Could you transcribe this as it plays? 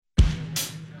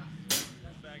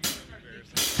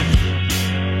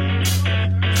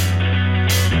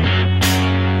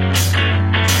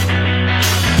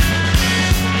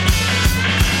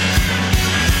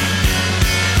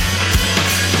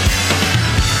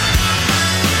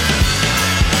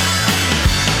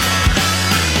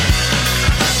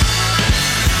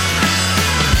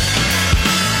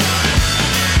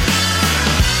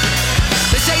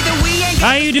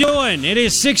It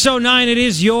is 6:09. It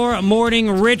is your morning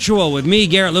ritual with me,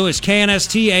 Garrett Lewis,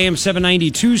 KNST, AM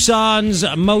 790, Tucson's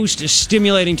most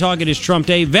stimulating talk. It is Trump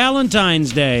Day,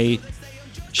 Valentine's Day.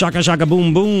 Shaka, shaka,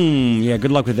 boom, boom. Yeah,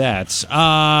 good luck with that.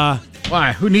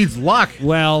 Why? Who needs luck?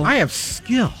 Well, I have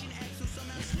skill.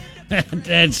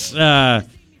 That's not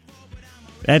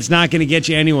going to get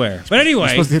you anywhere. But anyway, I'm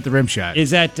supposed to hit the rim shot. Is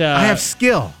that? I have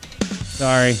skill.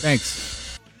 Sorry.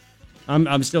 Thanks.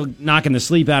 I'm still knocking the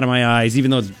sleep out of my eyes,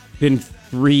 even though it's been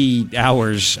 3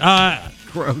 hours.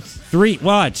 Gross. Three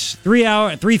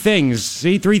things.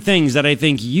 See, 3 things that I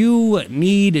think you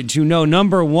need to know.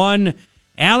 Number 1,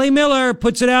 Allie Miller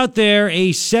puts it out there,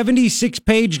 a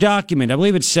 76-page document. I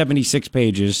believe it's 76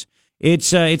 pages.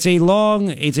 It's a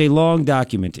long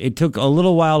document. It took a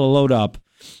little while to load up.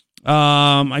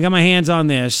 I got my hands on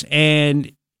this,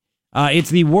 and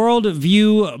it's the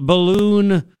Worldview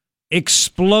balloon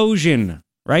explosion,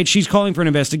 right? She's calling for an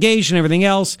investigation, everything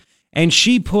else, and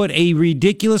she put a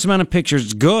ridiculous amount of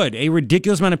pictures, a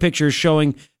ridiculous amount of pictures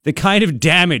showing the kind of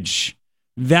damage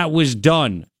that was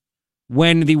done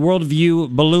when the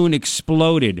Worldview balloon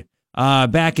exploded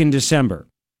back in December.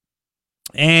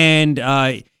 And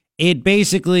it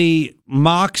basically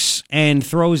mocks and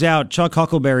throws out Chuck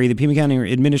Huckleberry, the Pima County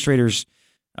Administrator's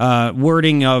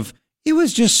wording of, it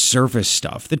was just surface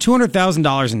stuff. The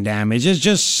 $200,000 in damage is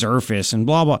just surface and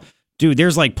blah, blah. Dude,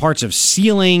 there's like parts of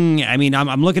ceiling. I mean,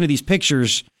 I'm looking at these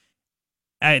pictures.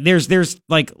 There's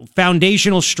like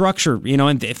foundational structure,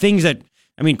 and things that,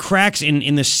 cracks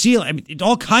in the ceiling.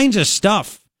 All kinds of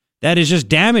stuff that is just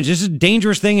damage. This is a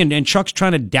dangerous thing, and Chuck's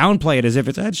trying to downplay it as if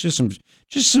it's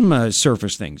just some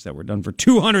surface things that were done for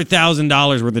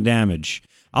 $200,000 worth of damage.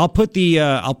 I'll put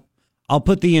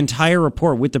the entire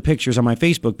report with the pictures on my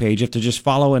Facebook page. You have to just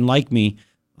follow and like me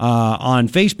on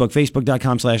Facebook,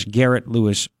 facebook.com/Garrett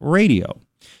Lewis Radio.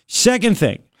 Second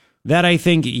thing that I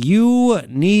think you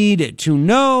need to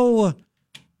know,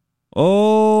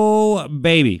 oh,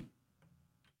 baby.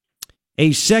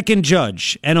 A second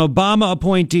judge, an Obama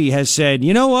appointee, has said,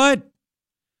 you know what?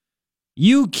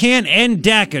 You can't end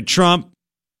DACA, Trump.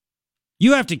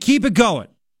 You have to keep it going.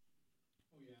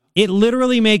 It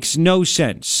literally makes no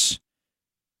sense.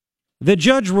 The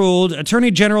judge ruled Attorney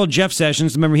General Jeff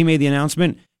Sessions, remember he made the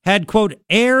announcement, had, quote,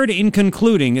 erred in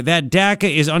concluding that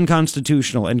DACA is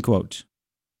unconstitutional, end quote.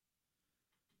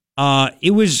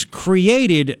 It was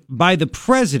created by the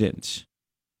president.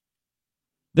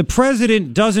 The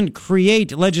president doesn't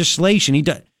create legislation.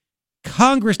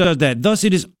 Congress does that. Thus,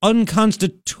 it is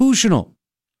unconstitutional.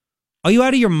 Are you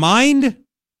out of your mind?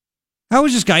 How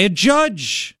is this guy a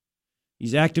judge?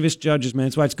 These activist judges, man.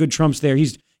 That's why it's good Trump's there.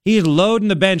 He's loading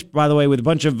the bench, by the way, with a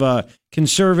bunch of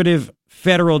conservative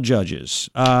federal judges.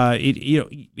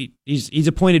 He's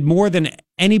appointed more than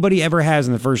anybody ever has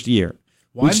in the first year.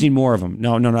 One? We've seen more of them.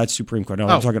 No, that's Supreme Court. No,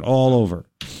 I'm talking all over.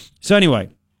 So anyway,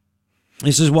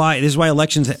 this is why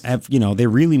elections have, they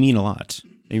really mean a lot.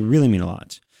 They really mean a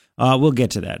lot. We'll get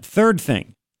to that. Third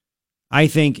thing I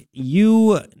think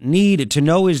you need to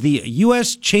know is the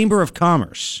U.S. Chamber of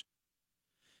Commerce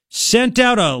sent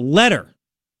out a letter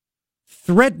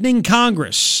threatening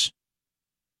Congress.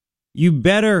 You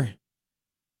better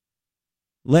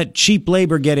let cheap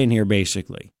labor get in here,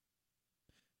 basically.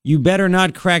 You better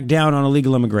not crack down on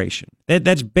illegal immigration.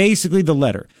 That's basically the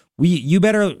letter. You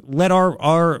better let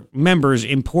our members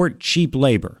import cheap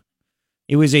labor.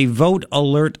 It was a vote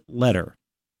alert letter.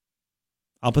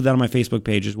 I'll put that on my Facebook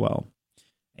page as well.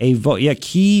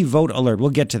 Key vote alert. We'll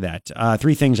get to that.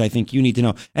 3 things I think you need to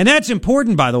know. And that's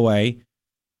important, by the way,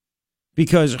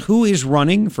 because who is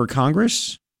running for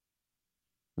Congress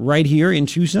right here in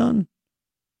Tucson?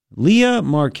 Leah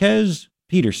Marquez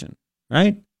Peterson,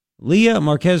 right? Leah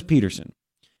Marquez Peterson.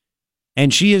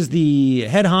 And she is the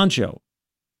head honcho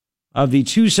of the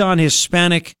Tucson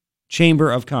Hispanic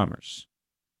Chamber of Commerce.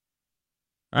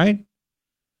 Right?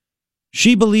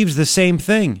 She believes the same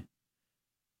thing.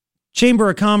 Chamber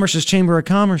of Commerce is Chamber of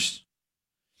Commerce.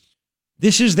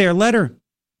 This is their letter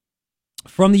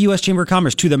from the U.S. Chamber of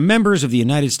Commerce to the members of the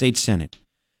United States Senate.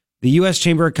 The U.S.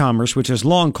 Chamber of Commerce, which has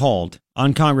long called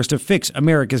on Congress to fix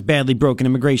America's badly broken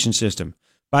immigration system,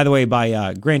 by the way,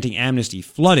 by granting amnesty,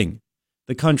 flooding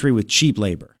the country with cheap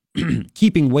labor,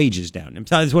 keeping wages down.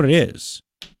 That's what it is.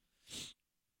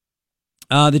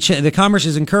 The Commerce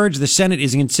has encouraged the Senate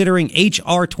is considering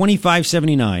H.R.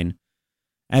 2579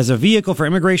 as a vehicle for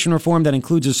immigration reform that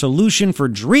includes a solution for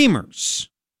dreamers.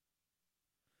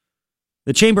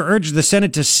 The chamber urged the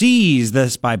Senate to seize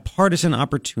this bipartisan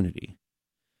opportunity.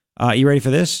 You ready for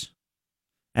this?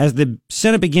 As the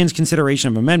Senate begins consideration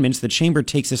of amendments, the chamber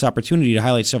takes this opportunity to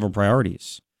highlight several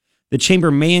priorities. The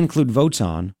chamber may include votes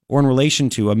on or in relation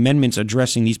to amendments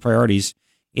addressing these priorities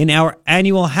in our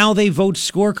annual How They Vote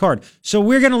scorecard. So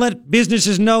we're going to let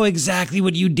businesses know exactly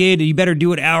what you did. You better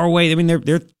do it our way. I mean,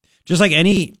 they're just like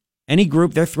any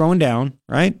group, they're throwing down,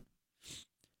 right?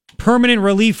 Permanent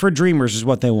relief for dreamers is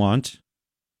what they want.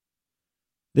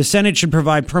 The Senate should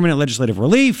provide permanent legislative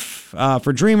relief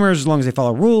for dreamers as long as they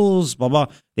follow rules, blah, blah.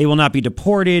 They will not be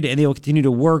deported, and they will continue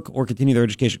to work or continue their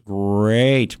education.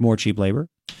 Great. More cheap labor.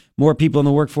 More people in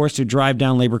the workforce to drive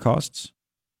down labor costs.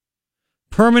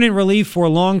 Permanent relief for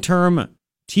long-term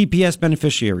TPS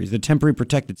beneficiaries, the temporary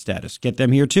protected status. Get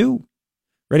them here, too.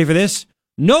 Ready for this?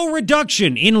 No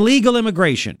reduction in legal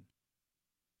immigration.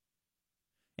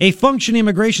 A functioning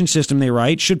immigration system, they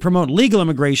write, should promote legal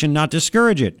immigration, not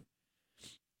discourage it.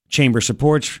 Chamber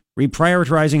supports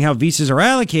reprioritizing how visas are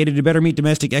allocated to better meet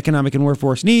domestic economic and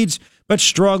workforce needs, but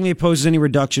strongly opposes any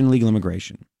reduction in legal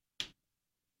immigration.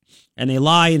 And they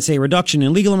lie and say reduction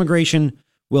in legal immigration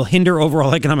will hinder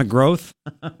overall economic growth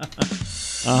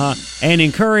and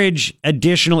encourage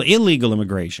additional illegal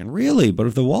immigration. Really? But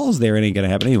if the wall's there, it ain't going to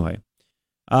happen anyway.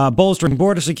 Bolstering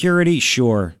border security?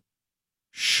 Sure.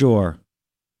 Chamber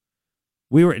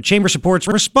supports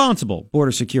responsible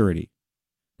border security.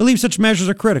 Believe such measures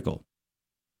are critical.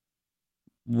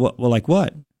 Well, like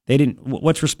what? They didn't.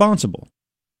 What's responsible?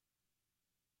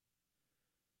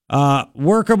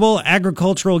 Workable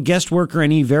agricultural guest worker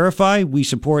and E-Verify. We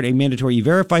support a mandatory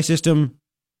E-Verify system.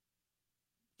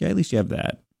 Yeah, at least you have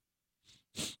that.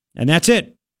 And that's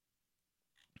it.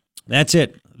 That's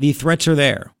it. The threats are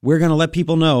there. We're going to let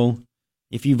people know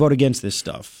if you vote against this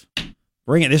stuff.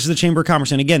 Bring it. This is the Chamber of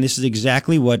Commerce. And again, this is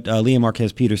exactly what Leah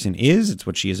Marquez Peterson is. It's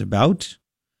what she is about.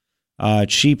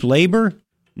 Cheap labor,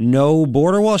 no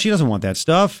border wall. She doesn't want that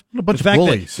stuff. A bunch of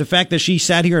bullies. The fact that she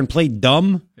sat here and played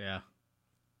dumb. Yeah.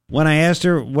 When I asked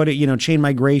her what, chain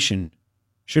migration,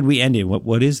 should we end it?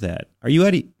 What is that? Are you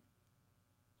Eddie?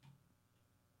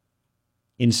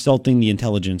 Insulting the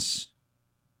intelligence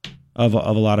of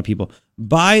a lot of people.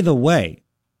 By the way,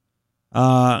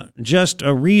 just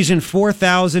a reason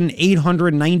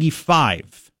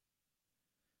 4,895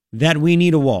 that we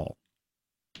need a wall.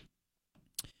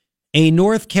 A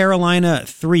North Carolina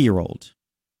 3-year-old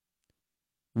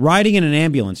riding in an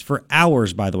ambulance for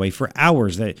hours, by the way, for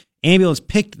hours. The ambulance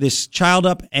picked this child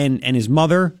up and his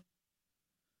mother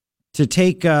to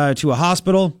take to a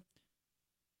hospital.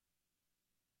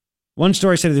 One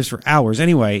story said this for hours.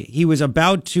 Anyway, he was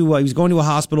going to a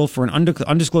hospital for an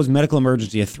undisclosed medical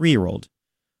emergency, a 3-year-old.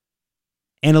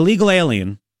 An illegal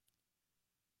alien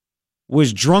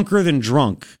was drunker than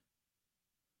drunk,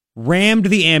 rammed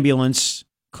the ambulance,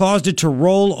 caused it to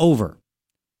roll over.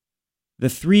 The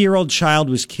 3-year-old child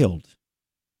was killed.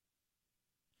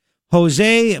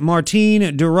 Jose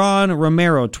Martin Duran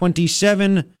Romero,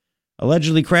 27,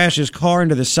 allegedly crashed his car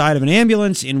into the side of an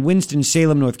ambulance in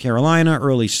Winston-Salem, North Carolina,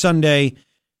 early Sunday.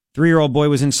 3-year-old boy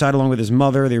was inside along with his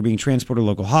mother. They were being transported to a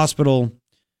local hospital.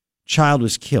 Child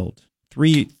was killed.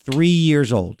 3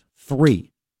 years old.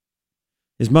 3.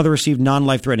 His mother received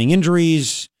non-life-threatening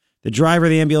injuries. The driver of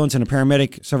the ambulance and a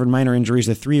paramedic suffered minor injuries.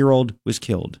 The 3-year-old was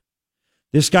killed.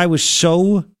 This guy was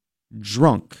so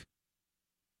drunk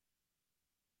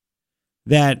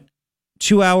that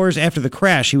 2 hours after the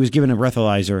crash, he was given a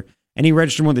breathalyzer, and he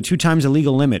registered more than 2 times the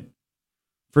legal limit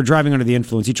for driving under the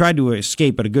influence. He tried to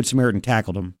escape, but a good Samaritan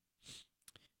tackled him.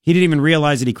 He didn't even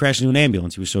realize that he crashed into an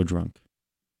ambulance. He was so drunk.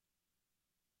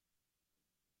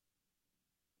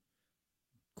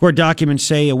 Court documents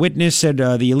say a witness said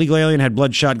the illegal alien had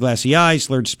bloodshot, glassy eyes,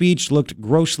 slurred speech, looked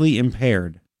grossly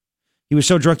impaired. He was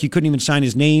so drunk he couldn't even sign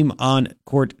his name on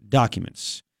court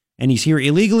documents. And he's here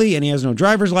illegally, and he has no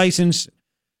driver's license.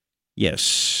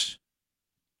 Yes.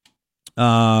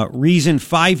 Reason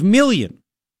 5 million.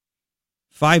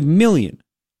 5 million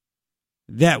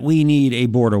that we need a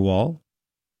border wall.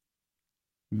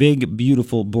 Big,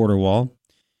 beautiful border wall.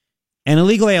 An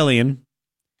illegal alien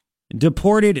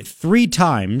deported 3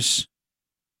 times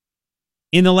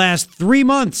in the last 3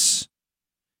 months.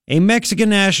 A Mexican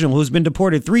national who's been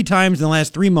deported 3 times in the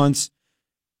last 3 months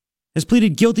has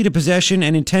pleaded guilty to possession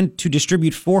and intent to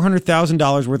distribute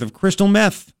 $400,000 worth of crystal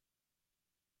meth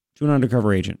to an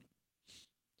undercover agent.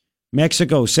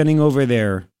 Mexico sending over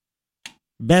their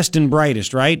best and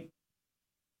brightest, right?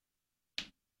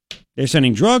 They're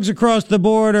sending drugs across the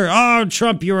border. Oh,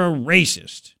 Trump, you're a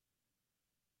racist.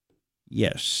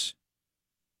 Yes.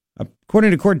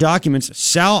 According to court documents,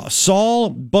 Saul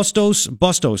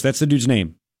Bustos, that's the dude's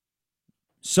name.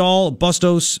 Saul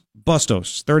Bustos,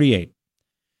 38.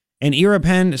 And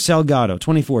Irapen Salgado,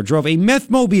 24, drove a meth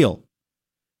mobile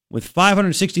with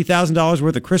 $560,000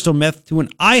 worth of crystal meth to an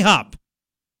IHOP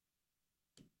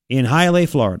in Hialeah,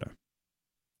 Florida.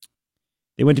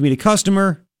 They went to meet a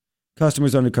customer.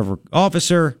 Customer's undercover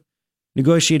officer.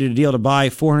 Negotiated a deal to buy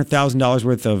 $400,000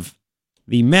 worth of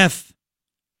the meth.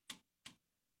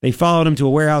 They followed him to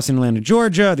a warehouse in Atlanta,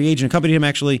 Georgia. The agent accompanied him,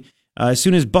 actually. As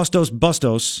soon as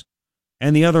Bustos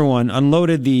and the other one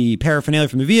unloaded the paraphernalia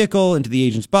from the vehicle into the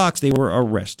agent's box, they were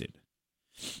arrested.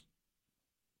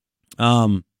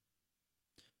 According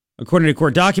to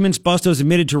court documents, Bustos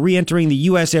admitted to re-entering the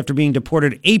U.S. after being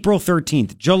deported April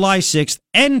 13th, July 6th,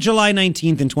 and July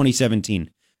 19th in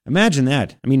 2017. Imagine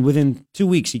that. I mean, within 2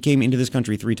 weeks, he came into this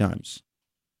country 3 times.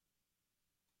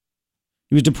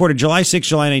 He was deported July 6th,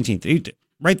 July 19th.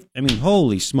 Right? I mean,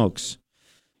 holy smokes.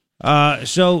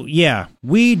 So, yeah,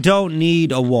 we don't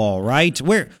need a wall, right?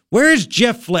 Where is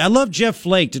Jeff Flake? I love Jeff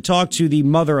Flake to talk to the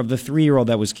mother of the 3-year-old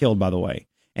that was killed, by the way,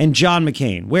 and John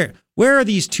McCain. Where are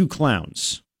these 2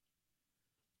 clowns?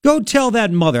 Go tell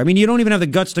that mother. I mean, you don't even have the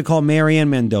guts to call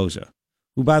Marianne Mendoza,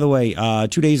 who, by the way, 2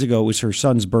 days ago was her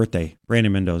son's birthday,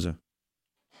 Brandon Mendoza.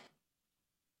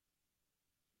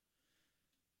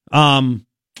 I'd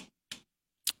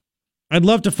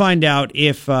love to find out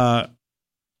if, what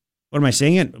am I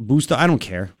saying it? Busto? I don't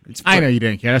care. I know you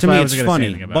didn't care. That's to why me, I was it's going to funny. say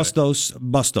anything about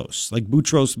Bustos, like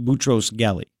Boutros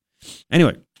Ghali.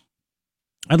 Anyway,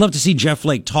 I'd love to see Jeff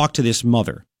Flake talk to this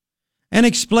mother and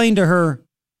explain to her,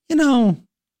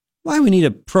 why we need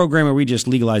a program where we just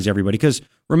legalize everybody. Because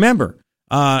remember,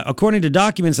 according to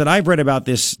documents that I've read about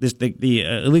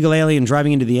the illegal alien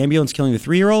driving into the ambulance, killing the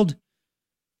 3-year-old,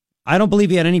 I don't believe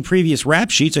he had any previous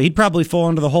rap sheet, so he'd probably fall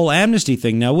under the whole amnesty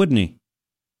thing now, wouldn't he?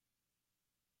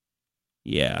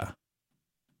 Yeah.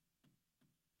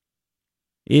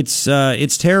 It's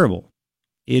terrible.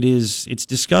 It's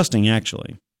disgusting,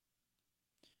 actually.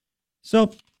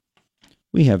 So,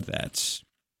 we have that.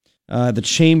 The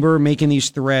chamber making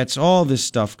these threats, all this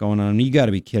stuff going on. You got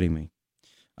to be kidding me.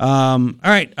 All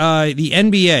right, the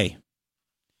NBA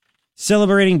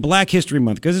celebrating Black History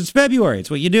Month because it's February. It's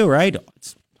what you do, right?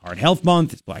 It's Heart Health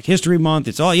Month. It's Black History Month.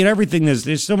 It's all everything.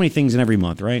 There's so many things in every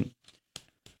month, right?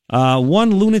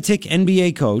 One lunatic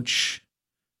NBA coach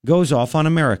goes off on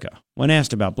America when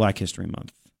asked about Black History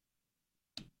Month.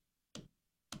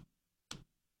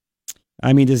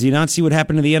 I mean, does he not see what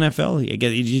happened to the NFL? He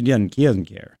doesn't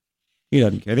care. He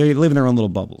doesn't care. They live in their own little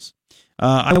bubbles.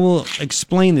 I will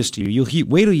explain this to you.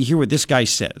 Wait till you hear what this guy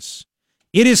says.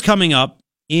 It is coming up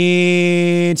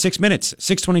in 6 minutes.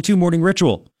 6:22 Morning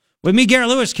Ritual. With me, Garrett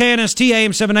Lewis, KNST,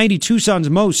 AM 790, Tucson's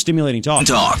most stimulating talk.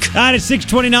 All right, it's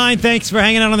 6:29. Thanks for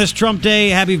hanging out on this Trump Day.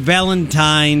 Happy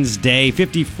Valentine's Day.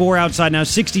 54 outside now,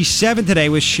 67 today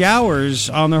with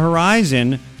showers on the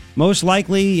horizon, most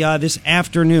likely this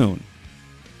afternoon.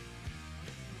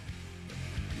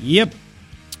 Yep.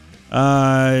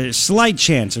 Slight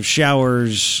chance of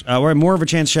showers, or more of a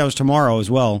chance of showers tomorrow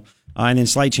as well, and then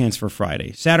slight chance for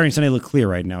Friday. Saturday and Sunday look clear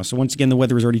right now. So once again, the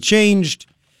weather has already changed,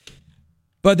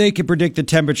 but they can predict the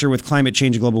temperature with climate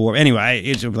change and global warming. Anyway,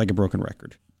 it's like a broken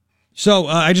record. So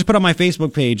I just put on my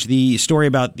Facebook page the story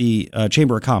about the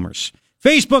Chamber of Commerce.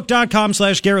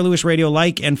 Facebook.com/Garrett Lewis Radio.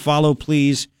 Like and follow,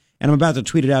 please. And I'm about to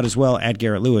tweet it out as well at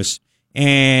Garrett Lewis.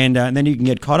 And then you can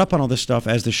get caught up on all this stuff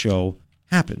as the show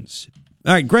happens.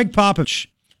 All right, Greg Popovich.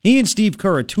 He and Steve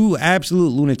Kerr are 2 absolute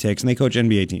lunatics, and they coach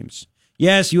NBA teams.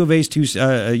 Yes, U of A's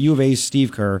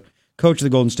Steve Kerr, coach of the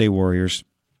Golden State Warriors.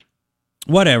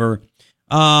 Whatever.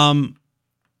 I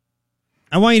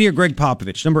want you to hear Greg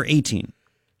Popovich, number 18.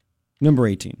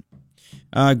 Greg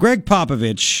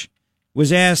Popovich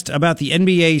was asked about the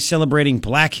NBA celebrating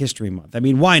Black History Month. I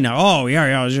mean, why not? Oh,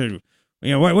 yeah. What do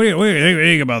you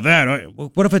think about that?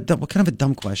 What kind of a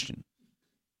dumb question?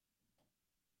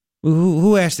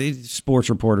 Who asked these sports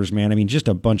reporters, man? I mean, just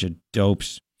a bunch of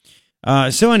dopes.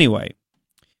 So anyway,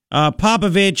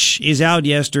 Popovich is out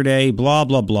yesterday, blah,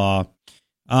 blah, blah.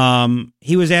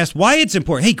 He was asked why it's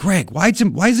important. Hey, Greg, why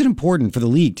is it important for the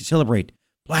league to celebrate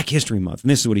Black History Month?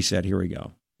 And this is what he said. Here we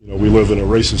go. We live in a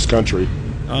racist country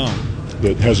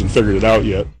that hasn't figured it out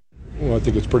yet. Well, I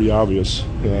think it's pretty obvious.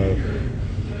 The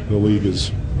league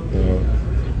is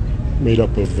made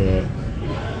up of a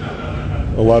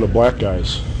lot of black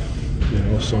guys.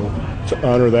 So to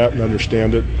honor that and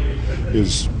understand it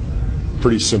is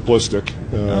pretty simplistic.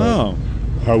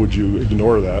 How would you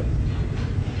ignore that?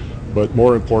 But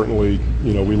more importantly,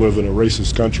 we live in a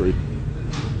racist country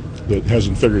that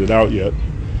hasn't figured it out yet,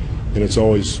 and it's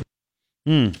always.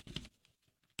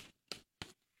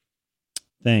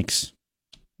 Thanks.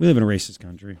 We live in a racist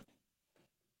country.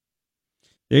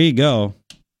 There you go.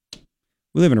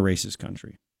 We live in a racist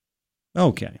country.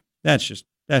 Okay, that's just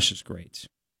great.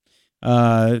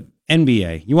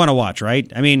 NBA, you want to watch, right?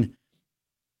 I mean,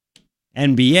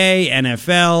 NBA,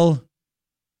 NFL.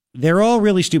 They're all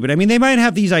really stupid. I mean, they might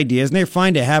have these ideas and they're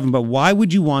fine to have them, but why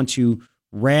would you want to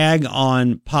rag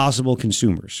on possible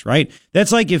consumers, right?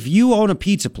 That's like if you own a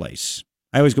pizza place.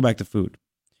 I always go back to food.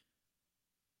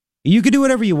 You could do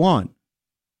whatever you want.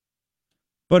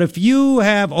 But if you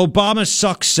have Obama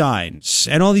sucks signs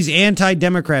and all these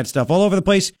anti-Democrat stuff all over the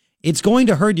place, it's going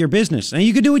to hurt your business. Now,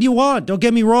 you can do what you want. Don't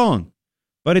get me wrong.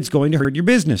 But it's going to hurt your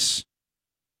business.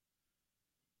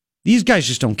 These guys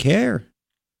just don't care.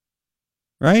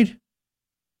 Right?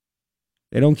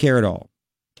 They don't care at all.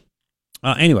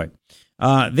 Anyway,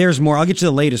 there's more. I'll get to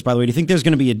the latest, by the way. Do you think there's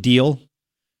going to be a deal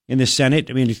in the Senate?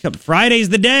 I mean, Friday's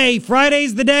the day.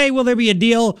 Friday's the day. Will there be a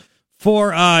deal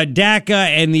for DACA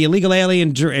and the illegal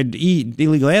aliens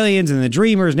and the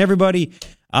Dreamers and everybody?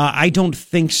 I don't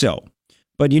think so.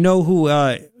 But you know who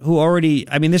already,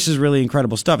 I mean, this is really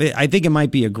incredible stuff. I think it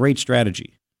might be a great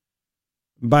strategy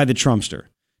by the Trumpster.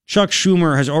 Chuck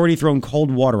Schumer has already thrown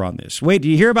cold water on this. Wait, did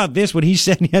you hear about this? What he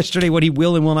said yesterday, what he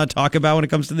will and will not talk about when it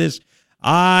comes to this?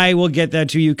 I will get that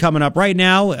to you coming up right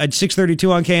now at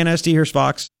 6:32 on KNST. Here's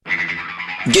Fox.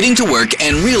 Getting to work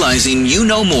and realizing you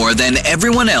know more than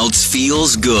everyone else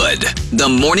feels good. The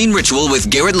Morning Ritual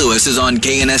with Garrett Lewis is on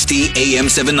KNST AM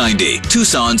 790,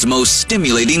 Tucson's most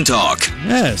stimulating talk.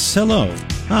 Yes, hello.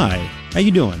 Hi. How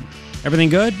you doing? Everything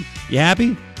good? You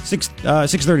happy?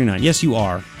 6:39. Yes, you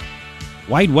are.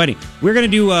 White wedding. We're going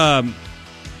to do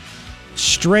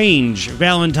strange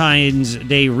Valentine's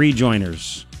Day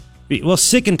rejoiners. Well,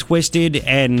 sick and twisted,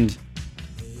 and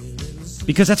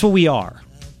because that's what we are.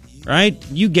 Right?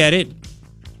 You get it.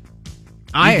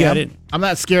 I get it. I'm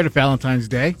not scared of Valentine's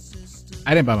Day.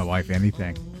 I didn't buy my wife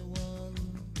anything.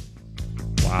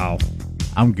 Wow.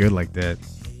 I'm good like that.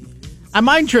 I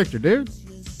mind tricked her, dude.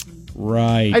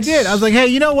 Right. I did. I was like, hey,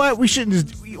 you know what? We shouldn't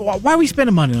just... Why are we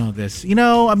spending money on this? You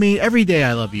know, I mean, every day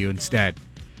I love you instead.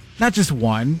 Not just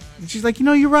one. And she's like, you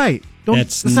know, you're right.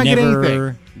 Let's not get anything.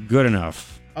 Never good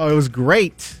enough. Oh, it was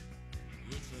great.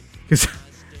 Because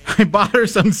I bought her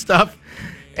some stuff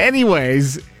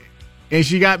anyways, and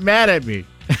she got mad at me.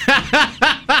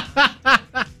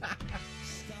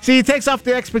 See, it takes off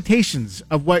the expectations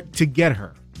of what to get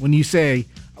her. When you say,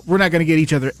 we're not going to get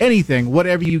each other anything,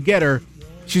 whatever you get her,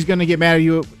 she's going to get mad at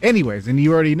you anyways, and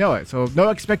you already know it. So no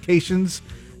expectations,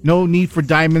 no need for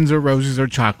diamonds or roses or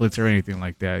chocolates or anything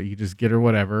like that. You just get her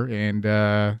whatever, and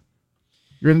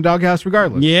you're in the doghouse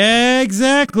regardless. Yeah,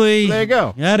 exactly. So there you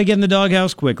go. How to Get in the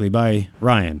Doghouse Quickly by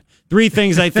Ryan. 3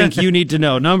 things I think you need to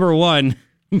know. Number 1,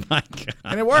 my God.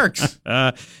 And it works.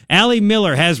 Allie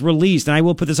Miller has released, and I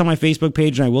will put this on my Facebook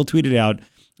page and I will tweet it out.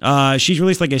 She's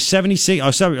released like a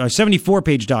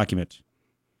 74-page document.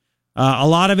 A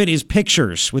lot of it is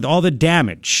pictures with all the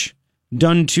damage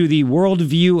done to the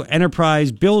Worldview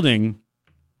Enterprise building,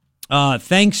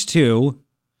 thanks to,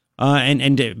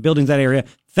 and buildings that area,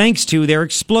 thanks to their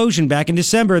explosion back in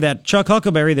December that Chuck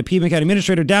Huckleberry, the Pima County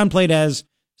administrator, downplayed as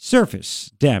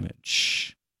surface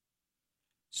damage.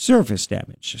 Surface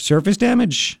damage. Surface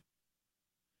damage?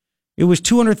 It was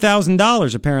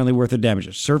 $200,000 apparently worth of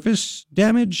damage. Surface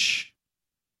damage?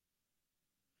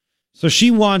 So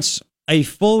she wants a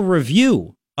full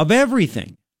review of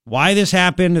everything. Why this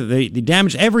happened, the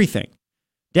damage, everything.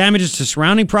 Damages to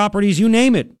surrounding properties, you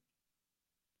name it.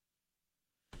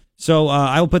 So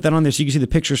I will put that on there so you can see the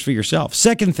pictures for yourself.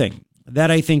 Second thing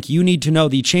that I think you need to know,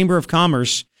 the Chamber of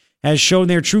Commerce has shown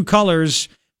their true colors,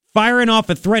 firing off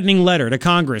a threatening letter to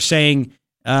Congress saying,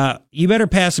 you better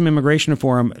pass some immigration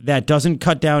reform that doesn't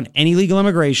cut down any legal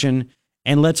immigration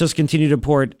and lets us continue to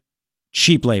import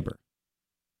cheap labor.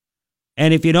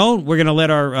 And if you don't, we're going to let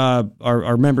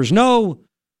our members know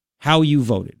how you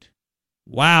voted.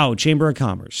 Wow, Chamber of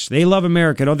Commerce. They love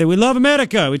America, don't they? We love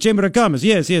America. With Chamber of Commerce.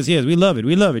 Yes, yes, yes. We love it.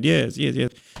 We love it. Yes, yes,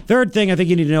 yes. Third thing I think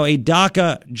you need to know,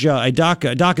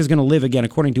 DACA is going to live again,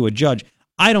 according to a judge.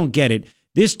 I don't get it.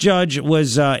 This judge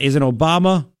is an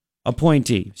Obama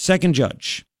appointee, second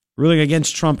judge, ruling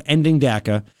against Trump ending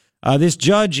DACA. This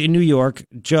judge in New York,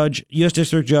 U.S.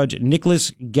 District Judge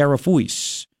Nicholas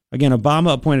Garafuis, again,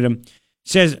 Obama appointed him,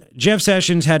 says Jeff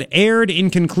Sessions had erred in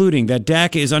concluding that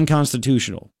DACA is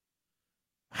unconstitutional.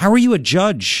 How are you a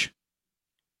judge?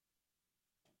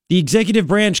 The executive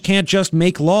branch can't just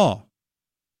make law.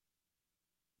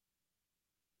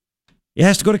 It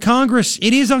has to go to Congress.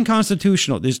 It is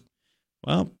unconstitutional.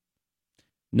 Well,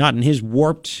 not in his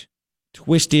warped,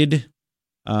 twisted,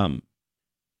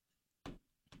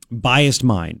 biased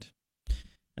mind.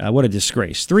 What a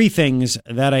disgrace. 3 things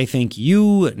that I think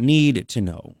you need to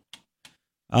know.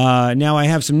 Now, I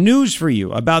have some news for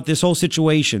you about this whole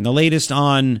situation. The latest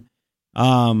on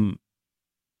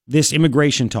this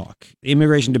immigration talk, the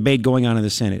immigration debate going on in the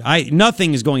Senate.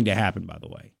 Nothing is going to happen, by the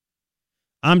way.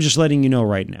 I'm just letting you know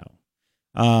right now.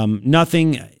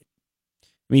 Nothing. I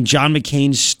mean, John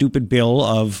McCain's stupid bill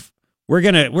of we're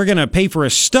gonna pay for a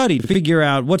study to figure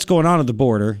out what's going on at the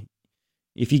border.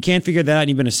 If you can't figure that out and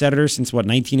you've been a senator since,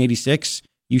 1986,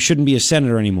 you shouldn't be a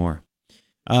senator anymore.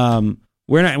 We're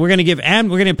going to give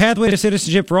a pathway to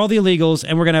citizenship for all the illegals,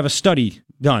 and we're going to have a study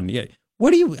done. Yeah.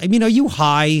 Are you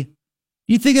high?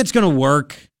 You think that's going to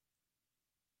work?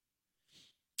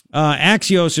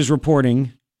 Axios is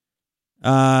reporting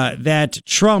that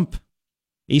Trump,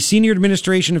 a senior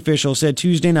administration official, said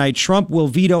Tuesday night Trump will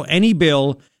veto any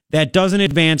bill that doesn't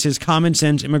advance his common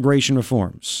sense immigration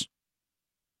reforms.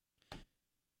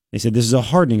 They said this is a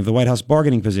hardening of the White House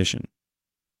bargaining position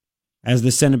as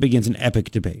the Senate begins an epic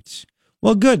debate.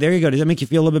 Well, good. There you go. Does that make you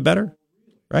feel a little bit better?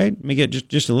 Right? Make it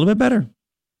just a little bit better.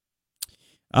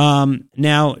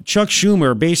 Now, Chuck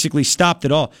Schumer basically stopped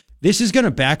it all. This is going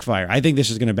to backfire. I think this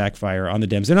is going to backfire on the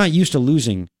Dems. They're not used to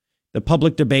losing the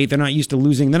public debate. They're not used to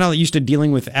losing. They're not used to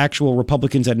dealing with actual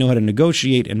Republicans that know how to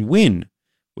negotiate and win,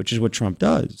 which is what Trump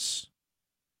does.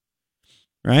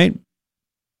 Right?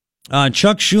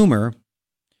 Chuck Schumer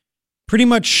pretty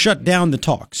much shut down the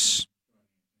talks.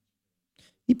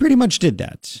 He pretty much did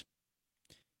that.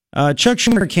 Chuck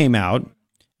Schumer came out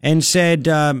and said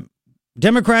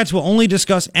Democrats will only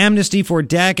discuss amnesty for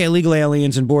DACA illegal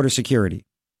aliens and border security.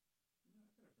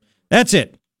 That's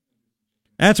it.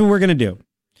 That's what we're going to do.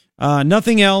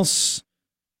 Nothing else.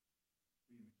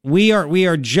 We're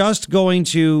going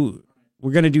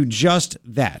to do just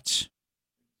that.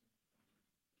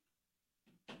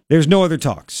 There's no other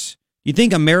talks. You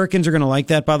think Americans are going to like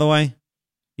that, by the way?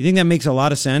 You think that makes a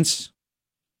lot of sense?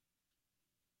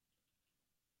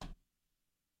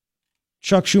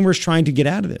 Chuck Schumer's trying to get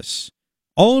out of this.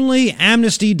 Only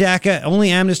amnesty for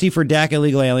DACA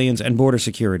illegal aliens and border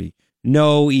security.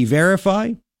 No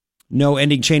E-Verify, no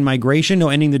ending chain migration, no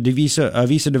ending the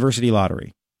visa diversity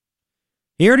lottery.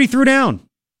 He already threw down.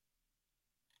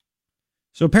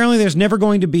 So apparently there's never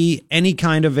going to be any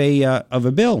kind of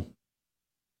a bill.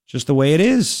 Just the way it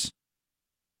is.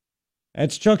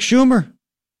 That's Chuck Schumer.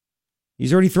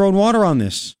 He's already thrown water on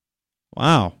this.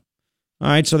 Wow. All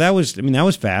right, so that was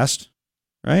fast,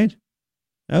 right?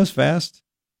 That was fast.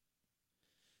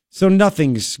 So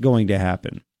nothing's going to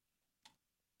happen.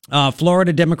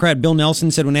 Florida Democrat Bill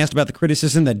Nelson said when asked about the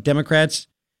criticism that Democrats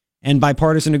and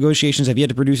bipartisan negotiations have yet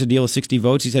to produce a deal with 60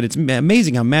 votes, he said it's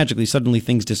amazing how magically suddenly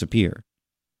things disappear.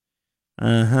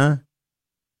 But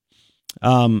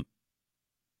all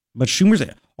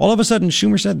of a sudden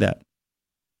Schumer said that.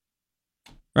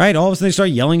 Right? All of a sudden they start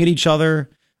yelling at each other.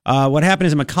 What happened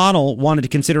is McConnell wanted to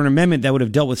consider an amendment that would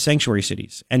have dealt with sanctuary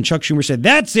cities. And Chuck Schumer said,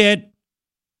 that's it.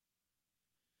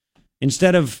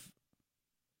 Instead of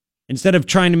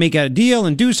trying to make a deal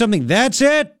and do something, that's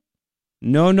it.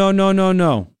 No.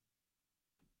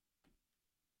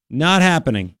 Not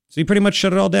happening. So he pretty much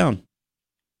shut it all down.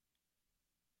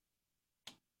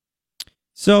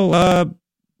 So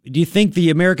do you think the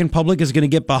American public is going to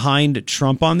get behind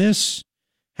Trump on this?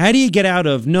 How do you get out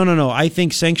of, no, I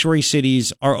think sanctuary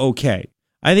cities are okay.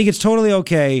 I think it's totally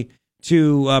okay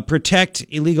to protect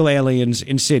illegal aliens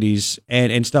in cities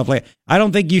and stuff like that. I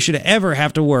don't think you should ever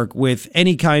have to work with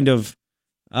any kind of,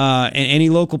 any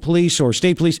local police or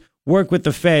state police, work with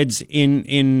the feds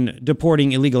in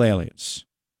deporting illegal aliens.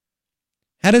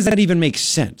 How does that even make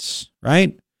sense,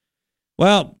 right?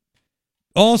 Well,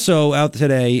 also out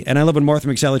today, and I love when Martha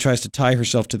McSally tries to tie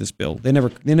herself to this bill. They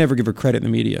never give her credit in the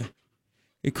media.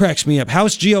 It cracks me up.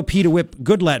 House GOP to whip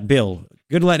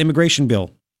Goodlatte immigration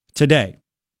bill today.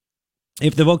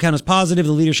 If the vote count is positive,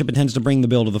 the leadership intends to bring the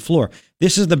bill to the floor.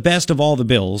 This is the best of all the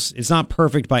bills. It's not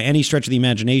perfect by any stretch of the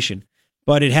imagination,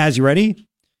 but it has, you ready?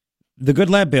 The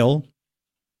Goodlatte bill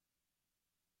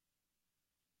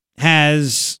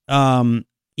has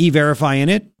E-Verify in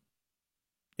it.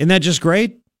 Isn't that just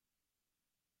great?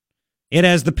 It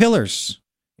has the pillars.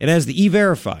 It has the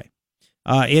E-Verify.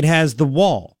 It has the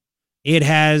wall. It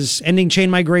has ending chain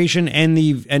migration and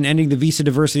ending the visa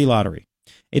diversity lottery.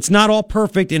 It's not all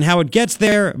perfect in how it gets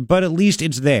there, but at least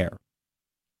it's there.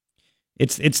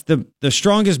 It's the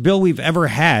strongest bill we've ever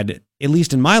had, at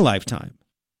least in my lifetime.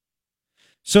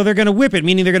 So they're going to whip it,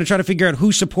 meaning they're going to try to figure out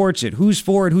who supports it, who's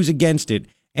for it, who's against it.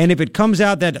 And if it comes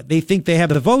out that they think they have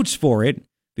the votes for it,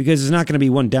 because there's not going to be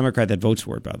one Democrat that votes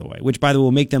for it, by the way, which, by the way,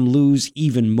 will make them lose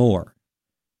even more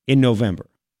in November.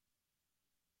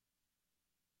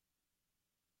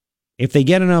 If they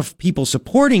get enough people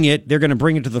supporting it, they're going to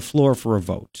bring it to the floor for a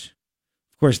vote.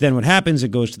 Of course, then what happens, it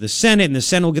goes to the Senate, and the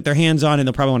Senate will get their hands on it, and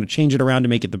they'll probably want to change it around to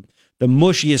make it the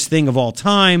mushiest thing of all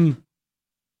time.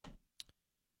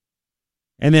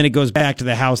 And then it goes back to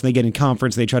the House and they get in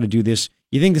conference. They try to do this.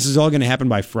 You think this is all going to happen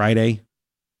by Friday?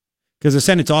 Because the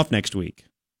Senate's off next week.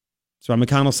 So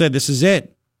McConnell said, this is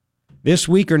it. This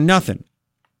week or nothing.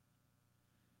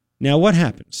 Now, what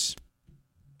happens?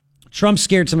 Trump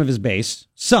scared some of his base.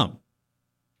 Some.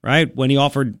 Right? When he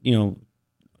offered,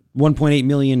 1.8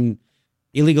 million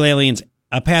illegal aliens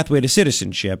a pathway to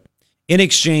citizenship in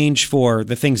exchange for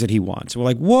the things that he wants. We're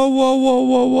like, whoa, whoa, whoa,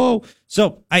 whoa, whoa.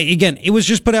 So, again, it was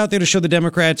just put out there to show the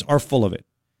Democrats are full of it.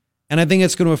 And I think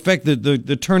it's going to affect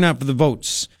the turnout for the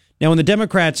votes. Now, when the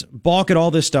Democrats balk at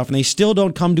all this stuff and they still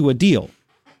don't come to a deal,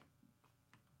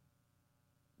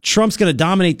 Trump's going to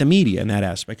dominate the media in that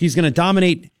aspect. He's going to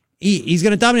dominate. He's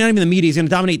going to dominate not even the media. He's going to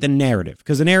dominate the narrative,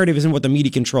 because the narrative isn't what the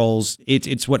media controls.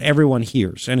 It's what everyone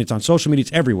hears, and it's on social media.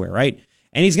 It's everywhere, right?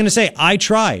 And he's going to say, I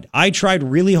tried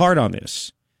really hard on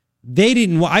this. They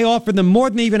didn't. I offered them more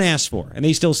than they even asked for, and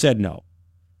they still said no.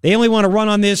 They only want to run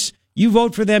on this. You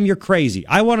vote for them, you're crazy.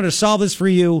 I wanted to solve this for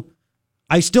you.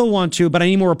 I still want to, but I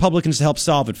need more Republicans to help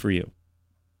solve it for you.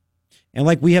 And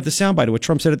like we have the soundbite of what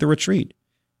Trump said at the retreat.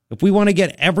 If we want to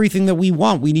get everything that we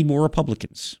want, we need more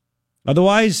Republicans.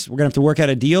 Otherwise, we're going to have to work out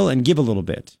a deal and give a little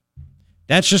bit.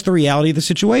 That's just the reality of the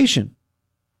situation.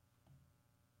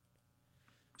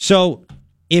 So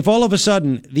if all of a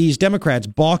sudden these Democrats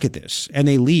balk at this and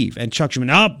they leave and Chuck Schumer,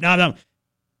 no.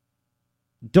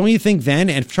 Don't you think then,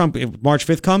 and if March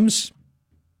 5th comes,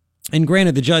 and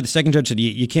granted, the second judge said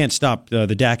you can't stop the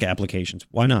DACA applications.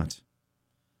 Why not?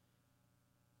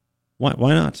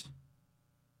 Why not?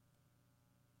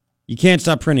 You can't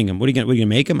stop printing them. What are you going to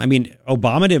make them? I mean,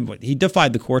 Obama did. He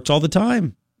defied the courts all the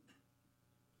time.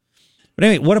 But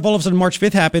anyway, what if all of a sudden March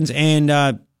 5th happens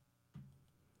and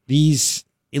these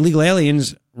illegal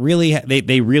aliens really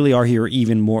they really are here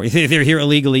even more? They're here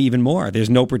illegally even more. There's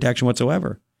no protection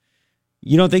whatsoever.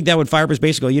 You don't think that would fire up his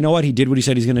base and go, you know what? He did what he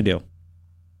said he's going to do.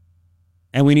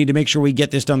 And we need to make sure we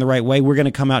get this done the right way. We're going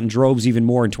to come out in droves even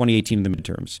more in 2018 in the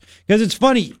midterms. Because it's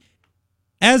funny.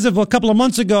 As of a couple of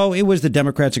months ago, it was the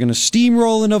Democrats are going to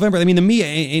steamroll in November. I mean, the media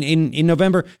in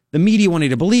November, the media wanted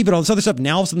to believe it, all this other stuff.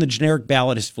 Now all of a sudden the generic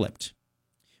ballot is flipped.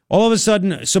 All of a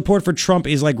sudden, support for Trump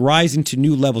is like rising to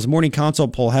new levels. Morning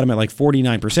Consult poll had him at like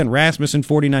 49%. Rasmussen,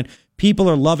 49%. People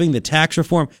are loving the tax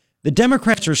reform. The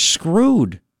Democrats are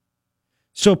screwed.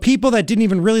 So people that didn't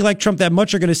even really like Trump that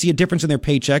much are going to see a difference in their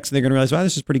paychecks. And they're going to realize, wow,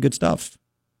 this is pretty good stuff.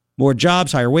 More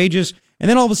jobs, higher wages. And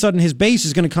then all of a sudden his base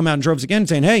is going to come out in droves again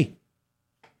saying, hey,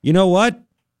 you know what?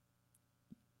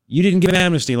 You didn't give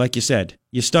amnesty like you said.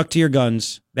 You stuck to your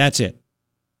guns. That's it.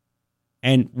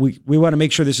 And we want to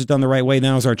make sure this is done the right way.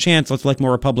 Now's our chance. Let's elect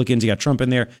more Republicans. You got Trump in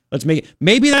there. Let's make it.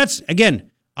 Maybe that's, again,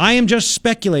 I am just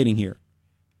speculating here.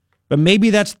 But maybe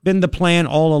that's been the plan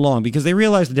all along, because they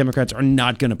realize the Democrats are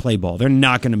not going to play ball. They're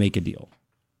not going to make a deal.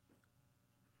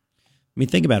 I mean,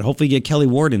 think about it. Hopefully you get Kelly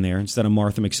Ward in there instead of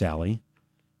Martha McSally.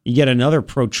 You get another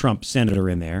pro-Trump senator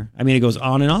in there. I mean, it goes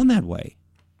on and on that way.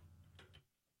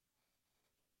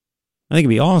 I think it'd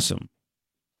be awesome.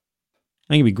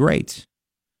 I think it'd be great.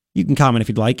 You can comment if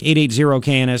you'd like.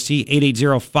 880-KNST,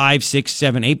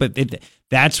 880-5678. But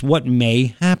that's what may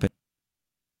happen.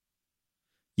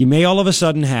 You may all of a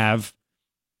sudden have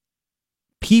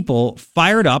people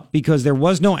fired up because there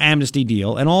was no amnesty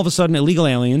deal, and all of a sudden illegal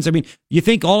aliens. I mean, you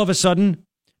think all of a sudden,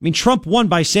 Trump won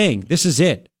by saying, this is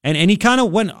it. And he kind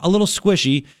of went a little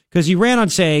squishy because he ran on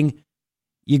saying,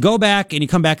 you go back and you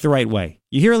come back the right way.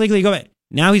 You hear illegally, you go back.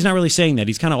 Now he's not really saying that.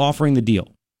 He's kind of offering the deal.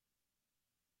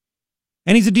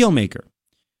 And he's a deal maker.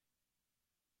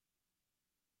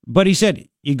 But he said,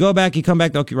 you go back, you come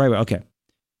back, okay, right way. Okay.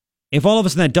 If all of a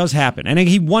sudden that does happen, and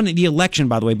he won the election,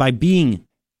 by the way, by being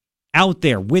out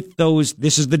there with those,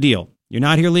 this is the deal. You're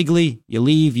not here legally, you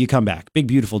leave, you come back. Big,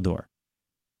 beautiful door.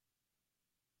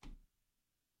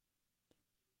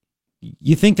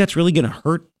 You think that's really going to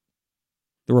hurt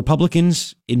the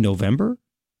Republicans in November?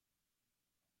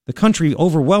 The country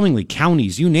overwhelmingly,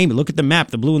 counties, you name it. Look at the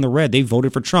map, the blue and the red. They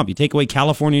voted for Trump. You take away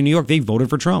California and New York, they voted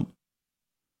for Trump.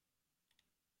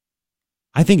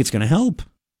 I think it's going to help.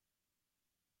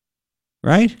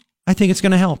 Right? I think it's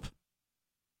going to help.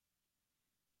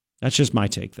 That's just my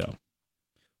take, though.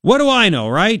 What do I know,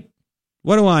 right?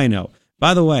 What do I know?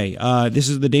 By the way, this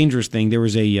is the dangerous thing. There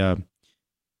was a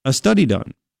study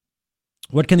done.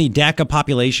 What can the DACA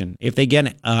population, if they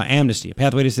get amnesty, a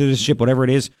pathway to citizenship, whatever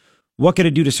it is, what could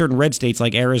it do to certain red states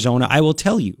like Arizona? I will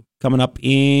tell you coming up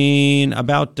in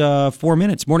about 4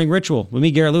 minutes. Morning Ritual with me,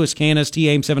 Garrett Lewis, KNST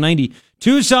AM 790,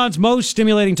 Tucson's most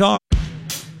stimulating talk.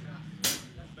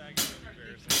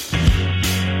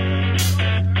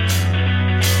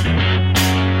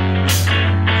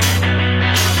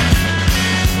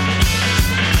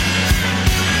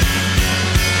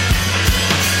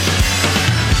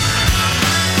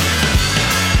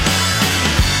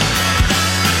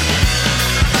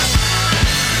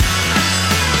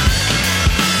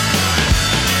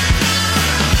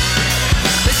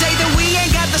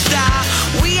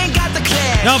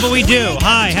 No, but we do.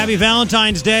 Hi, happy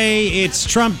Valentine's Day.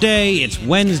 It's Trump Day. It's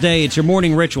Wednesday. It's your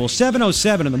morning ritual.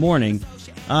 7:07 in the morning.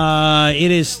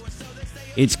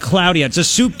 It's cloudy. It's a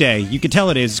soup day. You can tell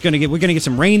it is. We're gonna get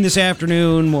some rain this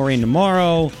afternoon, more rain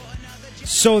tomorrow.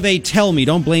 So they tell me.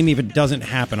 Don't blame me if it doesn't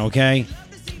happen, okay?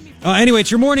 Anyway, it's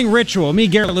your morning ritual. Me,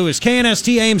 Garrett Lewis,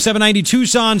 KNST AM 790,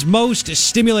 Tucson's most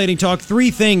stimulating talk.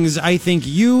 3 things I think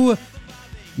you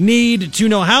need to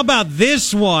know. How about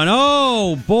this one?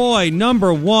 Oh, boy.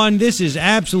 Number 1. This is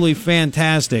absolutely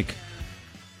fantastic.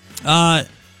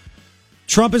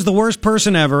 Trump is the worst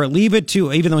person ever. Leave it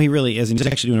to, even though he really isn't, he's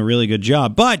actually doing a really good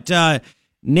job. But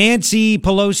Nancy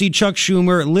Pelosi, Chuck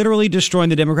Schumer, literally destroying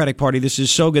the Democratic Party. This is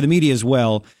so good. The media as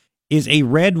well. Is a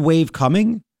red wave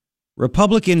coming?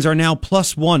 Republicans are now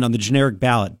 +1 on the generic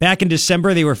ballot. Back in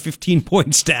December, they were 15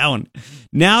 points down.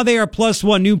 Now they are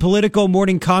 +1. New Politico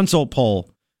Morning Consult poll.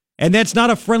 And that's not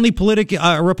a friendly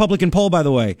Republican poll, by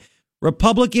the way.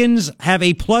 Republicans have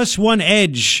a +1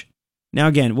 edge. Now,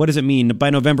 again, what does it mean?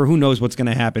 By November, who knows what's going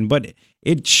to happen? But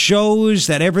it shows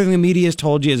that everything the media has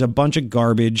told you is a bunch of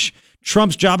garbage.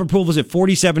 Trump's job approval is at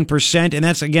 47%, and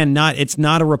that's, again, it's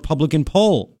not a Republican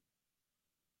poll.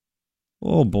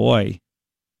 Oh, boy.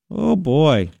 Oh,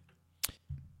 boy.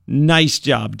 Nice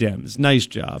job, Dems. Nice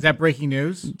job. Is that breaking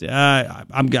news?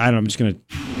 I'm just going to...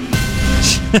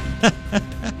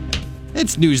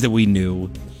 It's news that we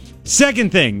knew.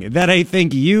 Second thing that I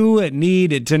think you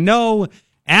need to know,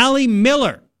 Allie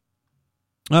Miller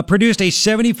produced a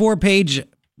 74-page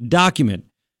document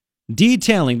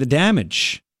detailing the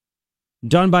damage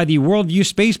done by the Worldview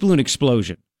space balloon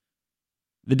explosion.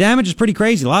 The damage is pretty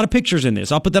crazy. A lot of pictures in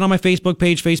this. I'll put that on my Facebook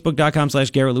page,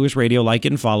 facebook.com/Garrett Lewis Radio. Like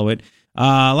it and follow it.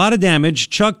 A lot of damage.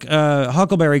 Chuck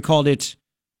Huckleberry called it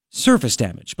surface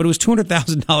damage, but it was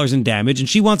 $200,000 in damage, and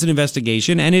she wants an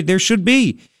investigation, and there should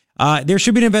be. There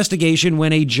should be an investigation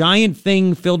when a giant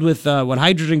thing filled with what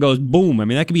hydrogen goes boom. I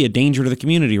mean, that could be a danger to the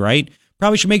community, right?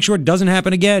 Probably should make sure it doesn't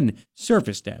happen again.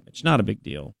 Surface damage, not a big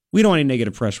deal. We don't want any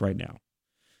negative press right now.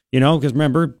 You know, because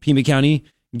remember, Pima County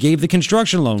gave the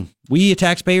construction loan. We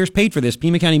taxpayers paid for this.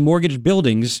 Pima County mortgaged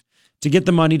buildings to get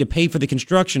the money to pay for the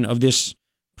construction of this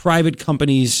private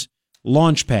company's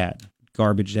launch pad.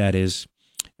 Garbage, that is.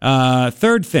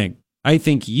 Third thing, I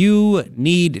think you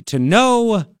need to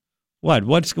know. What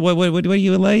are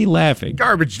you laughing?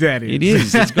 Garbage, Daddy. It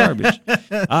is. It's garbage.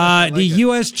 The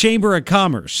U.S. Chamber of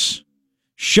Commerce,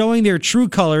 showing their true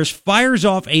colors, fires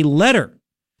off a letter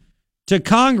to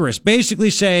Congress,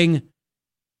 basically saying,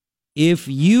 if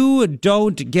you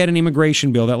don't get an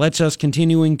immigration bill that lets us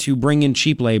continuing to bring in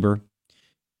cheap labor,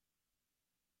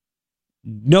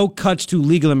 no cuts to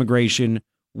legal immigration,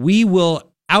 we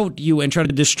will out you and try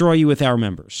to destroy you with our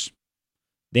members.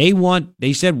 They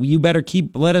said, you better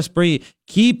get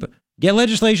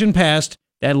legislation passed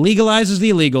that legalizes the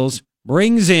illegals,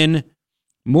 brings in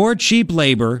more cheap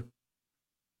labor,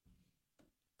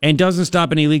 and doesn't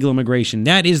stop any illegal immigration.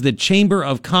 That is the Chamber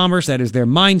of Commerce. That is their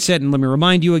mindset. And let me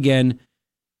remind you again,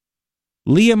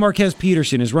 Leah Marquez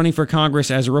Peterson is running for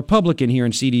Congress as a Republican here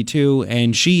in CD2,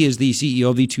 and she is the CEO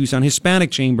of the Tucson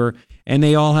Hispanic Chamber, and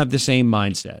they all have the same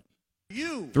mindset.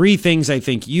 3 things I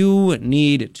think you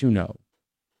need to know.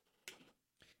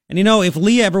 And, you know, if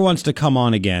Leah ever wants to come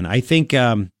on again, I think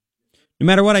no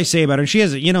matter what I say about her,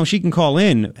 she can call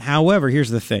in. However, here's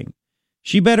the thing.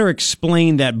 She better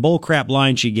explain that bullcrap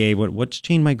line she gave. What's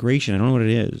chain migration? I don't know what it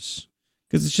is.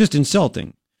 Because it's just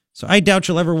insulting. So I doubt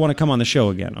she'll ever want to come on the show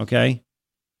again, okay?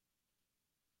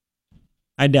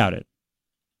 I doubt it.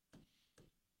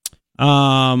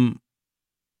 Now,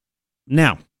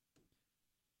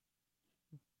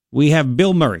 we have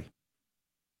Bill Murray.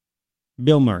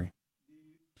 Bill Murray.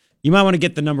 You might want to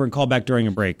get the number and call back during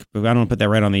a break, but I don't want to put that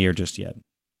right on the air just yet.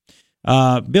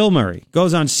 Bill Murray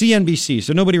goes on CNBC,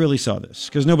 so nobody really saw this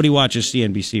because nobody watches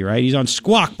CNBC, right? He's on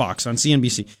Squawk Box on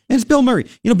CNBC, and it's Bill Murray.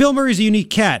 You know, Bill Murray's a unique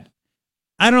cat.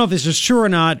 I don't know if this is true or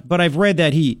not, but I've read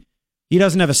that he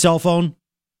doesn't have a cell phone.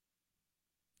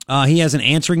 He has an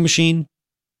answering machine.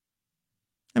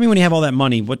 I mean, when you have all that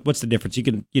money, what's the difference? You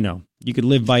could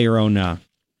live by your own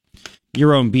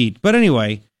beat. But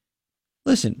anyway,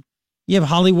 listen. You have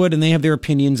Hollywood, and they have their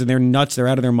opinions, and they're nuts. They're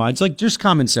out of their minds. Like, just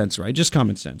common sense, right? Just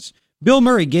common sense. Bill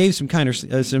Murray gave some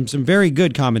very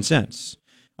good common sense.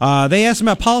 They asked him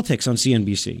about politics on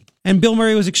CNBC, and Bill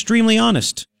Murray was extremely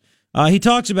honest. He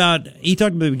talked about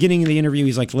the beginning of the interview.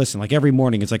 He's like, listen, like every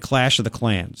morning, it's like Clash of the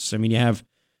Clans. I mean, you have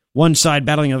one side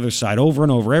battling the other side over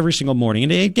and over every single morning,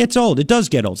 and it gets old. It does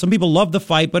get old. Some people love the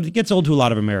fight, but it gets old to a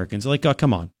lot of Americans. They're like, oh,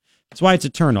 come on. That's why it's a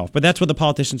turnoff. But that's what the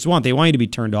politicians want. They want you to be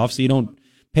turned off so you don't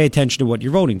pay attention to what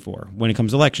you're voting for when it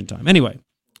comes to election time. Anyway,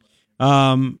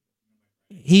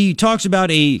 he talks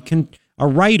about a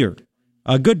writer,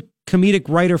 a good comedic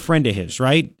writer friend of his,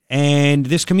 right? And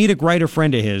this comedic writer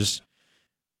friend of his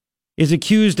is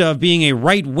accused of being a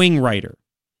right-wing writer.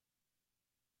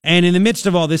 And in the midst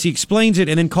of all this, he explains it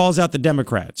and then calls out the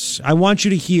Democrats. I want you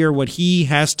to hear what he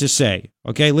has to say.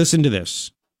 Okay, listen to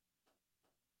this.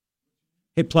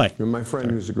 Hit play. My friend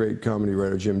who's a great comedy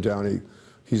writer, Jim Downey,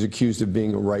 he's accused of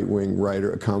being a right-wing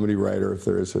writer, a comedy writer, if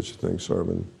there is such a thing, sort of.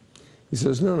 And he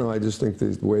says, no, I just think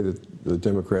the way that the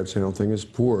Democrats handle things is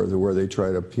poor, where they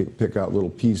try to pick out little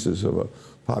pieces of a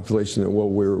population that, well,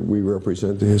 we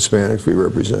represent the Hispanics, we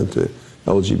represent the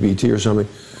LGBT or something.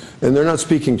 And they're not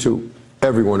speaking to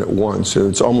everyone at once, and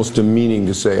it's almost demeaning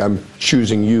to say, I'm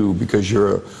choosing you because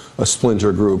you're a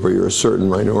splinter group or you're a certain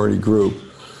minority group.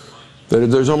 That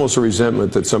there's almost a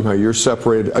resentment that somehow you're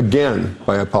separated again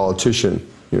by a politician,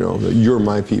 that you're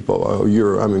my people,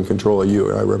 I'm in control of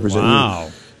you, and I represent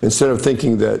you. Instead of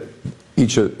thinking that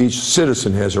each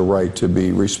citizen has a right to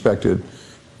be respected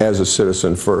as a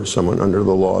citizen first, someone under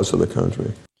the laws of the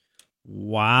country.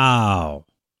 Wow.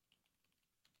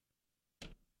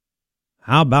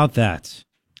 How about that?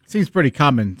 Seems pretty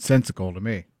commonsensical to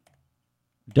me.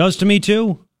 Does to me,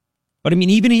 too. But, I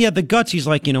mean, even he had the guts. He's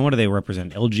like, what do they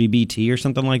represent? LGBT or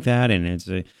something like that? And it's,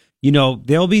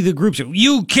 there'll be the groups.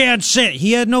 You can't say.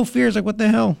 He had no fears. Like, what the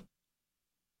hell?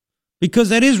 Because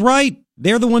that is right.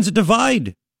 They're the ones that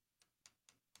divide.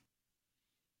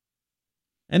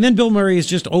 And then Bill Murray is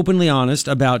just openly honest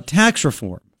about tax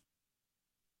reform.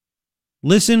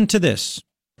 Listen to this.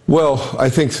 Well, I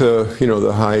think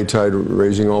the high tide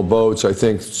raising all boats. I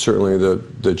think certainly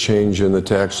the change in the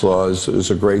tax laws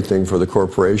is a great thing for the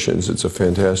corporations. It's a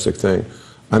fantastic thing.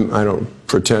 I don't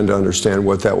pretend to understand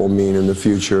what that will mean in the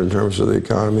future in terms of the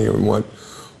economy and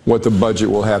what the budget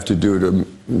will have to do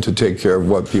to take care of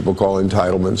what people call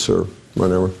entitlements or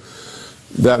whatever.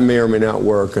 That may or may not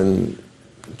work, and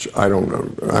I don't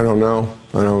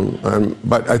know.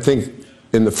 But I think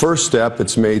in the first step,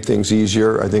 it's made things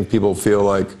easier. I think people feel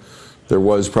like there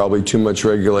was probably too much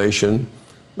regulation,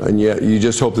 and yet you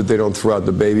just hope that they don't throw out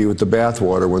the baby with the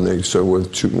bathwater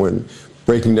when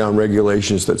breaking down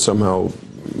regulations that somehow,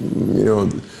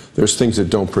 there's things that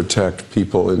don't protect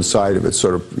people inside of it,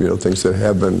 sort of, things that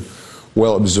have been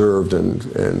well observed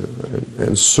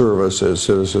and serve us as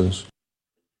citizens.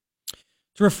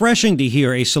 It's refreshing to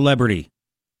hear a celebrity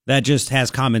that just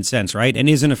has common sense, right? And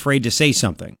isn't afraid to say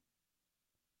something.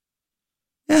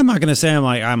 Yeah, I'm not going to say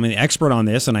I'm an expert on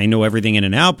this and I know everything in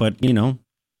and out, but,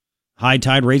 high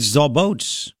tide raises all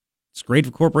boats. It's great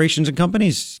for corporations and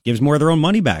companies. Gives more of their own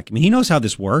money back. I mean, he knows how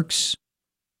this works.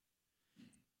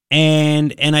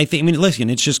 And I think, listen,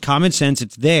 it's just common sense.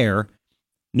 It's there.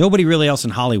 Nobody really else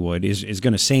in Hollywood is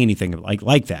going to say anything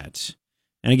like that.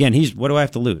 And again, what do I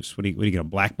have to lose? What are you going to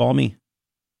blackball me?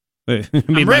 I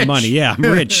mean, my money. Yeah, I'm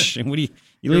rich. And you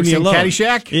leave me alone.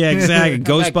 Caddyshack? Yeah, exactly.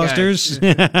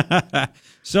 Ghostbusters.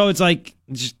 So it's like,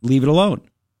 just leave it alone.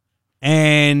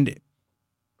 And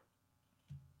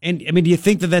I mean, do you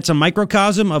think that that's a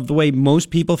microcosm of the way most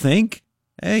people think?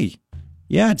 Hey,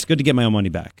 yeah, it's good to get my own money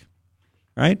back.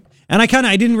 Right? And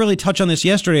I didn't really touch on this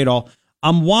yesterday at all.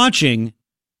 I'm watching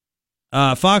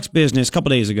Fox Business a couple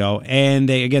days ago, and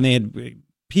they had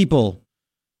people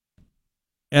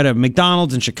at a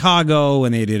McDonald's in Chicago,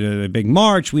 and they did a big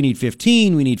march. We need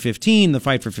 15. We need 15. The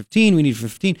fight for 15. We need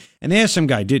 15. And they asked some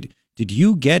guy, did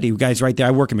you get, you guys right there,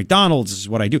 I work at McDonald's. This is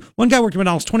what I do. One guy worked at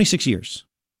McDonald's 26 years.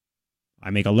 I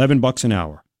make $11 an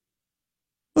hour.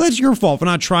 Well, that's your fault for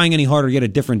not trying any harder to get a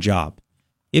different job.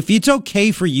 If it's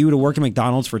okay for you to work at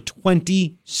McDonald's for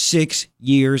 26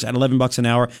 years at $11 an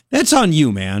hour, that's on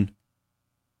you, man.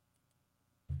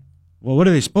 Well, what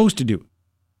are they supposed to do?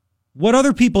 What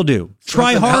other people do?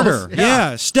 Try harder.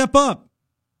 Yeah, step up.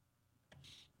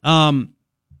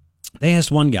 They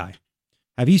asked one guy,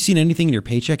 have you seen anything in your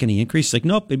paycheck, any increase? He's like,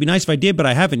 nope, it'd be nice if I did, but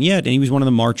I haven't yet. And he was one of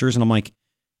the marchers. And I'm like,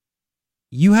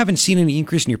 you haven't seen any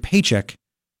increase in your paycheck.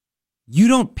 You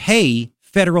don't pay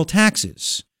federal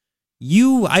taxes.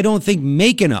 You, I don't think,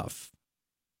 make enough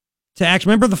to act.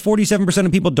 Remember the 47%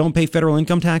 of people don't pay federal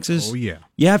income taxes? Oh, yeah.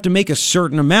 You have to make a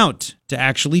certain amount to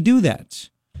actually do that.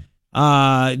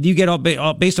 You get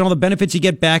all based on all the benefits you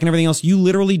get back and everything else. You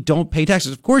literally don't pay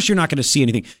taxes. Of course, you're not going to see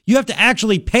anything. You have to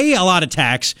actually pay a lot of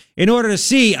tax in order to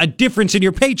see a difference in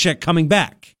your paycheck coming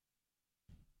back.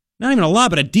 Not even a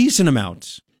lot, but a decent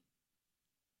amount.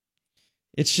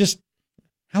 It's just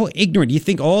how ignorant. You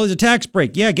think, oh, there's a tax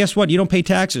break. Yeah, guess what? You don't pay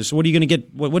taxes. So what are you going to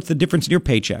get? What's the difference in your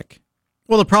paycheck?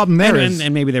 Well, the problem there is,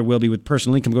 and maybe there will be with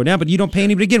personal income go down, but you don't pay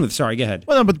any to begin with. Sorry, go ahead.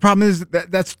 Well, no, but the problem is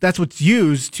that's what's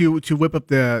used to whip up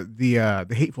the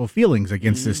hateful feelings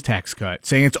against this tax cut,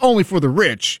 saying it's only for the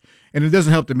rich and it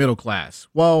doesn't help the middle class.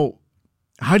 Well,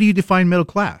 how do you define middle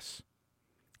class?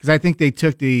 Because I think they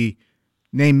took the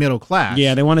name middle class.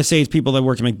 Yeah, they want to say it's people that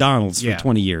worked at McDonald's Yeah. for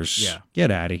 20 years. Yeah.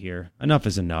 Get out of here. Enough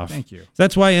is enough. Thank you. So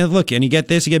that's why, look, and you get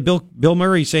this, you get Bill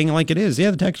Murray saying it like it is.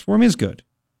 Yeah, the tax reform is good.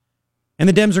 And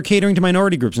the Dems are catering to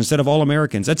minority groups instead of all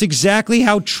Americans. That's exactly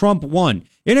how Trump won.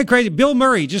 Isn't it crazy? Bill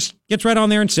Murray just gets right on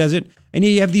there and says it. And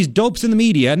you have these dopes in the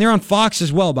media, and they're on Fox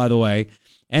as well, by the way.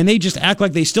 And they just act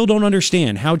like they still don't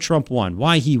understand how Trump won,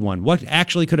 why he won, what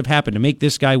actually could have happened to make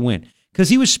this guy win. Because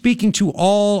he was speaking to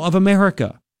all of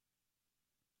America.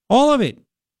 All of it.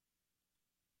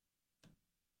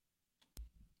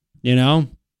 You know?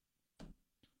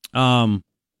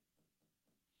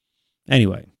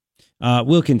 Anyway,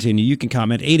 we'll continue. You can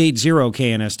comment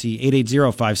 880-KNST,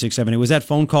 880-5678. Was that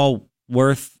phone call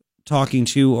worth talking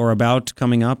to or about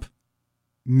coming up?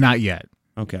 Not yet.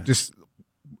 Okay. Just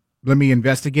let me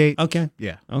investigate. Okay.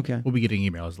 Yeah. Okay. We'll be getting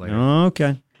emails later.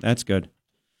 Okay. That's good.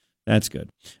 That's good.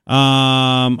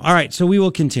 All right. So we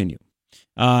will continue.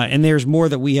 And there's more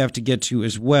that we have to get to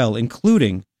as well,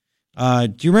 including,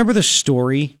 do you remember the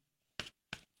story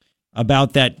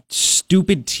about that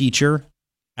stupid teacher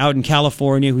out in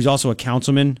California who's also a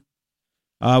councilman?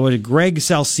 Was it Greg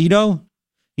Salcido?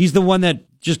 He's the one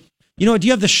that just, do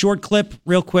you have the short clip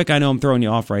real quick? I know I'm throwing you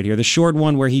off right here. The short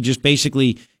one where he just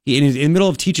basically, in the middle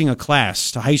of teaching a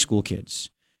class to high school kids,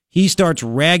 he starts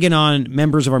ragging on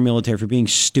members of our military for being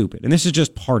stupid. And this is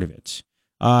just part of it.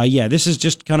 This is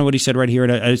just kind of what he said right here.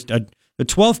 A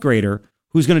 12th grader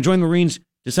who's going to join the Marines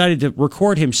decided to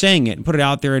record him saying it and put it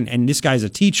out there. And this guy's a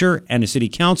teacher and a city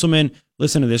councilman.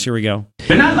 Listen to this. Here we go.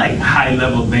 They're not like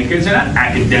high-level thinkers. They're not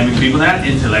academic people. They're not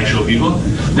intellectual people.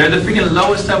 They're the freaking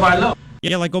lowest of our low.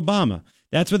 Yeah, like Obama.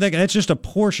 That's just a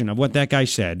portion of what that guy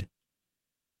said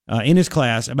in his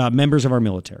class about members of our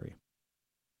military.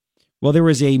 Well, there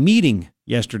was a meeting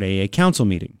yesterday, a council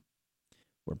meeting,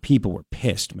 where people were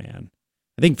pissed, man.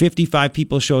 I think 55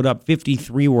 people showed up.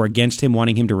 53 were against him,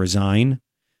 wanting him to resign.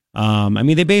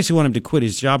 They basically want him to quit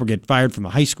his job or get fired from the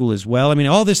high school as well.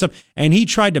 All this stuff. And he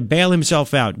tried to bail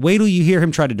himself out. Wait till you hear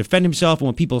him try to defend himself and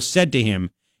what people said to him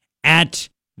at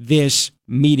this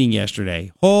meeting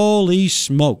yesterday. Holy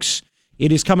smokes.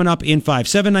 It is coming up in 5.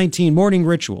 719 Morning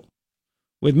Ritual.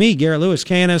 With me, Garrett Lewis,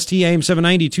 KNST AM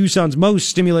 790, Tucson's most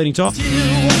stimulating talk.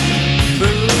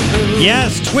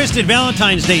 Yes, twisted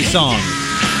Valentine's Day songs.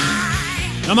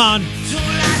 Come on.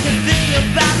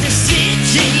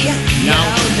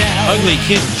 Now, Ugly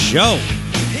Kid Joe.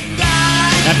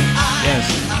 Yes.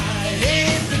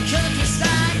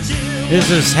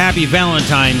 This is Happy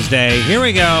Valentine's Day. Here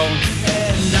we go.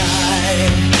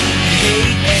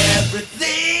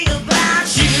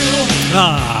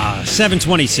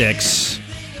 726.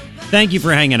 Thank you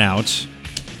for hanging out.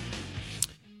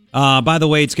 By the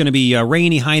way, it's going to be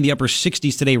rainy, high in the upper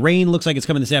 60s today. Rain looks like it's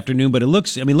coming this afternoon, but look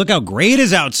how great it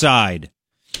is outside.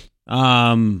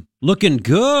 Looking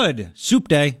good. Soup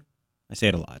day. I say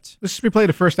it a lot. Let's just replay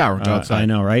the first hour outside. I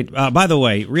know, right? By the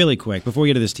way, really quick, before we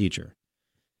get to this teacher,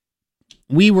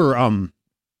 we were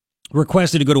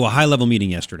requested to go to a high-level meeting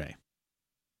yesterday.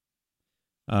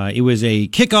 It was a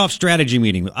kickoff strategy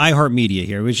meeting with iHeartMedia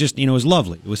here. It was just, it was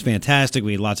lovely. It was fantastic.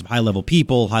 We had lots of high-level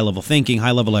people, high-level thinking,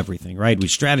 high-level everything, right? We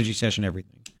strategy session,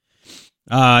 everything.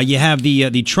 You have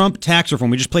the Trump tax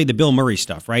reform. We just played the Bill Murray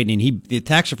stuff, right? And the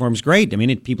tax reform is great.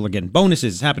 People are getting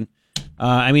bonuses. It's happened.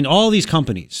 All these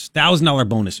companies, $1,000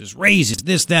 bonuses, raises,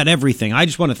 this, that, everything. I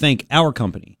just want to thank our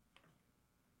company,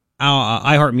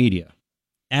 iHeartMedia,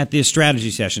 at this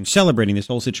strategy session, celebrating this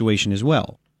whole situation as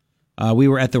well. We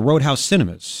were at the Roadhouse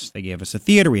Cinemas. They gave us a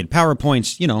theater. We had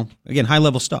PowerPoints, again,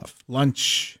 high-level stuff.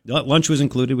 Lunch was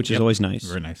included, which is always nice.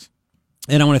 Very nice.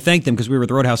 And I want to thank them because we were at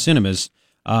the Roadhouse Cinemas.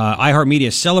 iHeartMedia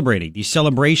is celebrating the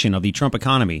celebration of the Trump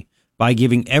economy by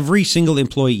giving every single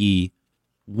employee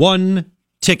one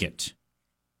ticket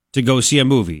to go see a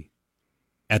movie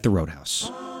at the Roadhouse.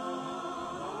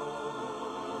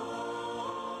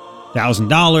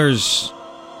 $1,000,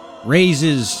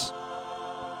 raises,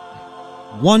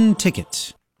 one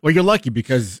ticket. Well, you're lucky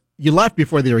because you left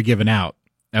before they were given out,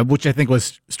 which I think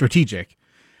was strategic.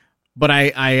 But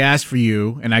I asked for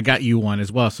you, and I got you one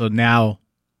as well. So now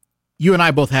you and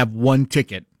I both have one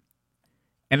ticket.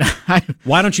 And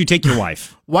why don't you take your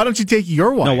wife? Why don't you take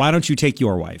your wife? No, why don't you take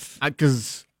your wife?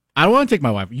 Because I don't want to take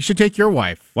my wife. You should take your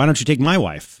wife. Why don't you take my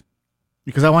wife?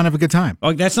 Because I want to have a good time.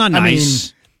 Oh, that's not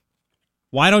nice.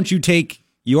 Why don't you take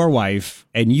your wife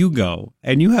and you go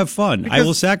and you have fun? I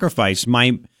will sacrifice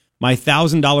my my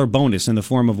 $1,000 bonus in the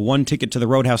form of one ticket to the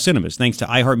Roadhouse Cinemas, thanks to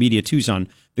iHeartMedia Tucson,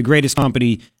 the greatest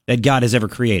company that God has ever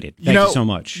created. Thank you so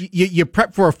much. You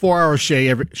prep for a 4-hour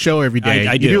show every day.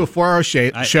 I do. You do a 4-hour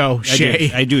show.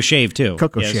 I do a shave, too.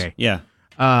 Coco yes. shave.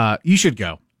 Yeah. You should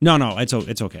go. No, it's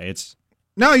okay.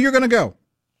 No, you're going to go.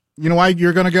 You know why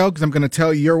you're going to go? Because I'm going to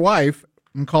tell your wife.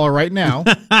 I'm going to call her right now.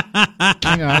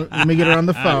 Hang on. Let me get her on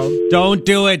the phone. Don't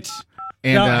do it.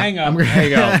 And, no, hang on. There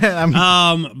you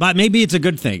go. But maybe it's a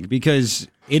good thing because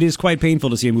it is quite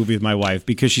painful to see a movie with my wife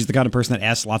because she's the kind of person that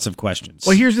asks lots of questions.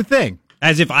 Well, here's the thing.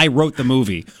 As if I wrote the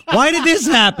movie. Why did this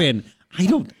happen?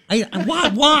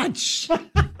 Watch.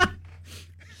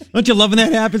 Don't you love when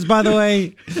that happens, by the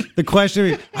way? The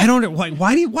question, I don't,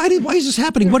 why is this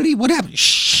happening? What happened?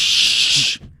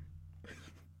 Shh.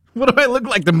 What do I look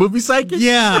like, the movie psychic?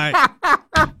 Yeah.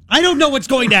 I don't know what's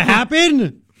going to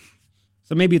happen.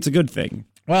 So maybe it's a good thing.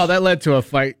 Well, that led to a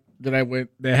fight that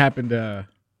happened.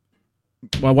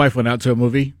 My wife went out to a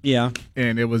movie. Yeah.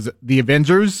 And it was The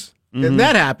Avengers. Mm-hmm. And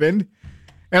that happened.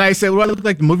 And I said, well, I look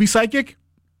like the movie psychic.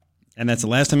 And that's the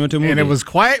last time I went to a movie. And it was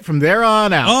quiet from there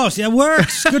on out. Oh, see, that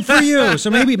works. Good for you. So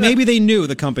maybe they knew,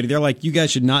 the company. They're like, you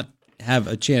guys should not have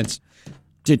a chance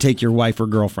to take your wife or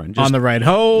girlfriend. On the ride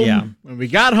home. Yeah. When we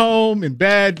got home, in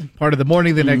bed, part of the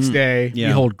morning the next day, we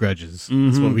hold grudges.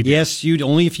 That's what we do. Yes,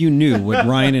 only if you knew what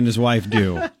Ryan and his wife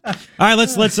do. All right,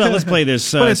 let's play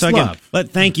this. But it's love.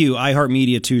 Thank you,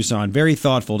 iHeartMedia Tucson. Very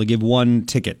thoughtful to give one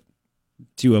ticket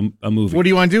to a movie. What do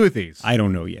you want to do with these? I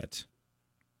don't know yet.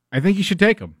 I think you should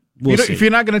take them. We'll see. If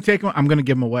you're not going to take them, I'm going to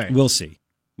give them away. We'll see.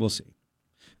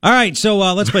 All right, so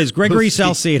let's play this. Gregory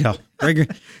Salcido.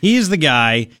 He is the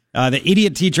guy, the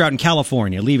idiot teacher out in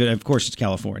California. Of course, it's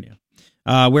California.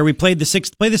 Where we played the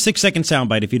 6-second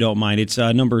soundbite, if you don't mind. It's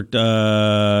number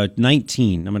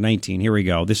 19. Number 19. Here we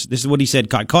go. This is what he said.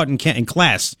 Caught in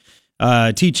class,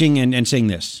 teaching and saying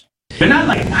this. They're not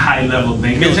like high-level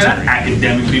thinkers. They're not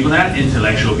academic people. They're not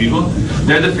intellectual people.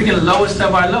 They're the freaking lowest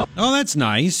of our low. Oh, that's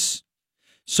nice.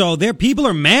 So people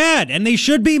are mad, and they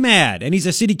should be mad. And he's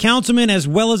a city councilman as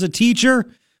well as a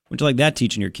teacher. Would you like that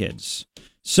teaching your kids?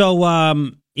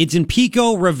 So it's in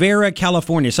Pico Rivera,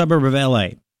 California, suburb of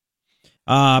L.A.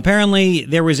 Apparently,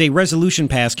 there was a resolution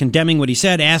passed condemning what he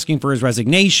said, asking for his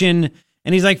resignation.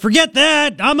 And he's like, forget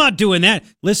that. I'm not doing that.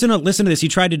 Listen to this. He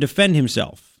tried to defend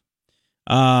himself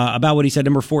about what he said.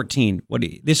 Number 14.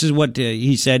 This is what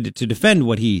he said to defend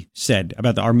what he said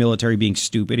about our military being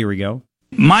stupid. Here we go.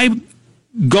 My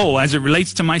goal as it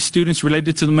relates to my students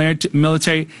related to the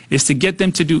military is to get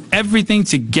them to do everything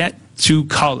to get to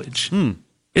college.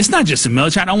 It's not just the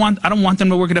military. I don't want them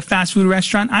to work at a fast food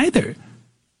restaurant either.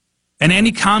 And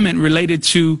any comment related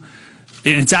to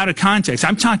it's out of context.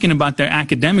 I'm talking about their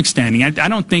academic standing. I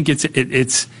don't think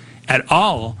it's at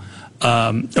all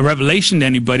a revelation to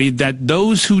anybody that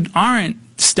those who aren't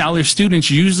stellar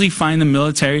students usually find the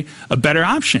military a better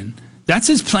option. That's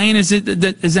as plain as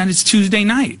that it's Tuesday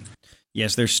night.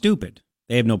 Yes, they're stupid.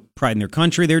 They have no pride in their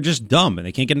country. They're just dumb, and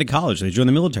they can't get into college. They join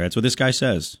the military. That's what this guy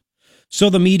says. So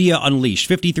the media unleashed.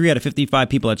 53 out of 55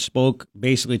 people that spoke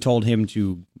basically told him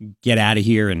to get out of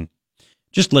here. And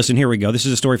just listen. Here we go. This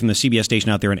is a story from the CBS station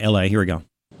out there in L.A. Here we go.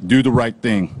 Do the right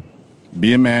thing.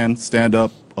 Be a man, stand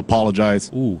up, apologize,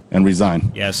 and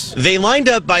resign. Yes. They lined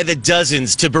up by the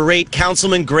dozens to berate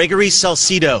Councilman Gregory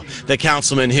Salcido. The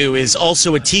councilman, who is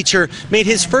also a teacher, made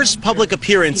his first public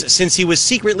appearance since he was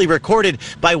secretly recorded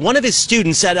by one of his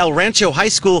students at El Rancho High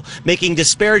School making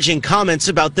disparaging comments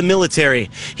about the military.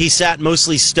 He sat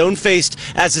mostly stone-faced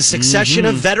as a succession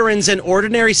of veterans and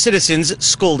ordinary citizens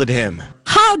scolded him.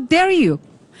 How dare you?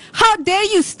 How dare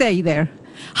you stay there?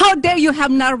 How dare you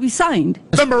have not resigned?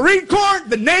 The Marine Corps,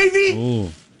 the Navy,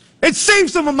 it saved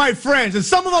some of my friends, and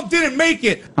some of them didn't make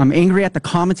it. I'm angry at the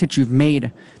comments that you've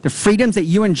made. The freedoms that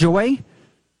you enjoy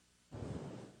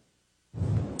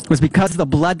was because of the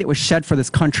blood that was shed for this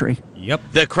country. Yep.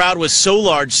 The crowd was so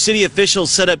large, city officials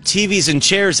set up TVs and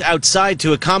chairs outside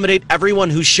to accommodate everyone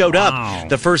who showed up.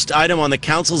 The first item on the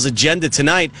council's agenda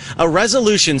tonight, a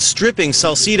resolution stripping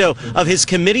Salcido of his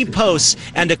committee posts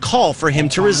and a call for him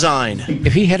to resign.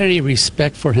 If he had any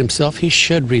respect for himself, he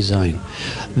should resign.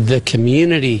 The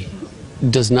community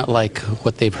does not like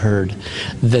what they've heard.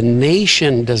 The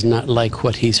nation does not like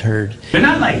what he's heard. They're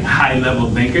not like high-level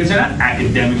thinkers. They're not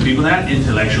academic people. They're not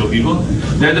intellectual people.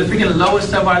 They're the freaking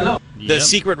lowest of our low. The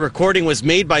secret recording was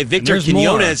made by Victor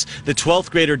Quinones. The 12th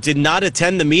grader did not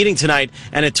attend the meeting tonight.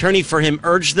 An attorney for him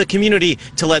urged the community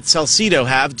to let Salcido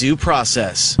have due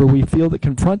process. We feel that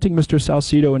confronting Mr.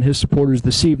 Salcido and his supporters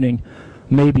this evening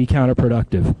may be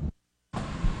counterproductive.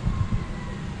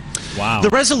 Wow. The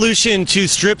resolution to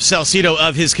strip Salcido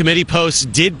of his committee posts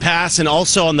did pass, and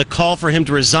also on the call for him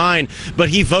to resign, but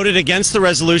he voted against the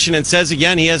resolution and says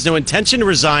again he has no intention to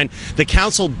resign. The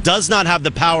council does not have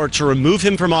the power to remove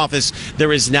him from office.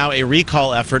 There is now a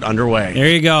recall effort underway. There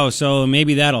you go. So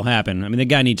maybe that'll happen. I mean, the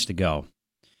guy needs to go.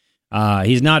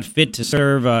 He's not fit to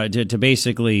serve, to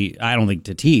basically, I don't think,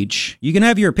 to teach. You can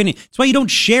have your opinion. That's why you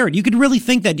don't share it. You could really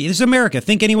think that. This is America.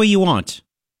 Think any way you want.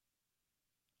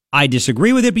 I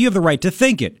disagree with it, but you have the right to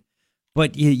think it.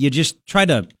 But you just try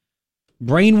to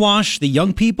brainwash the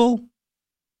young people?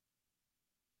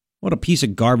 What a piece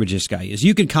of garbage this guy is.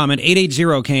 You can comment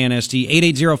 880-KNST,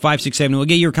 880-567. We'll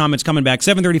get your comments coming back.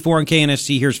 734 on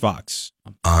KNST. Here's Fox.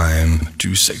 I'm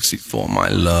too sexy for my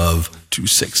love. Too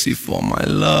sexy for my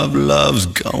love. Love's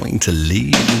going to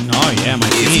leave. Oh, yeah, my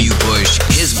If team. you push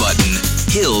his button,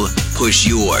 he'll push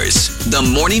yours. The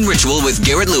Morning Ritual with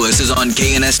Garrett Lewis is on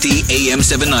KNST AM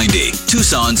 790,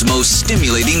 Tucson's most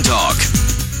stimulating talk.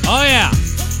 Oh, yeah.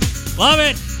 Love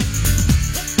it.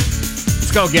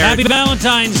 Let's go, Garrett. Happy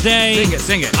Valentine's Day.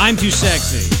 Sing it. I'm too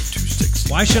sexy.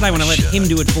 Why should I want to let him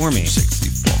do it for me? Sexy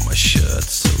for my shirt.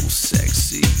 So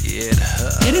sexy it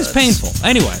hurts. It is painful.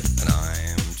 Anyway. And I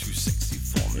am too sexy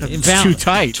for me. It's too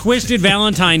tight. Twisted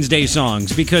Valentine's Day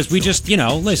songs because we just,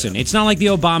 listen, it's not like the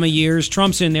Obama years.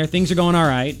 Trump's in there. Things are going all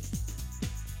right.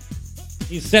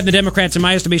 He's set the Democrats, in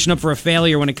my estimation, up for a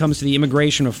failure when it comes to the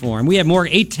immigration reform. We have more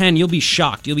 810. You'll be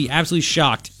shocked. You'll be absolutely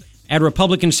shocked at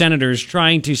Republican senators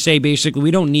trying to say, basically,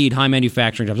 we don't need high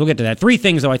manufacturing jobs. We'll get to that. 3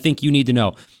 things, though, I think you need to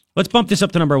know. Let's bump this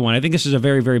up to number 1. I think this is a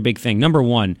very, very big thing. Number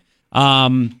 1,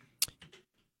 all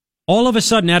of a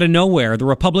sudden, out of nowhere, the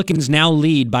Republicans now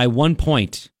lead by 1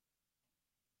 point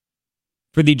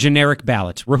for the generic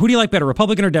ballot. Who do you like better,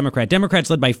 Republican or Democrat? Democrats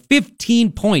led by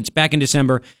 15 points back in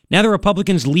December. Now the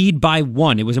Republicans lead by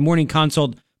 1. It was a Morning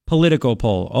Consult Politico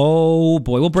poll. Oh,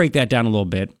 boy. We'll break that down a little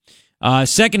bit.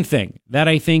 Second thing that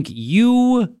I think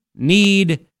you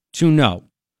need to know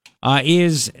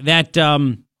is that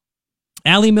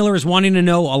Allie Miller is wanting to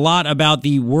know a lot about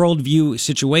the worldview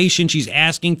situation. She's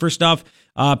asking for stuff.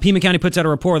 Pima County puts out a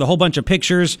report with a whole bunch of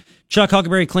pictures. Chuck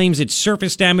Huckleberry claims it's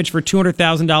surface damage for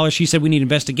 $200,000. She said we need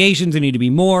investigations. There need to be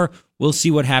more. We'll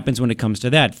see what happens when it comes to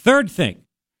that. Third thing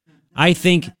I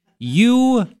think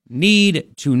you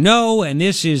need to know, and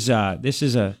this is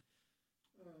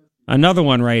another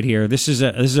one right here. This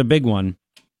is a big one.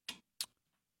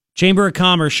 Chamber of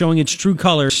Commerce showing its true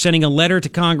colors, sending a letter to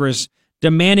Congress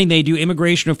demanding they do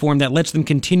immigration reform that lets them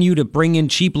continue to bring in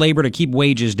cheap labor to keep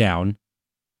wages down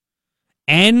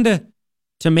and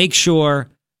to make sure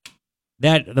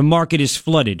that the market is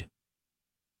flooded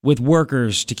with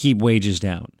workers to keep wages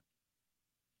down.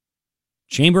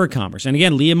 Chamber of Commerce. And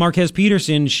again, Leah Marquez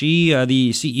Peterson, she,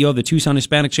 the CEO of the Tucson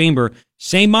Hispanic Chamber,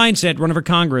 same mindset, running for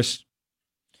Congress.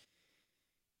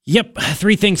 Yep,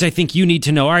 3 things I think you need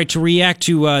to know. All right, to react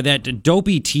to that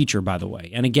dopey teacher, by the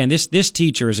way. And again, this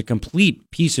teacher is a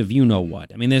complete piece of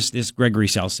you-know-what. I mean, this Gregory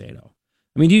Salcido.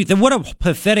 I mean, what a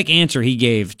pathetic answer he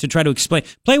gave to try to explain.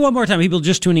 Play one more time. People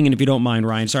just tuning in if you don't mind,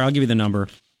 Ryan. Sorry, I'll give you the number.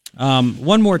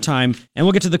 One more time, and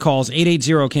we'll get to the calls.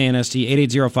 880-KNST,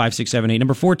 880-5678.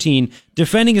 Number 14,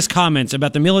 defending his comments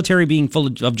about the military being full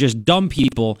of just dumb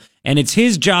people, and it's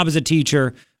his job as a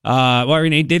teacher.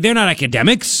 They're not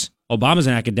academics. Obama's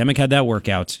an academic, had that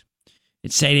workout.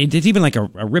 It's even like a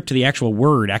rip to the actual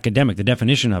word, academic, the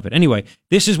definition of it. Anyway,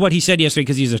 this is what he said yesterday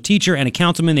because he's a teacher and a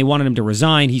councilman. They wanted him to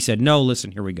resign. He said, no,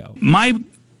 listen, here we go. My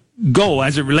goal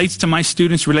as it relates to my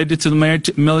students related to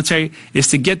the military is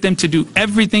to get them to do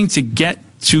everything to get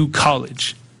to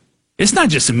college. It's not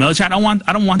just the military. I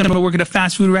don't want them to work at a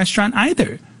fast food restaurant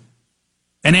either.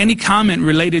 And any comment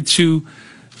related to,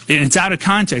 it's out of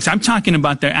context. I'm talking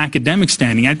about their academic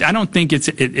standing. I don't think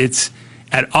it's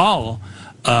at all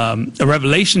a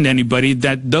revelation to anybody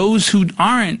that those who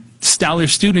aren't stellar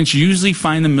students usually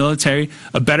find the military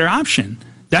a better option.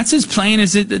 That's as plain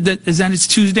as that it's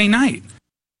Tuesday night.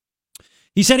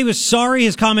 He said he was sorry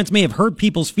his comments may have hurt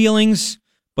people's feelings,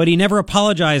 but he never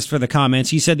apologized for the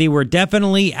comments. He said they were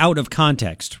definitely out of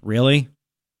context. Really?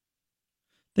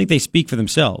 I think they speak for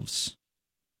themselves,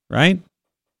 right?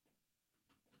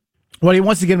 Well, he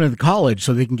wants to get them to college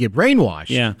so they can get brainwashed.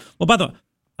 Yeah. Well, by the way,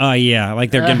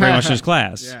 like they're getting brainwashed in his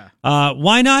class. Yeah.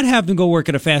 Why not have them go work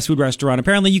at a fast food restaurant?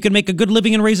 Apparently, you can make a good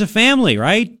living and raise a family,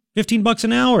 right? $15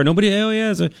 an hour. Nobody. Oh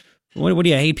yeah. What do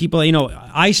you hate people?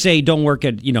 I say don't work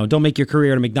at. Don't make your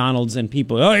career at a McDonald's and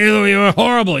people. Oh, you're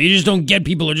horrible. You just don't get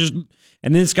people. And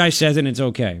then this guy says it and it's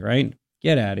okay, right?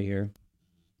 Get out of here.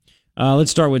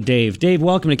 Let's start with Dave. Dave,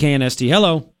 welcome to KNST.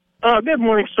 Hello. Good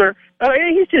morning, sir.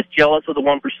 He's just jealous of the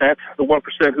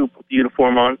 1%, who put the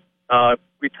uniform on,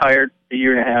 retired a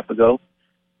year and a half ago.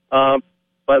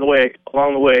 By the way,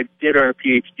 along the way, I did earn a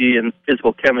PhD in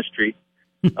physical chemistry.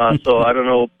 So I don't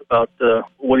know about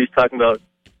what he's talking about.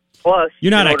 Plus,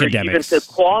 you're not in order academics. Even to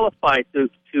qualify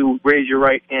to raise your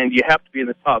right hand, you have to be in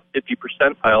the top 50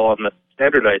 percentile on the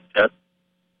standardized test.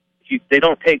 They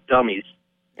don't take dummies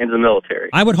into the military.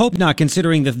 I would hope not,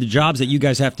 considering the jobs that you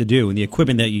guys have to do and the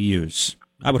equipment that you use.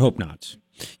 I would hope not.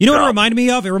 You know what it reminded me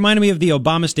of? It reminded me of the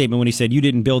Obama statement when he said, you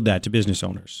didn't build that to business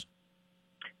owners.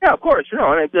 Yeah, of course.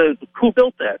 Who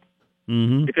built that?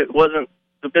 Mm-hmm. If it wasn't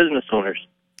the business owners.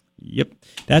 Yep.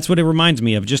 That's what it reminds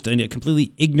me of, just a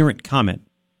completely ignorant comment.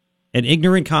 An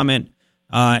ignorant comment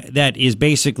that is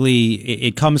basically,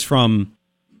 it comes from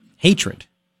hatred.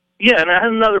 Yeah, and I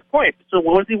have another point. So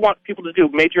what does he want people to do?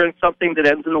 Major in something that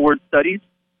ends in the word studies?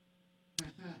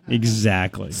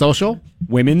 Exactly. Social?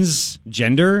 Women's,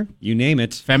 gender, you name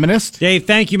it. Feminist? Dave,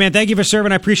 thank you, man. Thank you for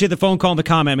serving. I appreciate the phone call and the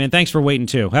comment, man. Thanks for waiting,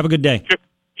 too. Have a good day. Sure.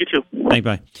 You too. Thank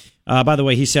you. Bye. By the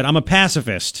way, he said, I'm a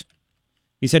pacifist.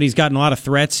 He said he's gotten a lot of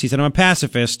threats. He said, I'm a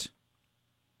pacifist.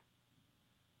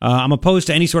 I'm opposed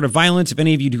to any sort of violence. If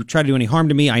any of you do try to do any harm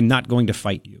to me, I'm not going to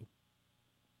fight you.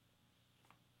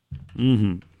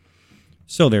 Mm-hmm.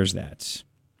 So there's that.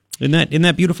 Isn't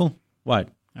that beautiful? What?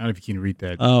 I don't know if you can read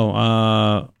that.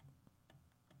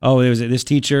 There was this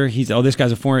teacher. This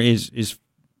guy's a foreign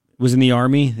was in the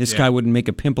army. This guy wouldn't make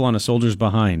a pimple on a soldier's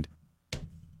behind.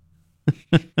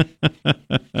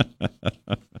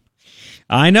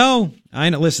 I know.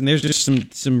 Listen, there's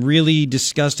just some really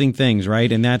disgusting things, right?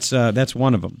 And that's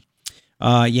one of them.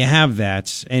 You have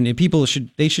that, and people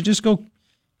should just go.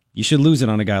 You should lose it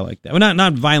on a guy like that. Well,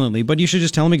 not violently, but you should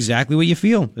just tell him exactly what you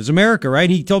feel. It's America, right?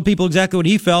 He told people exactly what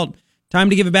he felt. Time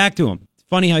to give it back to him. It's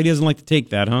funny how he doesn't like to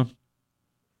take that, huh?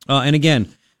 And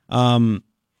again,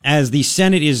 as the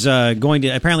Senate is going to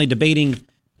apparently debating,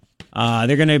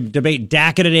 they're going to debate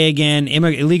DACA today again,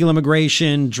 illegal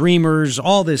immigration, dreamers,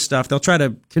 all this stuff. They'll try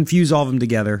to confuse all of them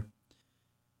together.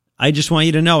 I just want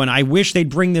you to know, and I wish they'd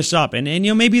bring this up, and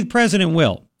maybe the president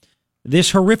will.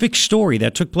 This horrific story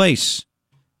that took place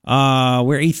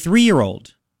where a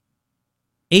 3-year-old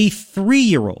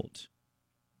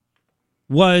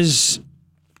was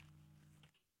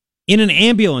in an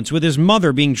ambulance with his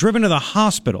mother being driven to the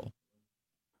hospital,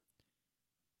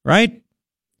 right?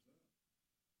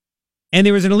 And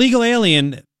there was an illegal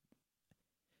alien,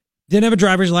 didn't have a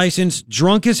driver's license,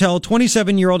 drunk as hell,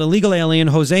 27-year-old illegal alien,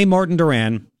 Jose Martin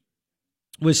Duran,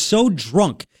 was so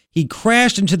drunk, he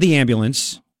crashed into the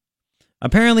ambulance.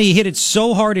 Apparently, he hit it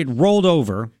so hard it rolled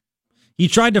over. He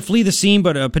tried to flee the scene,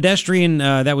 but a pedestrian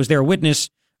that was there, a witness,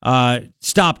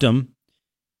 stopped him.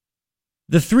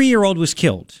 The 3-year-old was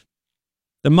killed.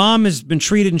 The mom has been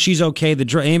treated and she's okay.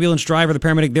 The ambulance driver, the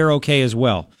paramedic, they're okay as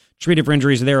well. Treated for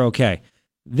injuries, they're okay.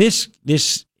 This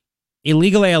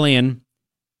illegal alien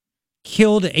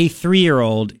killed a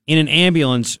 3-year-old in an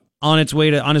ambulance on his way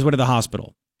to the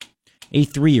hospital. A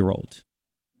 3-year-old.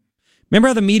 Remember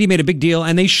how the media made a big deal,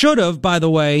 and they should have, by the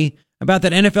way, about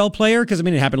that NFL player? Because,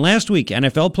 it happened last week.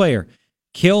 NFL player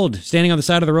killed standing on the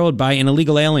side of the road by an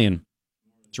illegal alien.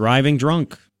 Driving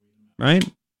drunk, right?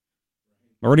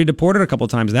 Already deported a couple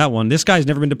of times, that one. This guy's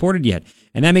never been deported yet.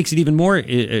 And that makes it even more,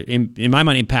 in my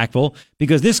mind, impactful,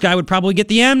 because this guy would probably get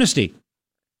the amnesty.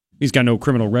 He's got no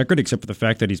criminal record, except for the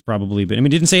fact that he's probably been,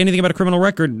 didn't say anything about a criminal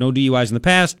record, no DUIs in the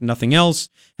past, nothing else,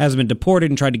 hasn't been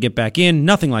deported and tried to get back in,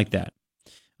 nothing like that.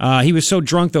 He was so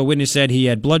drunk, though, witness said he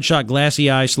had bloodshot,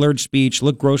 glassy eyes, slurred speech,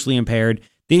 looked grossly impaired,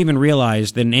 didn't even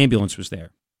realize that an ambulance was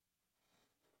there.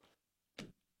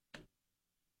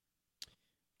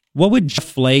 What would Jeff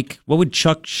Flake, what would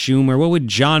Chuck Schumer, what would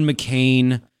John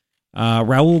McCain,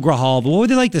 Raul Grajal, what would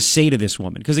they like to say to this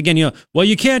woman? Because again, you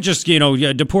can't just,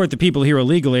 deport the people here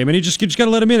illegally. You just got to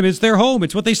let them in. It's their home.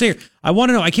 It's what they say. I want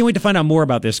to know. I can't wait to find out more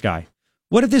about this guy.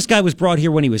 What if this guy was brought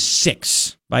here when he was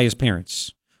 6 by his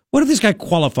parents? What if this guy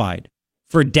qualified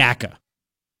for DACA?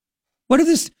 What if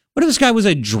this guy was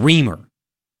a dreamer?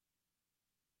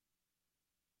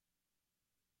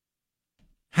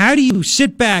 How do you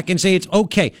sit back and say it's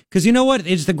okay? Because you know what?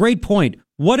 It's the great point.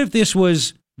 What if this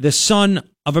was the son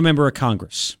of a member of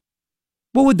Congress?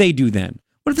 What would they do then?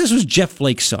 What if this was Jeff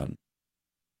Flake's son?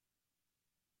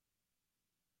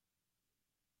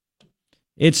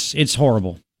 It's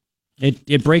horrible.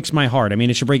 It breaks my heart.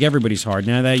 It should break everybody's heart.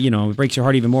 Now that, it breaks your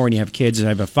heart even more when you have kids. I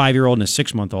have a 5-year-old and a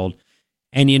 6-month-old.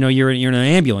 And, you're in an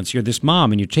ambulance. You're this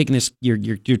mom and you're taking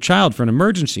your child for an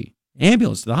emergency.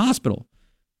 Ambulance to the hospital.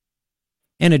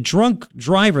 And a drunk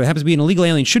driver that happens to be an illegal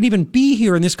alien shouldn't even be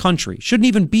here in this country. Shouldn't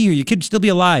even be here. Your kid would still be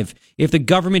alive if the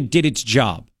government did its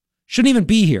job. Shouldn't even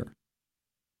be here.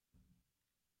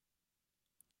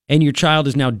 and your child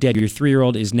is now dead. Your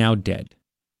 3-year-old is now dead.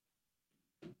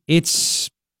 It's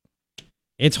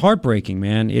heartbreaking,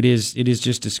 man. It is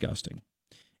just disgusting.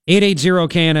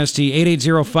 880-KNST,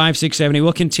 880-5670.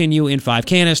 We'll continue in 5.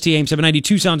 KNST, AM 790,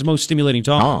 Tucson's most stimulating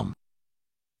talk.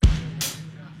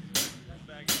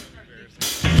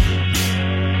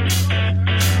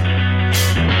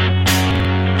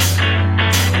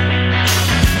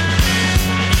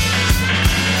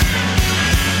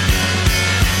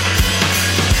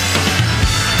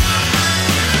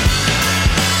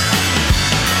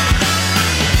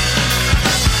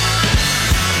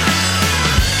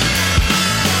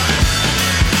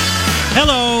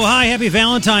 Hello, hi, happy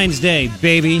Valentine's Day,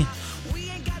 baby.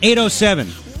 807.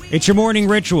 It's your morning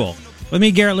ritual. With me,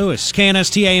 Garrett Lewis,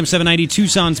 KNST AM 790,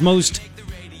 Tucson's most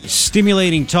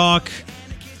stimulating talk.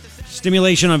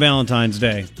 Stimulation on Valentine's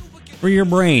Day. For your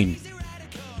brain.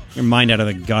 Your mind out of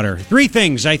the gutter. 3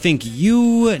 things I think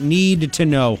you need to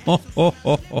know.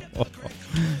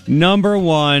 Number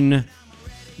 1,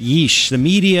 yeesh. The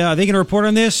media, are they going to report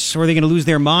on this? Or are they going to lose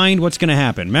their mind? What's going to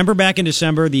happen? Remember back in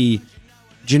December, the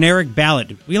generic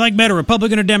ballot. We like better,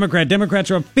 Republican or Democrat. Democrats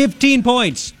are up 15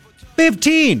 points.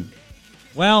 15!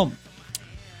 Well,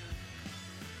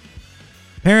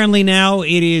 apparently now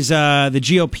it is the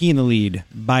GOP in the lead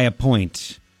by a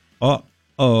point.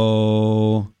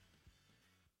 Uh-oh.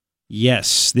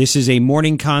 Yes, this is a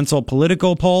Morning Consult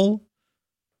political poll.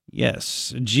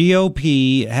 Yes,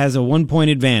 GOP has a 1-point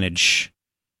advantage.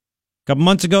 A couple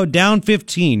months ago, down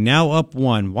 15, now up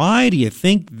 1. Why do you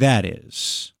think that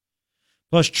is?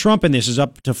 Plus, Trump in this is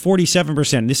up to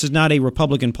 47%. This is not a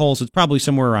Republican poll, so it's probably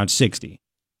somewhere around 60.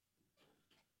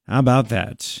 How about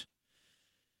that?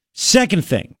 Second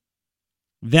thing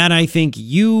that I think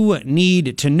you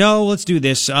need to know, let's do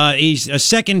this. A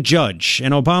second judge,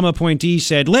 an Obama appointee,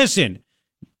 said, listen,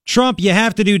 Trump, you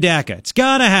have to do DACA. It's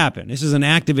got to happen. This is an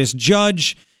activist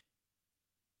judge.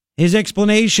 His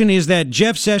explanation is that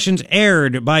Jeff Sessions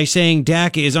erred by saying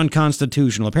DACA is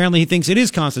unconstitutional. Apparently, he thinks it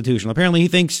is constitutional. Apparently, he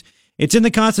thinks it's in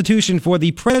the Constitution for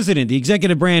the president, the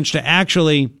executive branch, to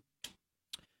actually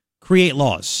create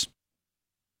laws.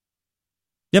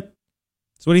 Yep.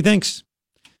 That's what he thinks.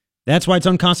 That's why it's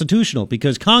unconstitutional,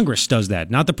 because Congress does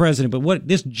that, not the president. But what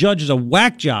this judge is a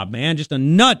whack job, man. Just a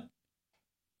nut.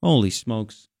 Holy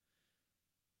smokes.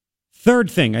 Third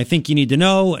thing I think you need to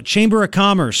know, Chamber of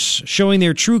Commerce showing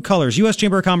their true colors. U.S.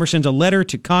 Chamber of Commerce sends a letter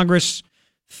to Congress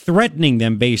threatening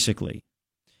them, basically.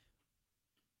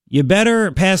 You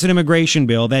better pass an immigration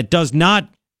bill that does not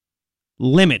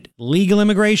limit legal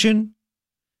immigration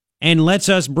and lets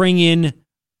us bring in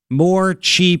more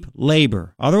cheap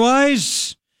labor.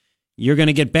 Otherwise, you're going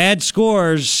to get bad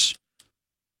scores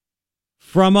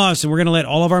from us, and we're going to let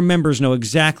all of our members know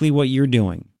exactly what you're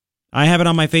doing. I have it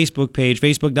on my Facebook page,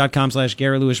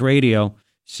 facebook.com/Garrett Lewis Radio.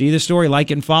 See the story, like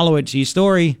it and follow it. See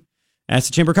story. That's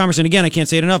the Chamber of Commerce. And again, I can't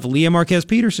say it enough. Leah Marquez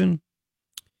Peterson,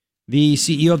 the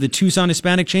CEO of the Tucson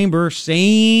Hispanic Chamber,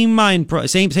 same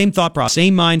thought process,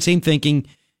 same mind, same thinking.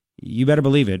 You better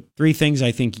believe it. 3 things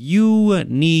I think you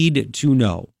need to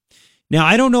know. Now,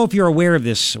 I don't know if you're aware of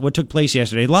this, what took place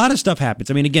yesterday. A lot of stuff happens.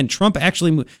 I mean, again, Trump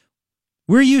actually,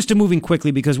 we're used to moving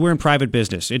quickly because we're in private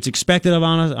business. It's expected of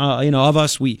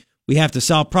us. We have to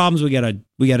solve problems. We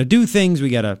gotta do things. We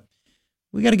gotta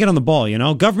get on the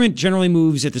ball. Government generally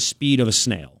moves at the speed of a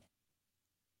snail,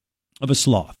 of a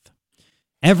sloth.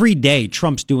 Every day,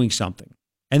 Trump's doing something,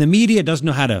 and the media doesn't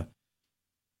know how to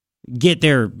get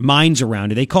their minds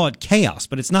around it. They call it chaos,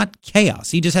 but it's not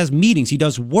chaos. He just has meetings. He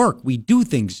does work. We do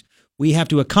things. We have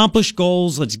to accomplish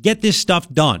goals. Let's get this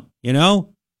stuff done,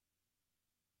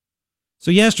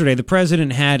 So yesterday, the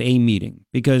president had a meeting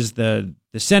because the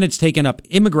Senate's taken up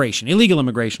immigration, illegal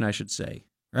immigration, I should say,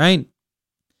 right?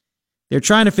 They're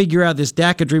trying to figure out this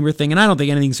DACA dreamer thing, and I don't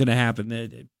think anything's going to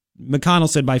happen. McConnell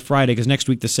said by Friday, because next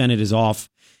week the Senate is off.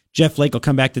 Jeff Flake will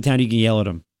come back to town. You can yell at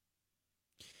him.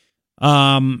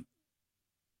 The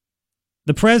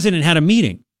president had a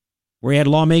meeting where he had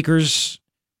lawmakers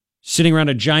sitting around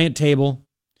a giant table,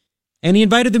 and he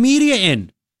invited the media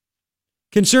in.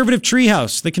 Conservative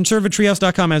Treehouse, the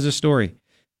conservativetreehouse.com has a story.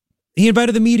 He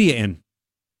invited the media in.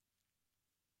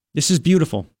 This is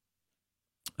beautiful.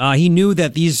 He knew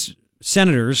that these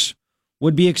senators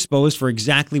would be exposed for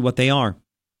exactly what they are.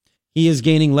 He is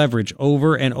gaining leverage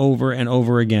over and over and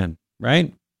over again,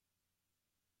 right?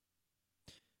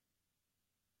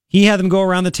 He had them go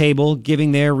around the table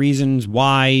giving their reasons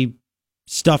why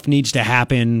stuff needs to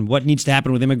happen, what needs to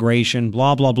happen with immigration,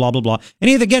 blah, blah, blah, blah, blah. And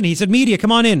he said, media,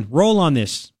 come on in, roll on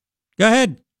this. Go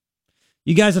ahead.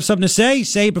 You guys have something to say?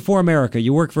 Say it before America.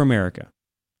 You work for America.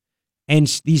 And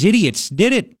these idiots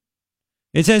did it.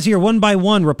 It says here, one by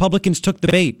one, Republicans took the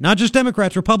bait. Not just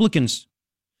Democrats, Republicans.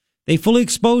 They fully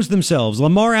exposed themselves.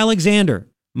 Lamar Alexander,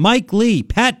 Mike Lee,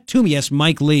 Pat Toomey, yes,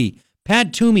 Mike Lee,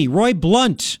 Pat Toomey, Roy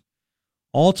Blunt,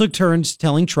 all took turns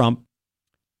telling Trump,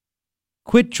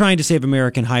 quit trying to save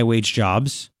American high-wage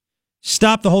jobs,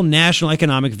 stop the whole national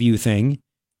economic view thing,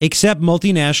 accept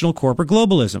multinational corporate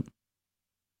globalism.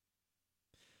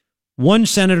 One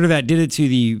senator that did it to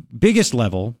the biggest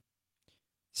level,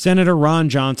 Senator Ron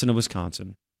Johnson of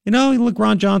Wisconsin. You know, look,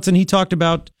 Ron Johnson, he talked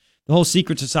about the whole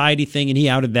secret society thing, and he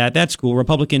outed that. That's cool.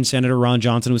 Republican Senator Ron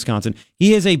Johnson of Wisconsin.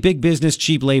 He is a big business,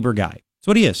 cheap labor guy. That's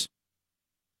what he is.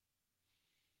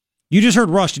 You just heard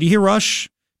Rush. Did you hear Rush?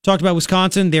 Talked about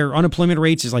Wisconsin. Their unemployment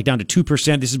rates is like down to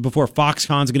 2%. This is before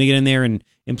Foxconn's going to get in there and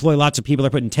employ lots of people. They're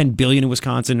putting $10 billion in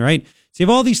Wisconsin, right? So you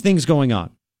have all these things going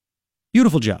on.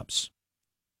 Beautiful jobs.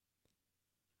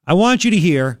 I want you to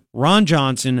hear Ron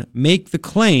Johnson make the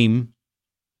claim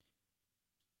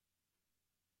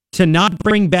to not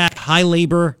bring back high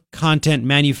labor content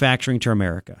manufacturing to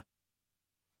America.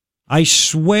 I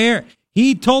swear,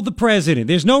 he told the president,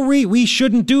 there's no we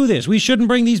shouldn't do this. We shouldn't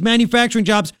bring these manufacturing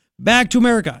jobs back to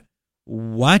America.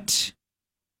 What?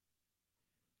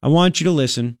 I want you to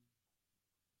listen.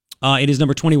 It is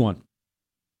number 21.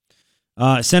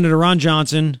 Senator Ron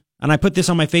Johnson, and I put this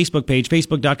on my Facebook page,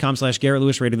 facebook.com/Garrett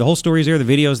Lewis Radio. The whole story is there. The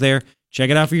video's there. Check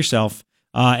it out for yourself.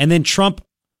 And then Trump,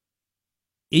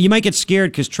 you might get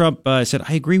scared because Trump said,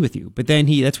 I agree with you. But then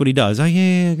that's what he does. Oh,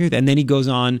 yeah, I agree with that. And then he goes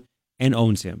on and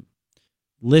owns him.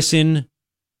 Listen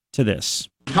to this.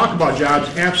 Talk about jobs,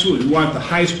 absolutely. We want the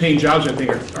highest paying jobs. I think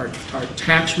our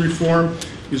tax reform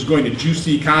is going to juice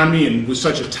the economy, and with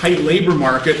such a tight labor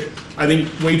market, I think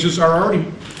wages are already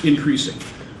increasing.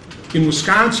 In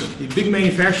Wisconsin, a big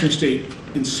manufacturing state,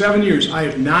 in 7 years, I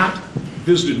have not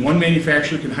visited one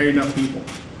manufacturer that can hire enough people.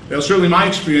 That was certainly my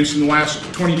experience in the last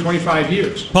 20, 25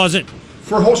 years. Pause it.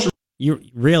 For a host of...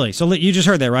 Really? So you just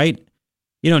heard that, right?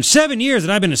 You know, in 7 years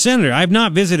that I've been a senator, I've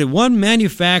not visited one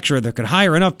manufacturer that could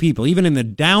hire enough people, even in the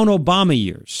down Obama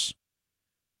years.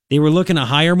 They were looking to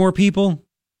hire more people,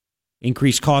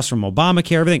 increase costs from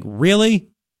Obamacare, everything. Really?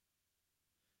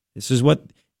 This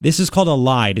is called a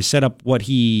lie to set up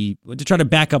to try to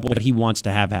back up what he wants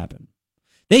to have happen.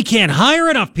 They can't hire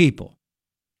enough people.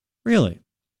 Really?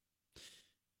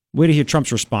 Wait to hear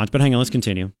Trump's response, but hang on, let's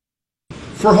continue.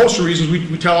 For a host of reasons,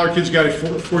 we tell our kids you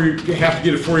have to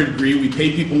get a 4-year degree. We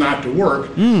pay people not to work.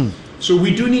 So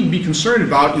we do need to be concerned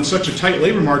about, in such a tight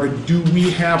labor market, do we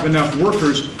have enough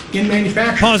workers in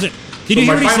manufacturing? Pause it. Did you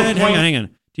hear what he said? Hang on.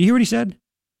 Do you hear what he said?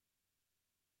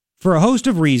 For a host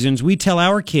of reasons, we tell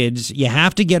our kids you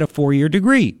have to get a 4-year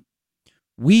degree.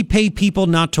 We pay people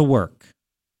not to work.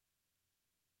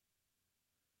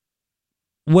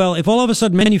 Well, if all of a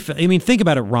sudden think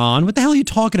about it, Ron. What the hell are you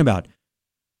talking about?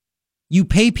 You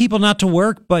pay people not to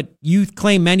work, but you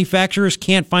claim manufacturers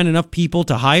can't find enough people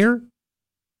to hire?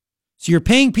 So you're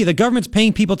paying the government's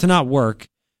paying people to not work,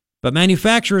 but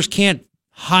manufacturers can't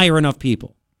hire enough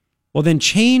people. Well, then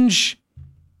change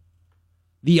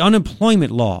the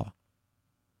unemployment law.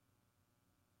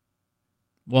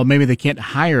 Well, maybe they can't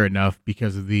hire enough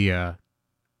because of the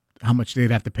how much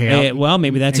they'd have to pay out. Well,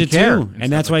 maybe that's it too.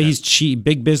 And that's why he's cheap,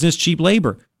 big business, cheap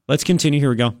labor. Let's continue.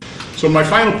 Here we go. So my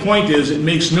final point is, it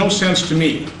makes no sense to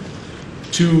me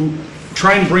to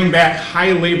try and bring back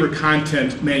high labor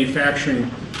content manufacturing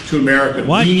to America.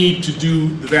 What? We need to do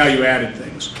the value-added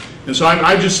things. And so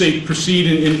I just say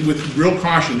proceed with real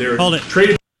caution there. Hold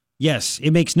it. Yes,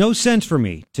 it makes no sense for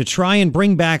me to try and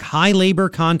bring back high labor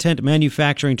content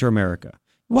manufacturing to America.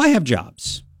 Why have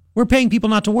jobs? We're paying people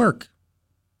not to work.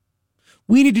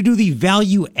 We need to do the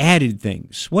value-added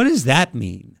things. What does that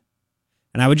mean?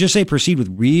 And I would just say proceed with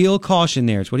real caution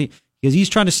there. It's because he's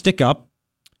trying to stick up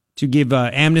to give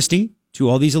amnesty to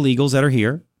all these illegals that are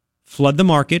here, flood the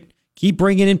market, keep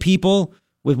bringing in people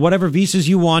with whatever visas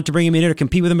you want to bring them in here to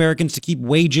compete with Americans to keep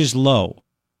wages low.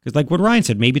 Because like what Ryan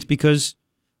said, maybe it's because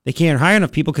they can't hire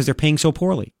enough people because they're paying so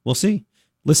poorly. We'll see.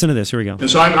 Listen to this. Here we go. And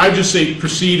so I just say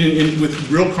proceed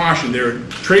with real caution there.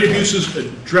 Trade abuses,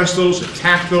 address those,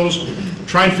 attack those,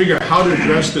 try and figure out how to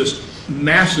address this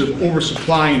massive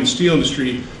oversupply in the steel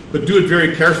industry, but do it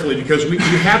very carefully because we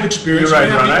have experience. You're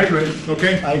right, Ron. I agree.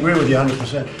 Okay? I agree with you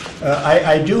 100%.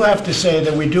 I do have to say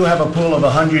that we do have a pool of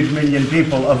 100 million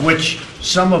people, of which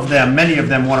many of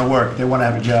them want to work. They want to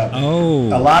have a job.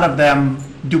 Oh. A lot of them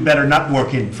do better not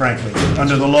working, frankly,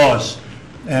 under the laws.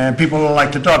 And people don't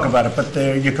like to talk about it, but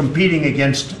you're competing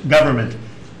against government.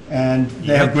 And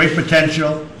they have great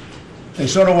potential. They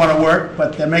sort of want to work,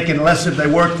 but they're making less if they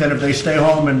work than if they stay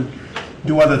home and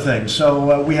do other things.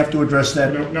 So we have to address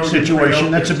that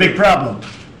situation. That's a big problem.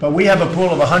 But we have a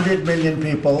pool of 100 million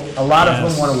people. A lot of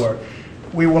them want to work.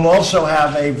 We will also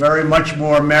have a very much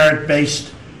more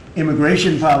merit-based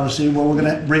immigration policy where we're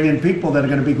going to bring in people that are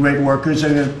going to be great workers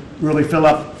and going to really fill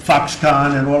up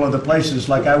Foxconn and all of the places.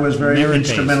 Like I was very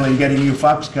instrumental in getting you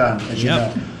Foxconn, as you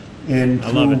know, and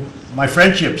through my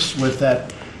friendships with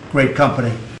that great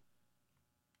company.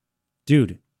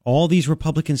 Dude, all these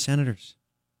Republican senators.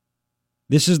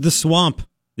 This is the swamp.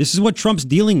 This is what Trump's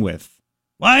dealing with.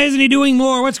 Why isn't he doing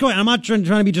more? What's going on? I'm not trying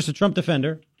to be just a Trump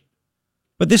defender.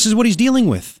 But this is what he's dealing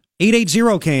with.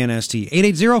 880-KNST,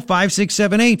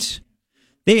 880-5678.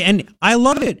 And I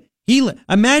love it.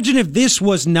 Imagine if this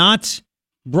was not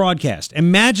broadcast.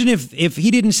 Imagine if he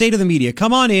didn't say to the media,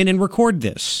 come on in and record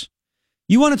this.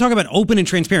 You want to talk about open and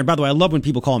transparent. By the way, I love when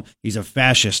people call him, he's a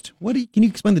fascist. Can you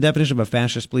explain the definition of a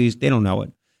fascist, please? They don't know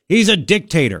it. He's a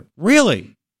dictator.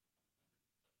 Really?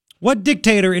 What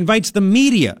dictator invites the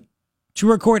media to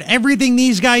record everything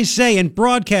these guys say and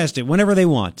broadcast it whenever they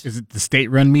want? Is it the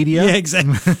state-run media? Yeah,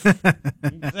 exactly.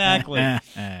 Exactly.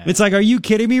 It's like, are you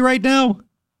kidding me right now?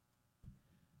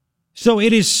 So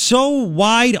it is so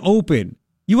wide open.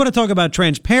 You want to talk about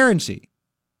transparency.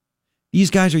 These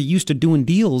guys are used to doing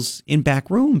deals in back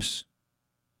rooms,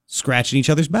 scratching each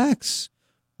other's backs,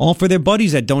 all for their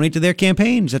buddies that donate to their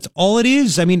campaigns. That's all it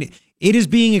is. I mean, it is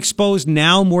being exposed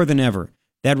now more than ever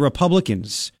that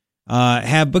Republicans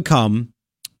have become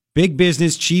big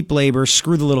business, cheap labor,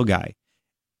 screw the little guy.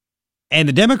 And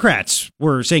the Democrats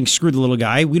were saying, screw the little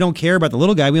guy. We don't care about the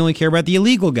little guy. We only care about the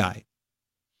illegal guy.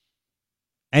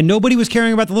 And nobody was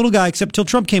caring about the little guy except till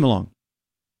Trump came along.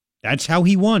 That's how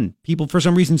he won. People, for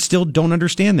some reason, still don't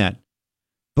understand that.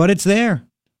 But it's there.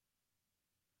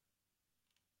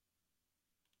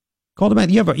 Call them out.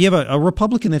 You have a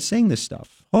Republican that's saying this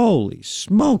stuff. Holy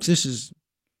smokes, this is...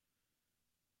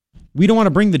 We don't want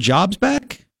to bring the jobs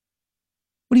back?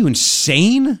 What are you,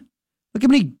 insane? Look how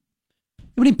many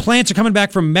plants are coming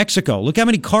back from Mexico. Look how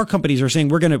many car companies are saying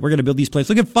we're gonna build these plants.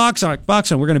 Look at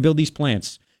Foxconn, we're gonna build these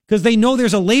plants. Because they know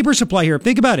there's a labor supply here.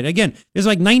 Think about it. Again, there's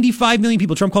like 95 million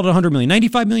people. Trump called it 100 million.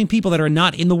 95 million people that are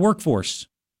not in the workforce.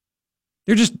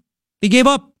 They gave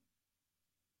up.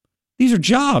 These are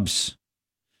jobs.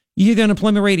 You hear the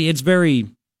unemployment rate, it's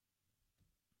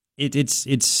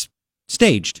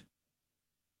staged.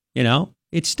 You know,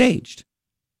 it's staged.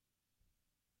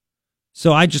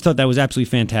 So I just thought that was absolutely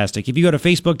fantastic. If you go to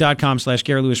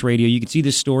facebook.com/Garrett Lewis Radio, you can see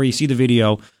this story, see the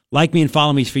video. Like me and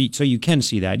follow me so you can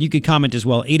see that. You could comment as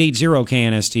well.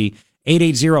 880-KNST,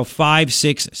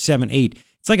 880-5678.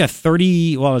 It's like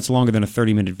it's longer than a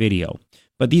 30-minute video.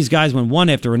 But these guys went one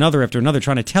after another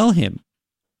trying to tell him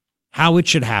how it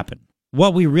should happen,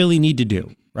 what we really need to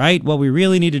do, right? What we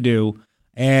really need to do.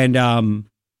 And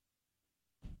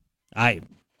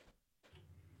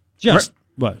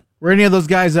what? Were any of those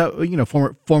guys,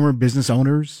 former business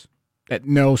owners that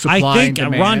know supply and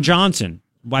demand? I think Ron Johnson,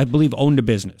 I believe, owned a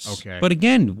business. Okay. But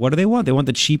again, what do they want? They want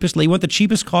the cheapest. They want the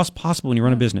cheapest cost possible when you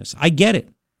run a business. I get it,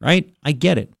 right? I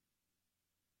get it.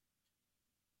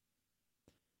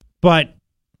 But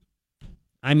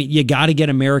I mean, you got to get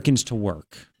Americans to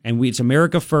work, and it's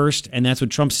America first, and that's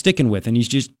what Trump's sticking with. And I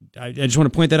just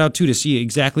want to point that out too to see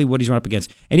exactly what he's run up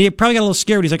against. And he probably got a little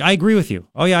scared. He's like, I agree with you.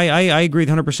 Oh yeah, I agree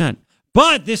 100%.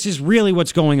 But this is really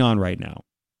what's going on right now.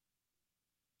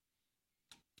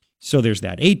 So there's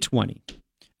that. 820.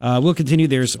 We'll continue.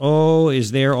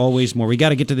 Is there always more? We got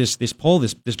to get to this poll,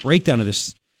 this breakdown of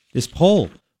this poll.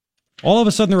 All of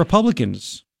a sudden, the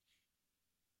Republicans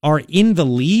are in the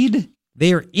lead.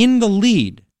 They are in the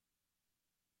lead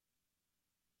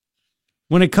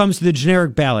when it comes to the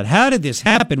generic ballot. How did this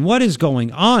happen? What is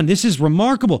going on? This is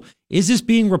remarkable. Is this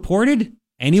being reported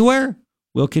anywhere?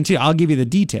 We'll continue. I'll give you the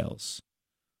details.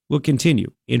 We'll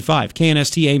continue in 5.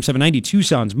 KNST AM 790,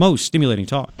 Tucson's most stimulating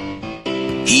talk.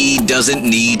 He doesn't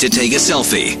need to take a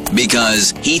selfie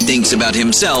because he thinks about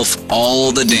himself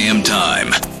all the damn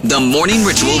time. The Morning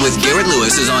Ritual with Garrett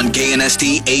Lewis is on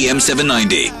KNST AM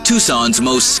 790, Tucson's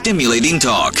most stimulating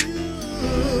talk.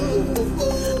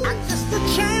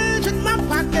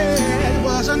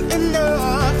 Wasn't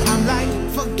enough. I'm like,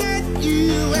 forget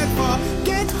you and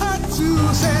forget her too.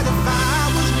 Said if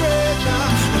I was richer,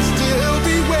 I'd still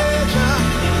be richer.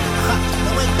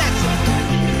 Wait,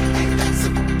 that's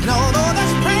it. No,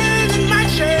 that's pain in my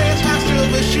chest. I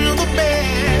still wish you the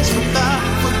best.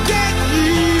 Forget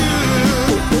you.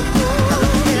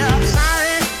 Yeah, I'm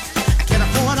sorry, I can't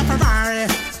afford a Ferrari,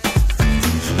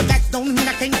 but that don't mean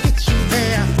I can't get you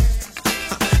there.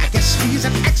 I guess she's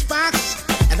an Xbox.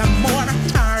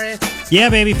 Yeah,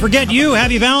 baby. Forget you.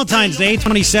 Happy Valentine's Day,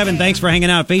 27. Thanks for hanging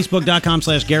out.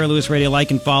 Facebook.com/Garrett Lewis Radio.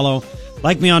 Like and follow.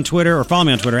 Like me on Twitter or follow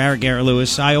me on Twitter, Garrett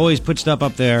Lewis. I always put stuff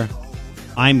up there.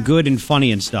 I'm good and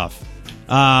funny and stuff.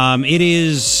 It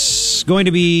is going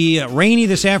to be rainy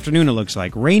this afternoon, it looks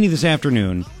like. Rainy this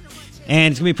afternoon.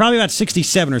 And it's going to be probably about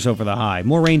 67 or so for the high.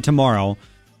 More rain tomorrow.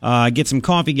 Get some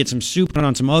coffee, get some soup, put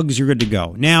on some Uggs, you're good to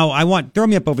go. Now, throw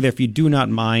me up over there if you do not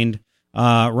mind,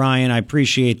 Ryan. I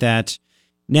appreciate that.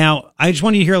 Now, I just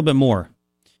want you to hear a little bit more.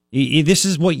 This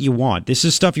is what you want. This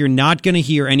is stuff you're not going to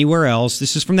hear anywhere else.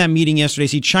 This is from that meeting yesterday.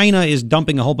 See, China is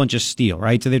dumping a whole bunch of steel,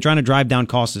 right? So they're trying to drive down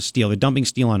costs of steel. They're dumping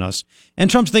steel on us.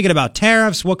 And Trump's thinking about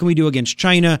tariffs. What can we do against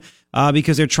China?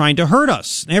 Because they're trying to hurt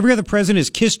us. Every other president has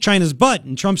kissed China's butt,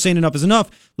 and Trump's saying enough is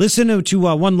enough. Listen to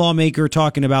one lawmaker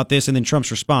talking about this, and then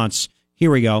Trump's response. Here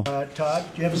we go. Todd,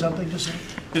 do you have something to say?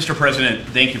 Mr. President,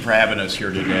 thank you for having us here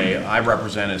today. I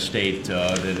represent a state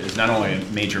that is not only a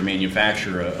major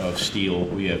manufacturer of steel.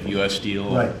 We have U.S.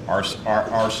 Steel, right.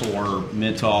 ArcelorMittal,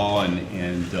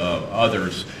 and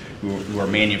others who are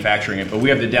manufacturing it. But we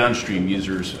have the downstream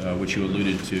users, which you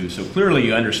alluded to. So clearly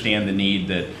you understand the need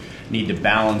to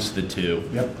balance the two,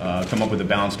 come up with a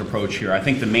balanced approach here. I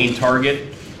think the main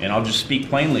target, and I'll just speak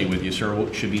plainly with you,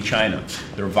 sir, should be China.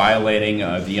 They're violating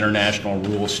the international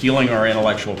rules, stealing our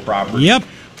intellectual property,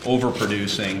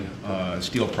 overproducing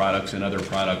steel products and other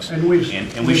products. And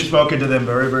we've spoken to them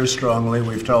very, very strongly.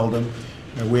 We've told them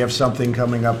we have something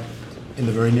coming up in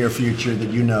the very near future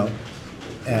that you know.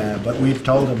 But we've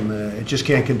told them it just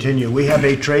can't continue. We have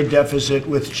a trade deficit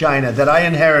with China that I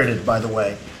inherited, by the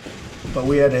way. But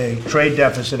we had a trade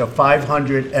deficit of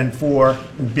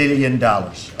 $504 billion,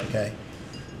 okay?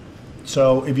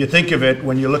 So if you think of it,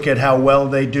 when you look at how well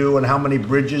they do and how many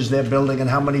bridges they're building and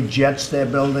how many jets they're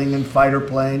building and fighter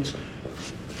planes,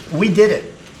 we did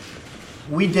it.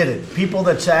 We did it. People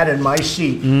that sat in my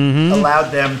seat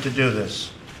allowed them to do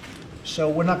this. So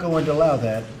we're not going to allow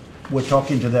that. We're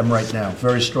talking to them right now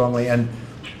very strongly, and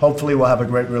hopefully we'll have a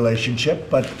great relationship,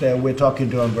 but we're talking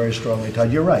to them very strongly.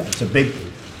 Todd, you're right. It's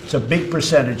a big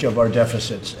percentage of our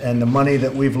deficits, and the money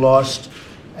that we've lost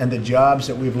and the jobs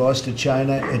that we've lost to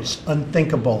China, it's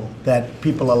unthinkable that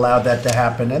people allowed that to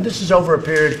happen. And this is over a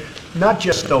period, not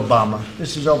just Obama,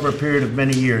 this is over a period of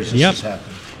many years this has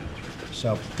happened.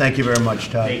 So thank you very much,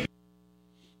 Todd.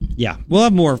 Yeah, we'll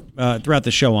have more throughout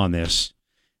the show on this.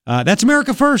 That's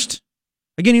America first.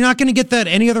 Again, you're not going to get that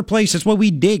any other place. That's what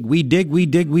we dig. We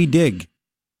dig.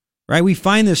 Right? We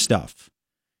find this stuff.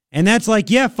 And that's like,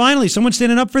 yeah, finally, someone's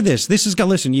standing up for this. This is,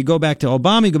 listen, you go back to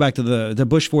Obama, you go back to the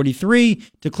Bush 43,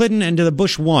 to Clinton, and to the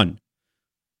Bush 1.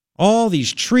 All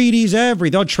these treaties,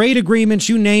 all trade agreements,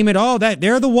 you name it, all that,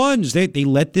 they're the ones. They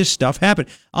let this stuff happen.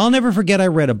 I'll never forget, I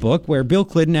read a book where Bill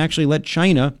Clinton actually let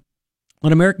China,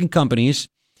 let American companies,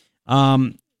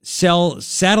 sell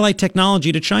satellite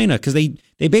technology to China because they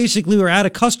basically were out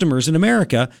of customers in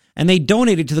America, and they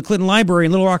donated to the Clinton Library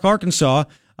in Little Rock, Arkansas.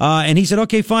 And he said,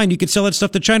 okay, fine, you could sell that stuff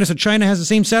to China. So China has the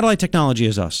same satellite technology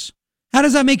as us. How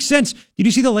does that make sense? Did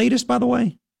you see the latest, by the way?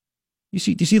 Do you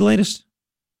see the latest?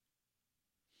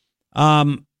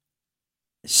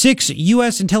 6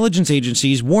 U.S. intelligence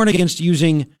agencies warn against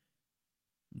using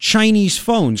Chinese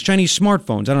phones, Chinese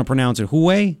smartphones. I don't know how to pronounce it.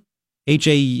 Huawei,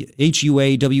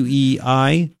 Huawei.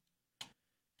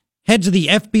 Heads of the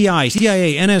FBI,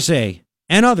 CIA, NSA,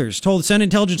 and others told the Senate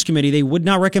Intelligence Committee they would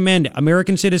not recommend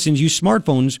American citizens use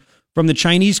smartphones from the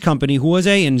Chinese company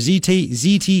Huawei and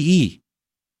ZTE.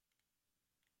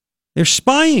 They're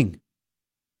spying.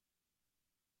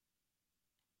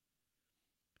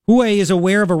 Huawei is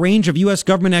aware of a range of U.S.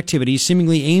 government activities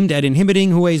seemingly aimed at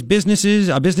inhibiting Huawei's business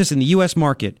in the U.S.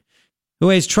 market.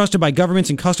 Huawei is trusted by governments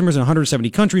and customers in 170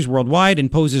 countries worldwide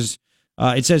and poses,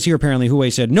 it says here apparently,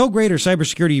 Huawei said, no greater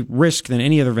cybersecurity risk than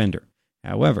any other vendor.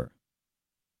 However,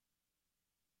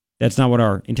 that's not what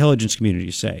our intelligence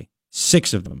communities say.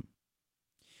 6 of them.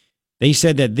 They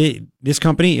said that this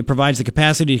company, it provides the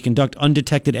capacity to conduct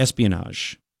undetected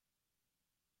espionage.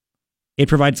 It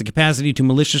provides the capacity to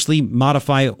maliciously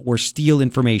modify or steal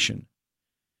information.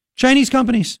 Chinese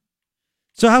companies.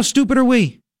 So how stupid are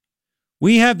we?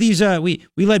 We have these, we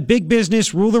let big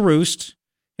business rule the roost.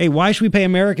 Hey, why should we pay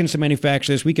Americans to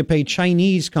manufacture this? We could pay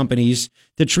Chinese companies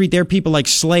to treat their people like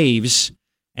slaves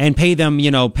and pay them,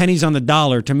 pennies on the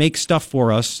dollar to make stuff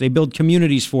for us. They build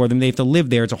communities for them. They have to live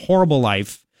there. It's a horrible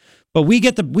life. But we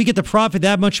get the profit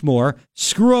that much more.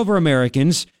 Screw over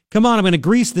Americans. Come on, I'm going to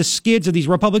grease the skids of these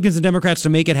Republicans and Democrats to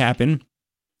make it happen.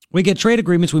 We get trade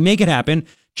agreements. We make it happen.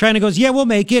 China goes, yeah, we'll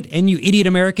make it. And you idiot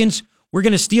Americans, we're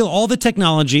going to steal all the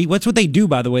technology. That's what they do,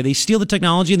 by the way. They steal the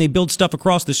technology and they build stuff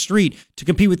across the street to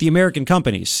compete with the American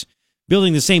companies,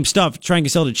 building the same stuff, trying to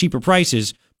sell it at cheaper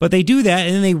prices. But they do that,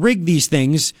 and then they rig these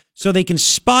things so they can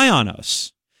spy on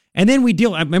us. And then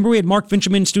I remember we had Mark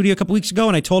Fincham in studio a couple weeks ago,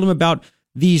 and I told him about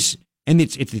these, and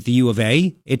it's at the U of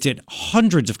A. It's at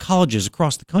hundreds of colleges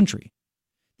across the country.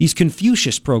 These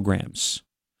Confucius programs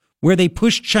where they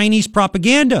push Chinese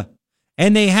propaganda,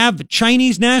 and they have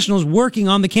Chinese nationals working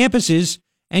on the campuses.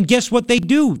 And guess what they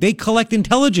do? They collect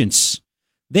intelligence.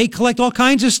 They collect all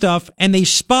kinds of stuff, and they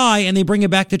spy, and they bring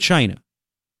it back to China.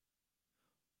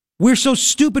 We're so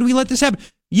stupid we let this happen.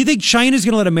 You think China's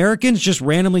going to let Americans just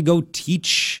randomly go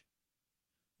teach?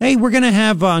 Hey, we're going to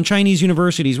have on Chinese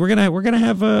universities, we're going to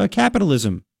have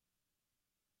capitalism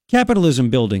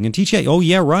building and teach. Oh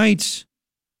yeah, right.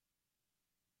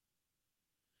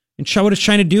 And what does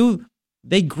China do?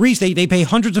 They pay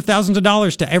hundreds of thousands of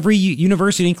dollars to every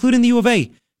university, including the U of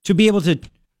A, to be able to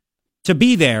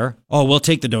be there. Oh, we'll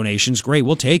take the donations. Great,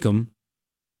 we'll take them.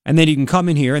 And then you can come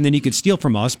in here, and then you could steal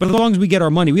from us. But as long as we get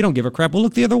our money, we don't give a crap. We'll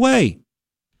look the other way.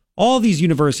 All these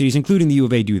universities, including the U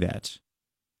of A, do that.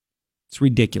 It's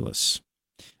ridiculous.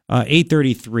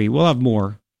 8:33. We'll have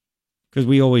more, because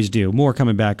we always do. More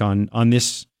coming back on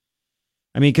this.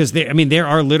 There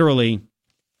are literally...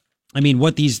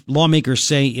 what these lawmakers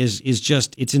say is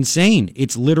just, it's insane.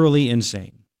 It's literally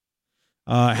insane.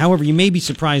 However, you may be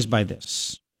surprised by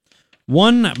this.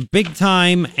 One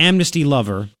big-time amnesty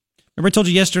lover. Remember I told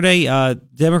you yesterday,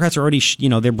 Democrats are already,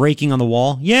 they're breaking on the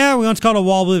wall. Yeah, we once called a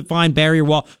wall, fine, barrier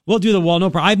wall. We'll do the wall. No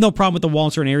problem. I have no problem with the wall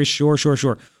in certain areas. Sure.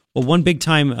 Well, one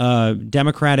big-time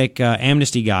Democratic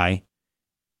amnesty guy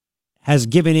has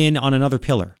given in on another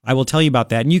pillar. I will tell you about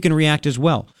that, and you can react as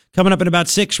well. Coming up in about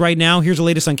 6 right now, here's the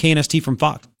latest on KNST from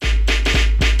Fox.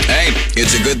 Hey,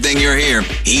 it's a good thing you're here.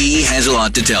 He has a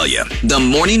lot to tell you. The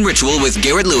Morning Ritual with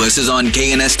Garrett Lewis is on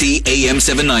KNST AM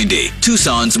 790,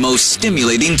 Tucson's most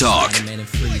stimulating talk.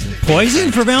 Poison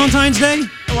for Valentine's Day?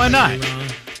 Why not?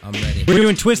 We're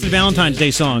doing twisted Valentine's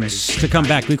Day songs to come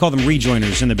back. We call them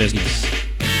rejoiners in the business.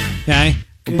 Okay?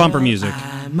 Bumper music.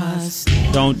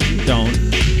 Don't.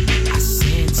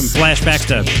 Some flashbacks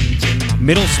to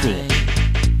middle school.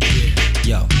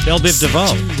 Belle Biv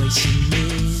DeVoe.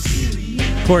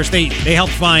 Of course, they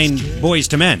helped find Boys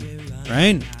to Men,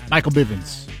 right? Michael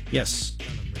Bivins. Yes.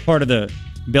 Part of the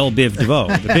Belle Biv DeVoe,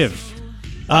 the Biv.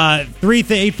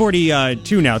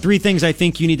 8:42 now. 3 things I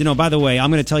think you need to know. By the way,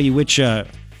 I'm going to tell you which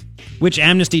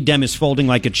amnesty dem is folding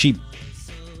like a cheap...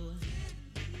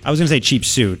 I was going to say cheap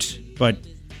suit, but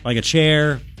like a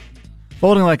chair.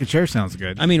 Folding like a chair sounds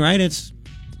good. Right? It's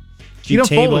cheap you don't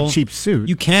table. fold a cheap suit.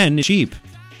 You can. It's cheap.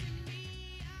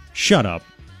 Shut up.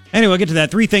 Anyway, I'll get to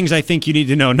that. 3 things I think you need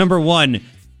to know. Number 1,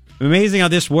 amazing how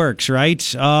this works, right?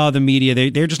 The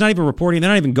media, they're just not even reporting. They're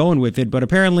not even going with it. But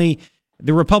apparently,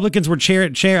 the Republicans were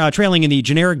trailing in the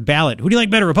generic ballot. Who do you like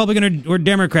better, Republican or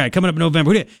Democrat? Coming up in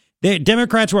November. The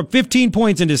Democrats were up 15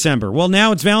 points in December. Well,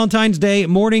 now it's Valentine's Day.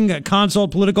 Morning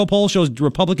consult political poll shows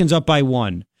Republicans up by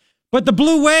 1. But the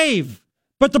blue wave.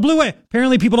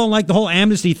 Apparently, people don't like the whole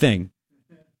amnesty thing.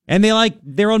 And they like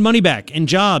their own money back and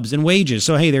jobs and wages.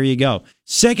 So, hey, there you go.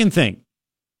 Second thing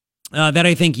that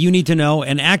I think you need to know,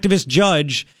 an activist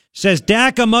judge says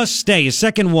DACA must stay. A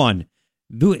second one.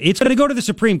 It's going to go to the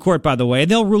Supreme Court, by the way,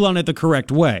 and they'll rule on it the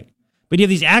correct way. But you have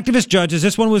these activist judges.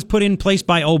 This one was put in place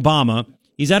by Obama.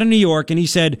 He's out of New York, and he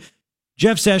said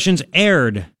Jeff Sessions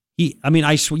erred.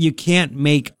 I swear, you can't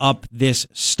make up this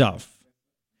stuff.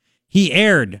 He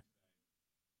erred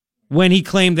when he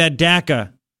claimed that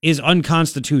DACA is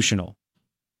unconstitutional.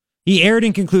 He erred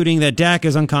in concluding that DACA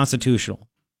is unconstitutional.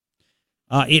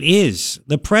 It is.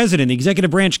 The president, the executive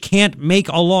branch, can't make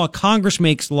a law. Congress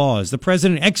makes laws. The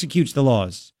president executes the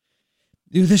laws.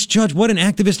 Dude, this judge, what an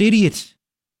activist idiot.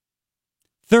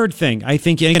 Third thing, I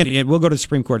think, we'll go to the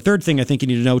Supreme Court. Third thing I think you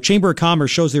need to know, Chamber of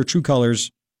Commerce shows their true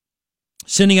colors,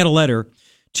 sending out a letter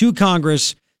to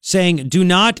Congress saying, do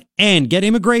not get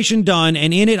immigration done.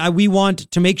 And in it, we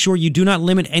want to make sure you do not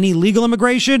limit any legal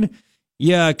immigration.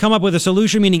 You come up with a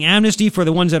solution, meaning amnesty for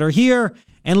the ones that are here,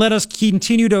 and let us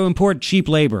continue to import cheap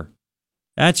labor.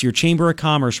 That's your Chamber of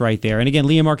Commerce right there. And again,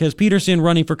 Leah Marquez Peterson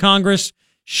running for Congress.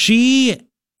 She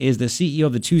is the CEO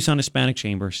of the Tucson Hispanic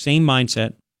Chamber. Same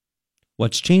mindset.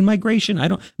 What's chain migration?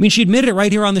 She admitted it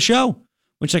right here on the show.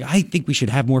 Which, I think we should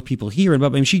have more people here.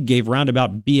 And she gave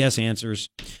roundabout BS answers.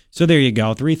 So there you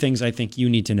go. 3 things I think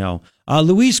you need to know.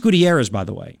 Luis Gutierrez, by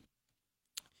the way.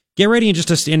 Get ready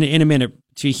in a minute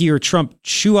to hear Trump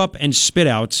chew up and spit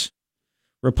out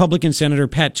Republican Senator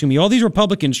Pat Toomey. All these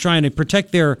Republicans trying to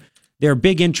protect their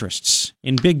big interests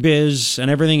in big biz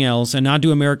and everything else and not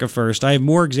do America first. I have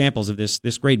more examples of this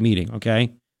great meeting,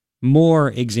 okay? More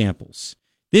examples.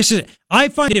 I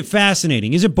find it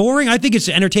fascinating. Is it boring? I think it's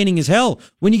entertaining as hell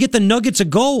when you get the nuggets of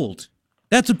gold.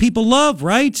 That's what people love,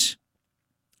 right?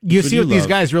 You see what these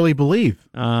guys really believe,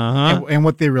 and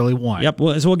what they really want. Yep.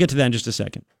 Well, so we'll get to that in just a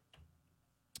second.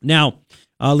 Now,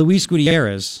 Luis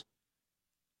Gutierrez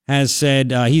has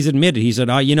said he's admitted. He said,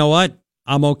 "You know what?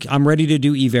 I'm ready to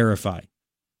do E-Verify."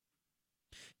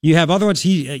 You have other ones.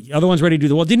 Other ones ready to do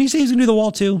the wall. Didn't he say he's going to do the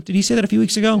wall too? Did he say that a few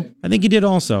weeks ago? I think he did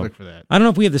also. Look for that. I don't know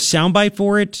if we have the soundbite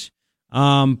for it,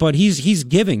 but he's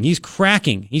giving. He's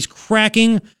cracking. He's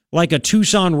cracking like a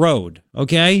Tucson road.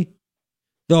 Okay,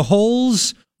 the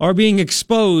holes are being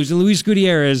exposed in Luis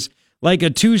Gutierrez like a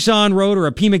Tucson road or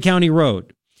a Pima County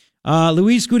road.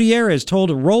 Luis Gutierrez told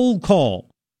Roll Call,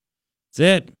 that's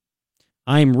it,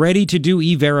 "I'm ready to do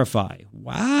E-Verify."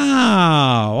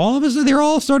 Wow. All of a sudden, they're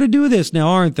all starting to do this now,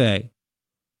 aren't they?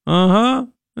 Yeah.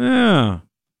 How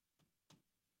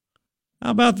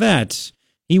about that?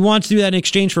 He wants to do that in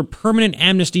exchange for permanent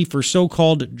amnesty for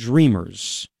so-called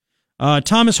dreamers.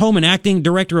 Thomas Homan, acting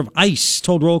director of ICE,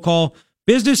 told Roll Call,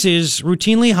 "Businesses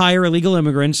routinely hire illegal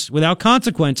immigrants without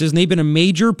consequences, and they've been a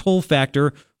major pull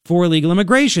factor for illegal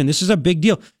immigration. This is a big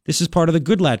deal. This is part of the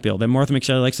Goodlatte bill that Martha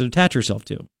McSally likes to attach herself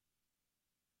to."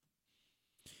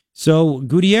 So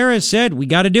Gutierrez said, "We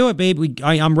got to do it, babe.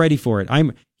 I'm ready for it."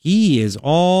 He is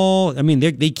all. I mean,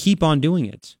 they keep on doing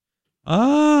it.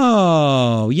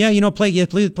 Oh yeah, play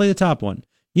the top one.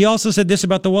 He also said this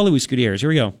about the wall, Luis Gutierrez. Here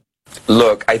we go.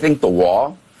 Look, I think the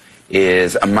wall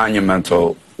is a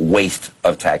monumental waste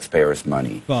of taxpayers'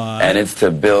 money, and it's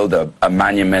to build a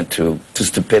monument to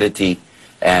stupidity,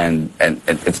 and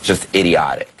it's just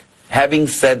idiotic. Having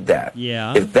said that,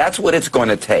 if that's what it's going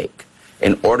to take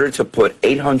in order to put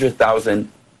 800,000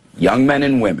 young men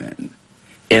and women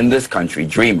in this country,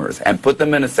 dreamers, and put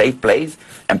them in a safe place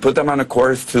and put them on a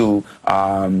course to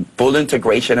full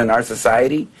integration in our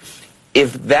society,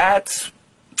 if that's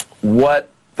what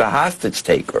the hostage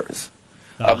takers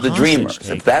of the dreamers,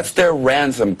 if that's their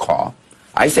ransom call,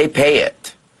 I say pay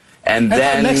it. And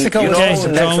then, Mexico, that's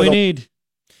all we need.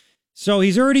 So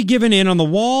he's already given in on the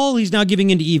wall. He's now giving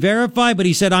in to E-Verify, but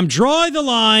he said, "I'm drawing the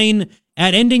line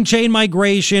at ending chain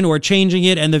migration or changing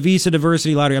it and the visa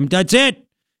diversity lottery." That's it.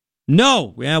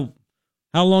 No. Yeah.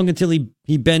 How long until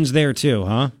he bends there too,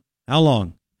 huh? How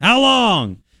long? How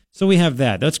long? So we have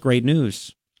that. That's great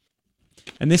news.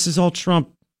 And this is all Trump.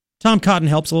 Tom Cotton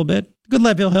helps a little bit.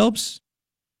 Goodlatte bill helps.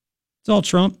 It's all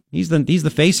Trump. He's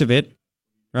the face of it,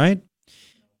 right?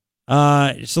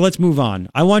 So let's move on.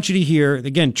 I want you to hear,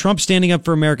 again, Trump standing up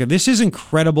for America. This is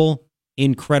incredible,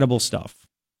 incredible stuff.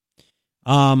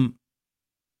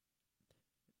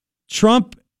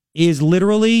 Trump is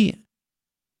literally,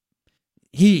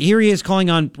 here he is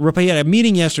calling on, he had a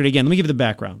meeting yesterday. Again, let me give you the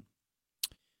background.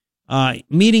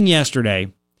 Meeting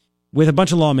yesterday with a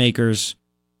bunch of lawmakers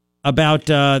about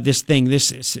this thing,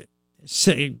 this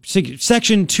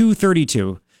Section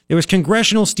 232. There was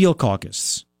Congressional Steel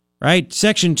Caucus, right?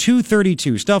 Section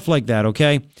 232, stuff like that,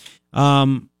 okay?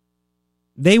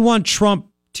 They want Trump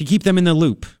to keep them in the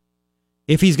loop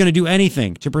if he's going to do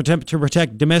anything to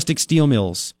protect domestic steel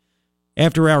mills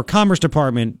after our Commerce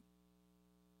Department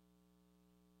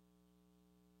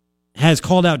has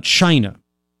called out China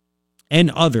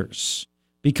and others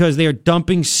because they are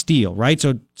dumping steel, right?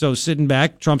 So sitting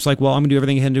back, Trump's like, well, I'm going to do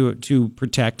everything I can do to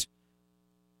protect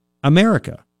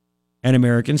America and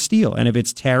American steel. And if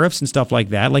it's tariffs and stuff like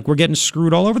that, like we're getting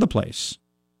screwed all over the place,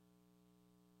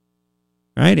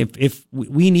 right? If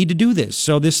we need to do this.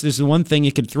 So this is the one thing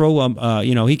he could throw,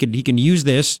 he can use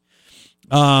this.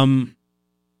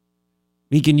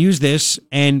 He can use this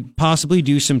and possibly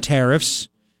do some tariffs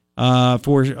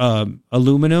for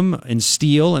aluminum and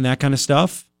steel and that kind of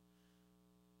stuff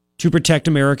to protect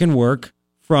American work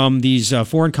from these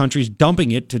foreign countries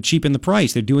dumping it to cheapen the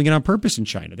price. They're doing it on purpose in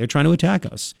China. They're trying to attack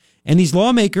us. And these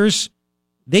lawmakers,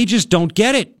 they just don't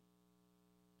get it.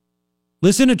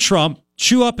 Listen to Trump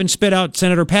chew up and spit out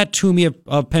Senator Pat Toomey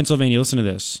of Pennsylvania. Listen to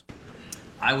this.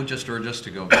 I would just urge us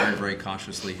to go very, very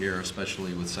cautiously here,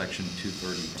 especially with Section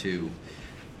 232.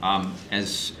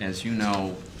 As you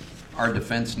know, our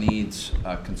defense needs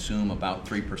consume about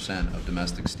 3% of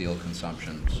domestic steel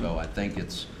consumption. So I think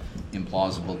it's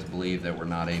implausible to believe that we're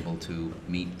not able to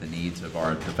meet the needs of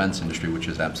our defense industry, which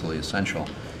is absolutely essential.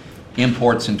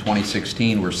 Imports in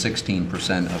 2016 were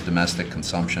 16% of domestic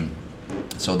consumption.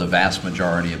 So the vast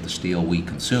majority of the steel we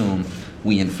consume,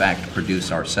 we in fact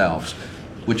produce ourselves,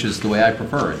 which is the way I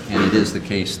prefer it, and it is the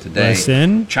case today.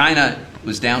 Listen. China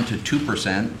was down to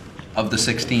 2% of the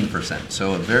 16%,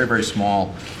 so a very, very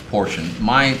small portion.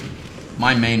 My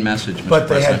main message, Mr. But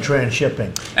they President, had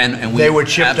transshipping. And they would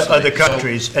ship to other absolutely.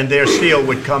 countries, and their steel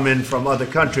would come in from other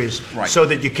countries, Right. so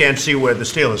that you can't see where the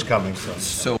steel is coming from.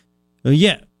 So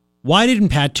Yeah. Why didn't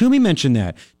Pat Toomey mention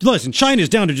that? Listen, China's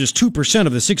down to just 2%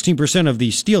 of the 16% of the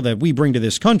steel that we bring to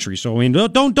this country. So, I mean,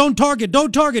 don't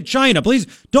target China. Please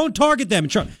don't target them.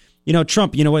 Trump,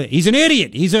 you know what? He's an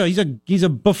idiot. He's a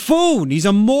buffoon. He's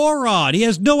a moron. He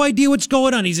has no idea what's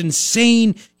going on. He's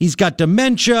insane. He's got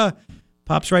dementia.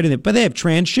 Pops right in there. But they have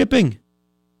transshipping.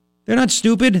 They're not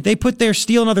stupid. They put their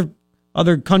steel in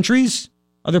other countries,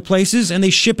 other places, and they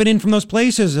ship it in from those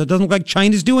places. It doesn't look like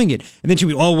China's doing it. And then she'll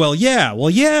be, well, yeah.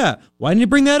 Why didn't you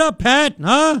bring that up, Pat?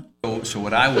 Huh? So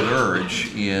what I would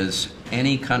urge is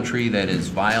any country that is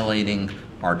violating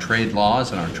our trade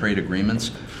laws and our trade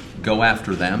agreements, go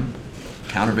after them.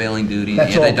 Countervailing duty,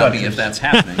 anti-dumping, if that's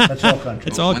happening. That's all countries.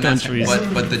 It's all countries.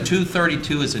 But the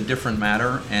 232 is a different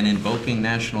matter, and invoking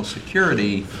national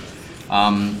security,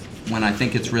 when I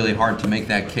think it's really hard to make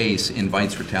that case,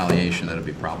 invites retaliation that'll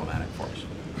be problematic for us.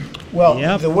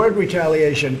 Well, the word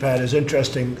retaliation, Pat, is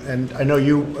interesting, and I know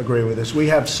you agree with this. We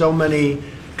have so many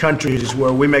countries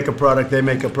where we make a product, they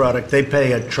make a product, we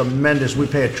pay a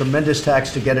tremendous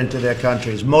tax to get into their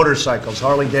countries. Motorcycles,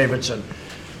 Harley Davidson.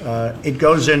 It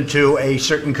goes into a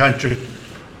certain country.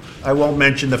 I won't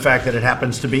mention the fact that it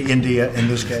happens to be India in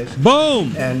this case.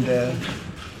 Boom! And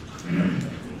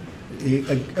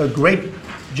a great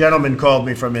gentleman called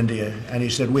me from India, and he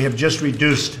said, we have just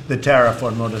reduced the tariff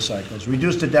on motorcycles,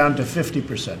 reduced it down to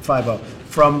 50%, 50,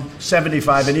 from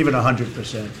 75 and even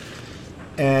 100%.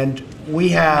 And we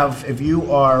have, if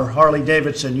you are Harley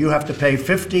Davidson, you have to pay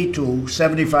 50 to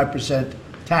 75%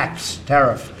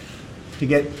 tariff to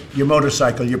get your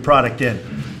motorcycle, your product in.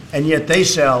 And yet they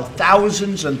sell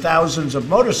thousands and thousands of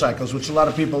motorcycles, which a lot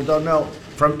of people don't know,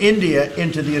 from India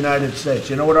into the United States.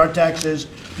 You know what our tax is?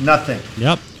 Nothing.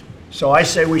 Yep. So I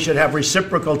say we should have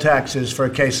reciprocal taxes for a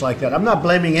case like that. I'm not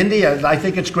blaming India. I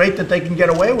think it's great that they can get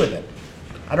away with it.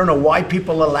 I don't know why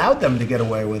people allowed them to get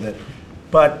away with it.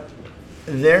 But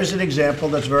there's an example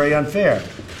that's very unfair.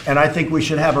 And I think we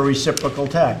should have a reciprocal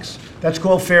tax. That's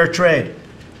called fair trade.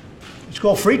 It's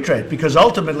called free trade, because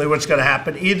ultimately what's going to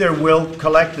happen, either we'll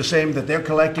collect the same that they're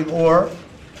collecting, or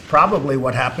probably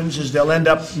what happens is they'll end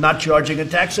up not charging a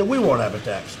tax and we won't have a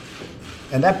tax.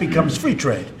 And that becomes free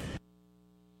trade.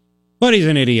 But he's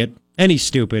an idiot, and he's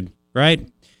stupid, right?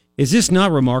 Is this not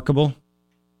remarkable?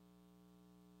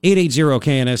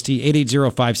 880-KNST,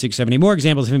 880-5670. More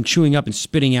examples of him chewing up and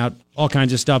spitting out all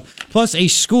kinds of stuff. Plus, a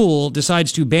school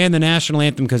decides to ban the national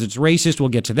anthem because it's racist. We'll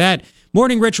get to that.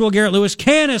 Morning Ritual, Garrett Lewis,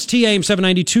 KNST AM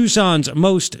 790, Tucson's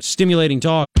most stimulating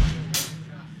talk.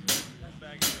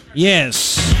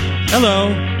 Yes. Hello.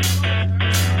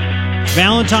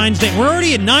 Valentine's Day. We're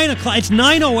already at 9 o'clock. It's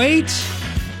 9:08.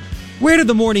 Where did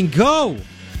the morning go?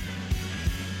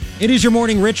 It is your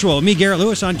morning ritual. Me, Garrett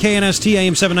Lewis, on KNST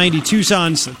AM 790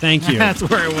 Tucson's. Thank you. That's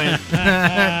where it went.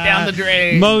 Down the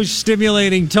drain. Most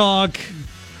stimulating talk.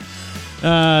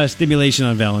 Stimulation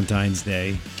on Valentine's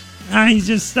Day. He's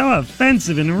just so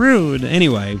offensive and rude.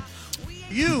 Anyway,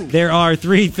 there are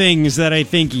three things that I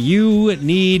think you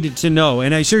need to know.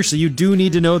 And seriously, you do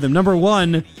need to know them. Number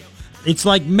one, it's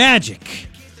like magic.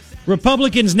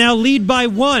 Republicans now lead by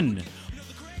one.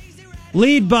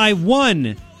 Lead by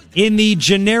one in the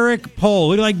generic poll.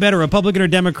 Who do you like better, Republican or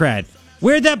Democrat?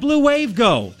 Where'd that blue wave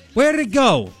go? Where did it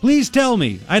go? Please tell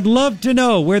me. I'd love to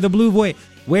know where the blue wave...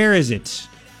 Where is it?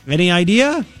 Any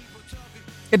idea?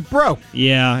 It broke.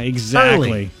 Yeah, exactly.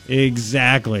 Early.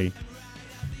 Exactly.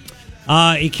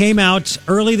 It came out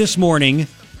early this morning,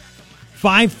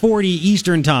 5:40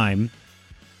 Eastern Time.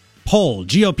 Poll.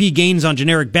 GOP gains on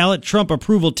generic ballot. Trump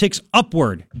approval ticks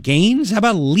upward. Gains? How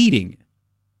about leading?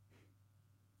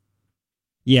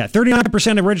 Yeah,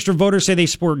 39% of registered voters say they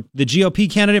support the GOP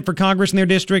candidate for Congress in their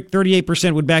district.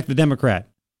 38% would back the Democrat.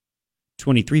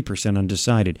 23%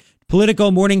 undecided. Politico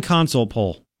Morning Consult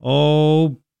poll.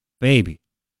 Oh, baby.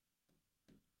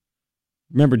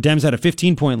 Remember, Dems had a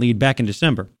 15-point lead back in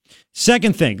December.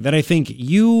 Second thing that I think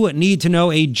you need to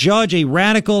know, a judge, a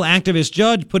radical activist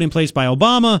judge put in place by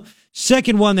Obama.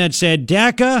 Second one that said,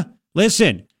 DACA,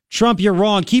 listen, Trump, you're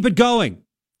wrong. Keep it going.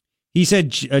 He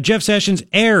said Jeff Sessions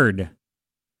erred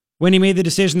when he made the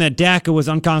decision that DACA was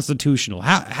unconstitutional.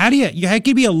 How can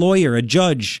you be a lawyer, a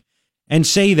judge, and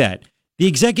say that? The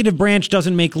executive branch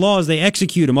doesn't make laws, they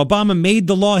execute them. Obama made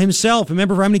the law himself.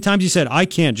 Remember how many times he said, I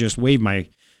can't just wave my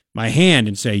hand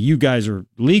and say, you guys are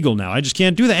legal now. I just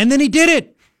can't do that. And then he did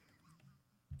it.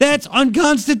 That's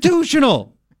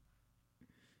unconstitutional.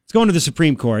 It's going to the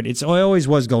Supreme Court. It always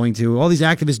was going to. All these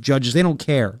activist judges, they don't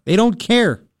care. They don't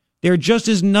care. They're just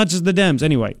as nuts as the Dems.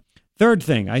 Anyway. Third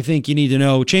thing I think you need to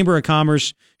know, Chamber of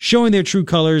Commerce showing their true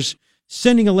colors,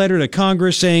 sending a letter to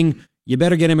Congress saying, you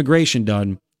better get immigration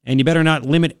done. and you better not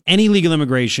limit any legal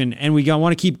immigration, and we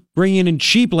want to keep bringing in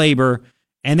cheap labor,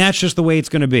 and that's just the way it's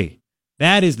going to be.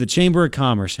 That is the Chamber of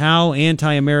Commerce. How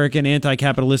anti-American,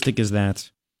 anti-capitalistic is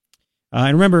that?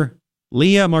 And remember,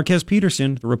 Leah Marquez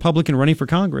Peterson, the Republican running for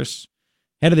Congress,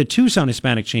 head of the Tucson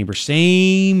Hispanic Chamber,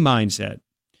 same mindset.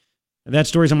 That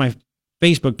story's on my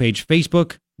Facebook page,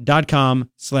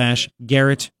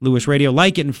 facebook.com/Garrett Lewis Radio.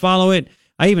 Like it and follow it.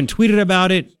 I even tweeted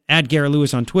about it at Garrett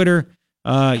Lewis on Twitter.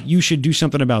 You should do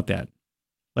something about that.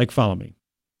 Like, follow me.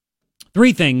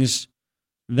 3 things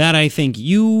that I think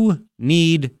you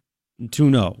need to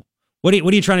know. What are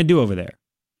you trying to do over there?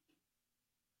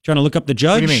 Trying to look up the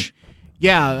judge? What do you mean?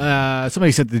 Yeah,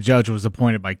 somebody said the judge was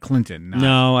appointed by Clinton.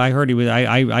 No, I heard he was.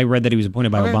 I read that he was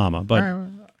appointed by Obama,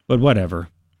 but whatever.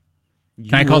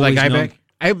 Can I call that guy back?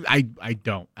 I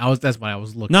don't. That's what I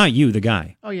was looking. Not you, the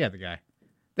guy. Oh yeah, the guy.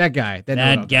 That guy.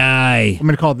 That guy. I'm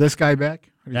going to call this guy back.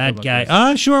 That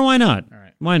guy. Sure. Why not? All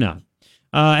right. Why not?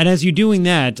 And as you're doing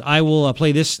that, I will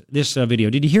play this video.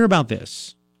 Did you hear about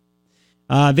this?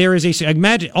 There is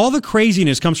imagine all the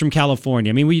craziness comes from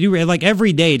California. I mean, we do like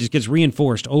every day it just gets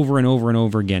reinforced over and over and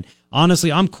over again.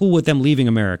 Honestly, I'm cool with them leaving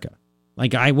America.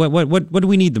 Like what do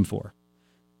we need them for?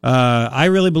 I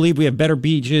really believe we have better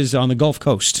beaches on the Gulf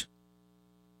Coast.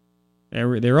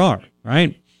 There are,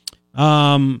 right?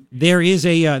 There's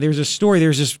a story.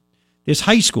 There's this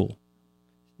high school,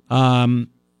 San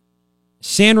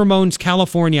Ramon's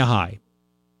California High.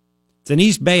 It's an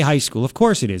East Bay high school. Of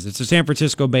course it is. It's the San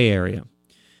Francisco Bay Area.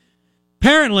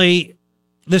 Apparently,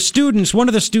 one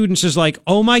of the students is like,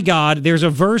 oh my God, there's a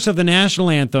verse of the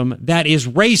national anthem that is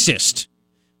racist.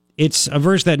 It's a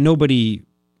verse that nobody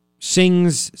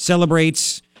sings,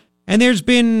 celebrates, and there's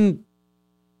been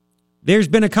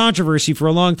a controversy for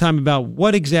a long time about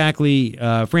what exactly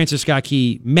Francis Scott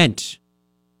Key meant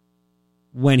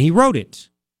when he wrote it.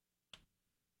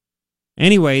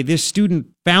 Anyway, this student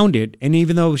found it, and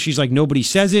even though she's like, nobody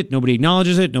says it, nobody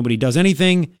acknowledges it, nobody does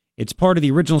anything, it's part of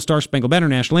the original Star Spangled Banner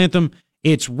national anthem.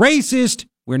 It's racist.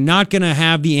 We're not going to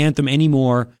have the anthem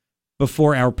anymore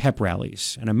before our pep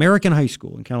rallies. An American high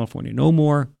school in California. No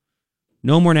more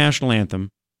national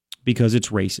anthem because it's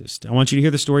racist. I want you to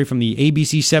hear the story from the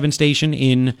ABC 7 station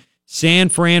in San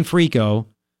Francisco.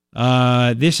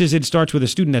 It starts with a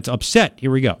student that's upset. Here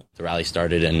we go. The rally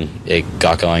started and it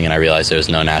got going and I realized there was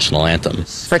no national anthem.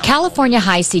 For California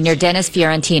High senior Dennis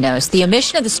Fiorentinos, the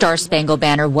omission of the Star Spangled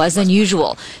Banner was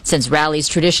unusual, since rallies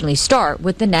traditionally start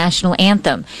with the national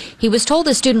anthem. He was told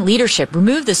his student leadership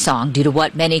removed the song due to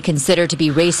what many consider to be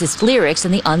racist lyrics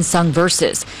in the unsung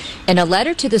verses. In a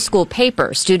letter to the school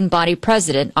paper, student body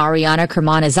president Ariana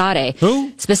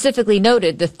Kermanizadeh specifically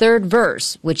noted the third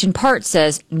verse, which in part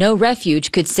says, no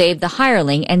refuge could save the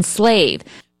hireling and slave.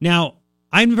 Now,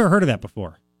 I've never heard of that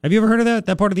before. Have you ever heard of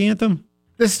that part of the anthem?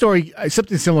 This story,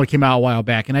 something similar came out a while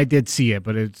back, and I did see it,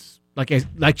 but it's like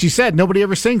she said, nobody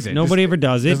ever sings it. Nobody ever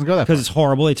does it because it's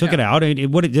horrible. They took it out.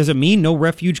 What does it mean? No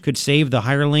refuge could save the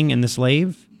hireling and the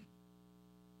slave?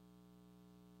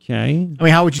 Okay. I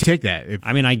mean, how would you take that?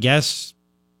 I guess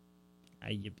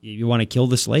you want to kill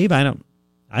the slave. I don't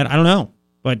know,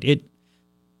 but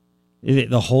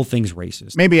the whole thing's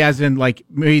racist. Maybe as in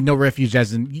maybe no refuge,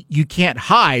 as in you can't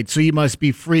hide, so you must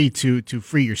be free to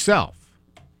free yourself.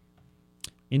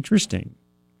 Interesting.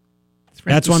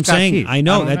 That's what I'm saying. Keith. I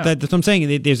know. That's what I'm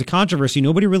saying. There's a controversy.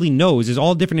 Nobody really knows. There's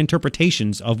all different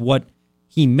interpretations of what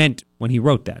he meant when he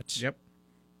wrote that. Yep.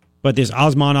 But this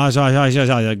Osman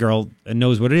girl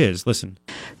knows what it is. Listen.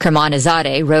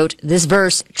 Kermanizadeh wrote, this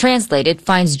verse, translated,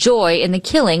 finds joy in the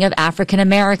killing of African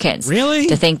Americans. Really?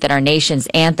 To think that our nation's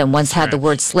anthem once had the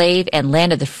word slave and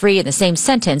land of the free in the same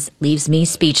sentence leaves me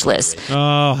speechless.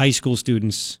 Oh, high school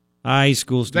students.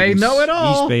 They know it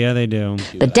all. East Bay, yeah, they do.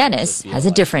 But Dennis has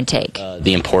a different take.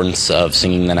 The importance of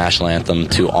singing the national anthem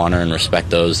to honor and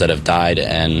respect those that have died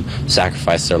and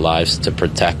sacrificed their lives to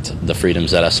protect the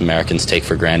freedoms that us Americans take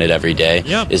for granted every day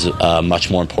is a much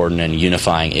more important and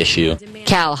unifying issue.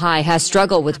 Cal High has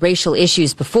struggled with racial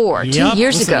issues before. 2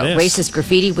 years ago, racist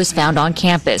graffiti was found on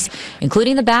campus,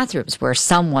 including the bathrooms where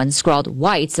someone scrawled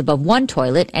whites above one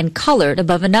toilet and colored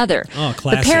above another. Oh,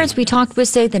 classic. The parents we talked with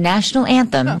say the national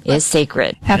anthem is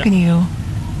sacred. How can you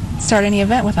start any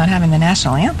event without having the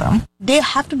national anthem? They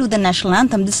have to do the national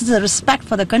anthem. This is a respect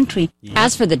for the country.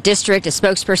 As for the district, a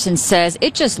spokesperson says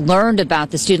it just learned about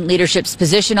the student leadership's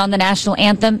position on the national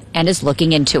anthem and is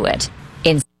looking into it.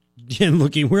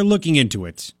 We're looking into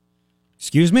it.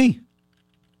 Excuse me?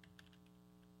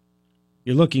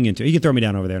 You're looking into it. You can throw me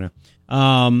down over there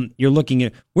now. You're looking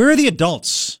at... Where are the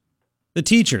adults? The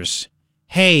teachers?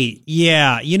 Hey,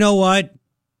 yeah, you know what?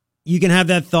 You can have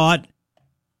that thought,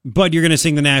 but you're going to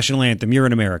sing the national anthem. You're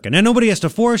an American. And nobody has to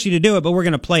force you to do it, but we're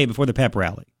going to play it before the pep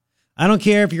rally. I don't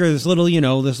care if you're this little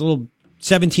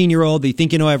 17-year-old that you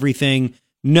think you know everything.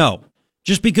 No.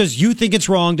 Just because you think it's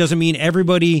wrong doesn't mean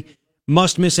everybody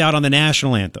must miss out on the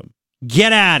national anthem.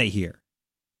 Get out of here.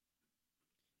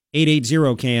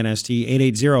 880-KNST,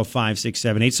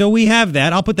 880-5678. So we have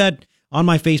that. I'll put that on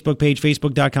my Facebook page,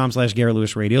 facebook.com/Garrett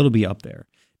Lewis Radio. It'll be up there.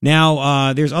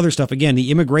 Now, there's other stuff. Again,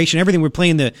 the immigration, everything. We're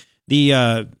playing the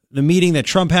meeting that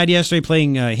Trump had yesterday,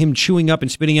 playing him chewing up and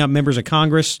spitting out members of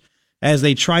Congress as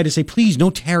they try to say, please, no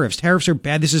tariffs. Tariffs are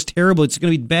bad. This is terrible. It's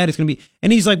going to be bad. It's going to be.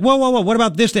 And he's like, whoa, what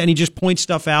about this? And he just points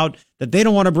stuff out that they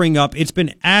don't want to bring up. It's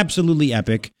been absolutely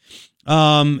epic.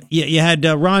 You had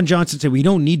Ron Johnson say, we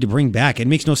don't need to bring back. It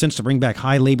makes no sense to bring back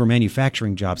high labor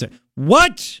manufacturing jobs.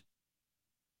 What?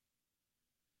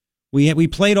 We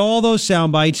played all those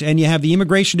sound bites, and you have the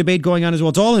immigration debate going on as well.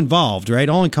 It's all involved, right?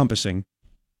 All encompassing.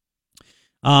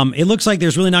 It looks like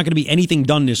there's really not going to be anything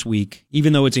done this week,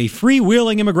 even though it's a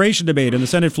freewheeling immigration debate on the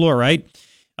Senate floor, right?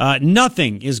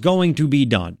 Nothing is going to be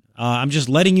done. I'm just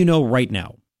letting you know right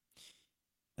now.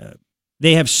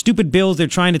 They have stupid bills they're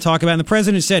trying to talk about, and the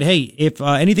president said, hey, if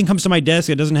anything comes to my desk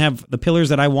that doesn't have the pillars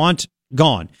that I want,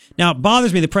 gone. Now, it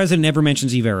bothers me the president never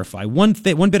mentions E-Verify. One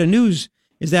bit of news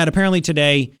is that apparently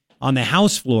today on the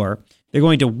House floor, they're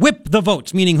going to whip the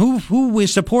votes, meaning who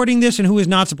is supporting this and who is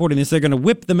not supporting this. They're going to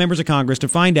whip the members of Congress to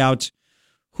find out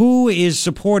who is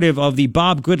supportive of the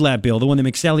Bob Goodlatte bill, the one that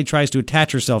McSally tries to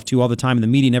attach herself to all the time, and the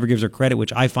media never gives her credit,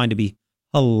 which I find to be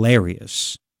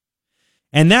hilarious.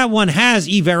 And that one has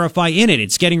E-Verify in it.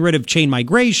 It's getting rid of chain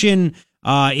migration.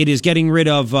 It is getting rid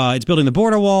of, it's building the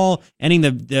border wall, ending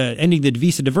the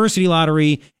visa diversity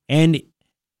lottery, and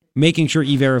making sure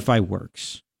E-Verify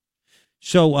works.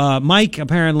 So Mike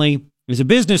apparently is a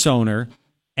business owner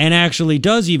and actually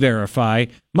does E-Verify.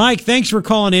 Mike, thanks for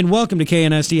calling in. Welcome to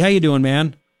KNST. How you doing,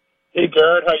 man? Hey,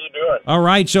 Garrett. How you doing? All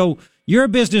right. So you're a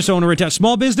business owner.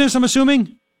 Small business, I'm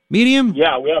assuming? Medium?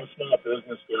 Yeah, we have a small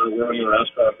business there. We're in the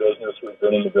restaurant business. We've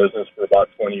been in the business for about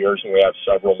 20 years, and we have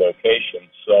several locations.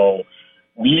 So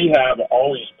we have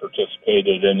always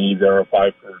participated in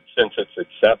E-Verify since its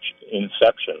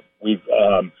inception. We've,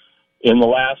 in the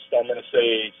last, I'm going to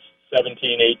say,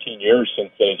 17, 18 years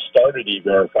since they started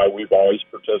E-Verify, we've always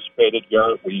participated,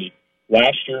 Garrett.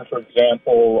 Last year, for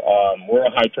example, we're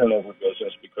a high turnover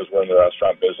business because we're in the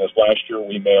restaurant business. Last year,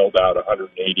 we mailed out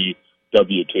 180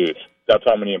 W-2s. That's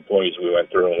how many employees we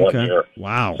went through in 1 year.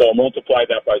 Wow. So multiply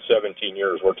that by 17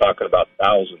 years, we're talking about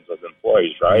thousands of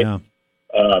employees, right? Yeah.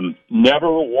 Never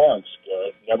once,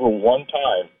 Garrett, never one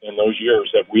time in those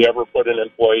years have we ever put an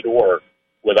employee to work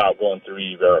without going through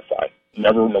E-Verify.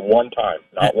 Never one time,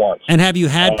 not once. And have you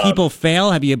had people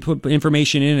fail? Have you put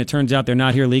information in and it turns out they're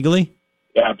not here legally?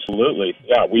 Absolutely.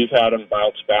 Yeah, we've had them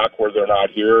bounce back where they're not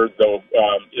here, though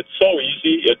it's so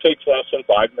easy. It takes less than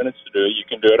 5 minutes to do. You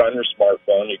can do it on your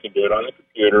smartphone. You can do it on the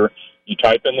computer. You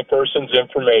type in the person's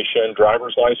information,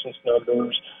 driver's license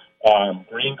numbers,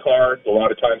 green card. A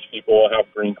lot of times people will have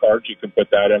green cards. You can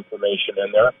put that information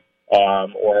in there.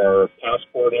 Or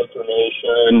passport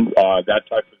information, that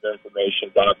type of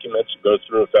information, documents, go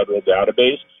through a federal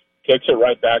database, kicks it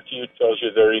right back to you, tells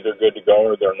you they're either good to go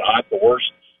or they're not. The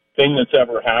worst thing that's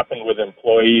ever happened with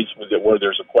employees where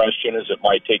there's a question is it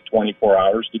might take 24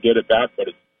 hours to get it back, but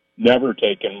it's never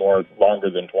taken longer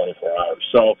than 24 hours.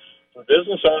 So for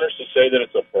business owners to say that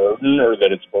it's a burden or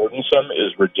that it's burdensome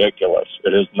is ridiculous.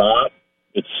 It is not.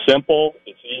 It's simple.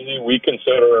 It's easy. We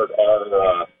consider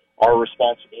it our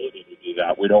responsibility to do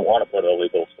that. We don't want to put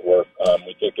illegals to work.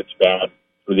 We think it's bad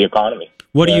for the economy.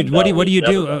 What do you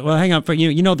do? Well, hang on.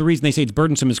 You know the reason they say it's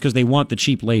burdensome is because they want the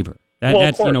cheap labor.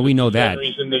 That's we know that. The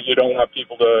reason that you don't want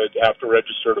people to have to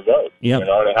register to vote. Yep.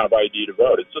 To have ID to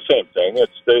vote. It's the same thing.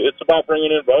 It's about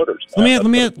bringing in voters. Let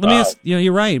me ask.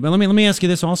 You're right. But let me ask you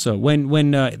this also.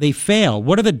 When they fail,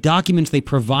 what are the documents they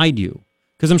provide you?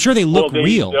 Because I'm sure they look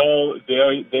real.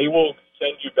 They will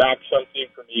send you back something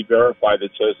from E-Verify that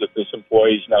says that this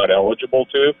employee is not eligible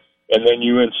to, and then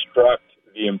you instruct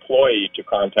the employee to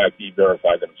contact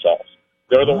E-Verify themselves.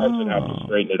 They're the ones that have to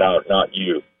straighten it out, not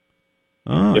you.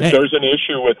 If there's an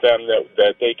issue with them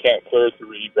that they can't clear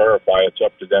through E-Verify, it's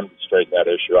up to them to straighten that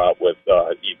issue out with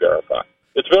E-Verify.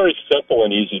 It's very simple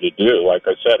and easy to do. Like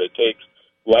I said, it takes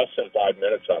less than 5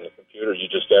 minutes on the computer. You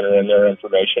just enter in their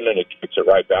information, and it kicks it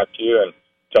right back to you and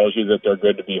tells you that they're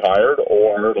good to be hired,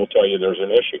 or it'll tell you there's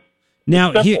an issue.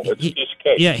 Now,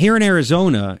 here in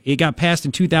Arizona, it got passed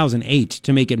in 2008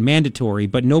 to make it mandatory,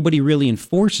 but nobody really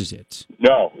enforces it.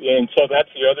 No, and so that's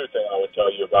the other thing I would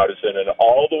tell you about is that in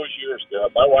all those years,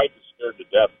 my wife is scared to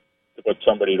death to put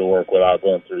somebody to work without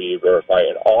going through E-Verify.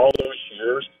 In all those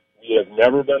years, we We have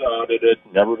never been audited,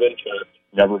 never been checked,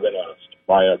 never been asked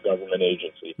by a government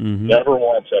agency. Never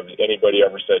once have anybody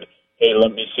ever said, hey,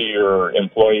 let me see your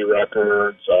employee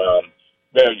records.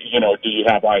 Do you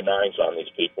have I-9s on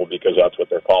these people? Because that's what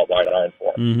they're called, I-9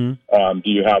 forms. Do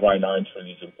you have I-9s for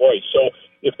these employees? So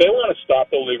if they want to stop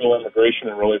illegal immigration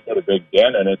and really put a big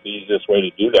dent in it, the easiest way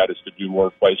to do that is to do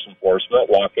workplace enforcement,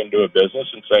 walk into a business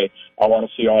and say, I want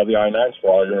to see all the I-9s for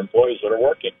all your employees that are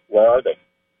working. Where are they?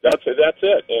 That's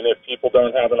it. And if people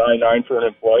don't have an I-9 for an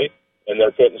employee and they're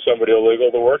putting somebody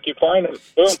illegal to work, you fine them.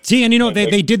 Boom. See, and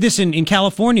they did this in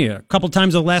California a couple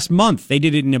times the last month. They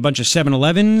did it in a bunch of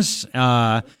 7-Elevens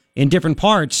in different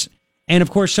parts. And, of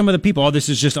course, some of the people, this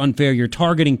is just unfair. You're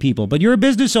targeting people. But you're a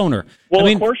business owner. Well,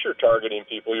 of course you're targeting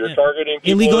people. You're targeting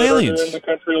people illegal that aliens are in the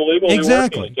country illegally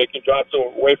exactly. working, taking jobs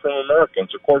away from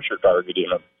Americans. Of course you're targeting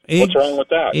them. What's wrong with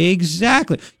that?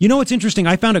 Exactly. You know what's interesting?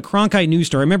 I found a Cronkite news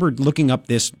story. I remember looking up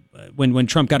this when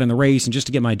Trump got in the race, and just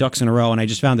to get my ducks in a row, and I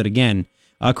just found it again.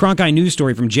 A Cronkite news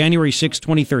story from January 6,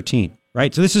 2013.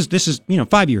 Right? So this is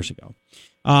 5 years ago.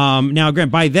 Now, again,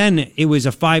 by then,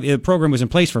 the program was in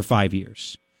place for 5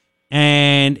 years.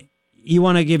 And you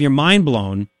want to give your mind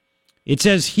blown. It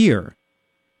says here,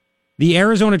 the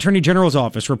Arizona Attorney General's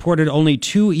office reported only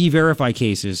 2 E-Verify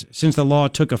cases since the law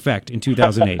took effect in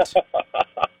 2008.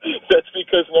 That's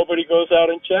because nobody goes out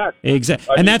and checks.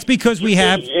 Exactly. And that's because we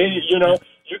have...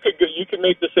 You could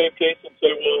make the same case and say,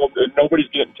 well, nobody's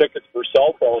getting tickets for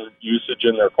cell phone usage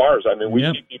in their cars. I mean, we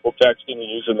see people texting and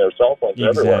using their cell phones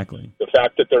everywhere. The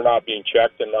fact that they're not being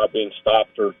checked and not being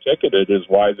stopped or ticketed is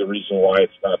the reason why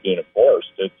it's not being enforced.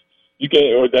 You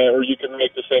can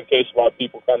make the same case about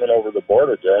people coming over the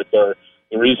border, Garrett.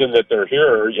 The reason that they're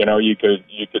here, you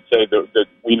could say that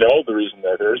we know the reason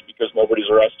they're here is because nobody's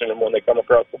arresting them when they come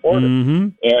across the border.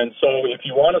 And so if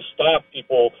you want to stop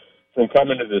people from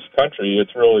coming to this country,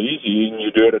 it's really easy, and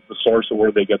you do it at the source of where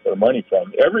they get their money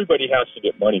from. Everybody has to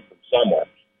get money from somewhere.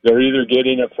 They're either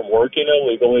getting it from working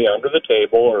illegally under the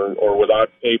table or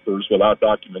without papers, without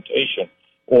documentation,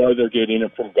 or they're getting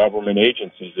it from government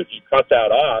agencies. If you cut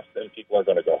that off, then people are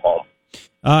going to go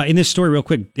home. In this story, real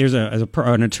quick, there's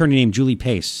an attorney named Julie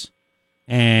Pace,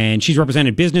 and she's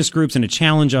represented business groups in a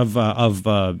challenge of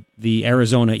the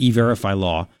Arizona E-Verify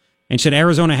law. And said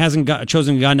Arizona hasn't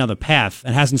chosen to go down the path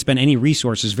and hasn't spent any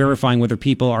resources verifying whether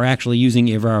people are actually using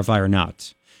E-Verify or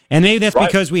not. And maybe that's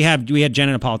because we had Jen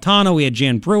Napolitano, we had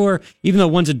Jan Brewer. Even though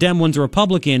one's a Dem, one's a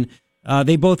Republican,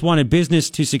 they both wanted business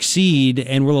to succeed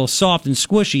and were a little soft and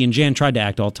squishy, and Jan tried to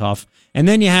act all tough. And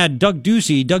then you had Doug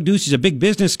Ducey. Doug Ducey's a big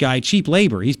business guy, cheap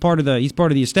labor. He's part of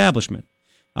the establishment.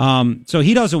 So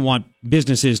he doesn't want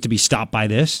businesses to be stopped by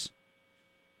this.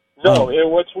 No,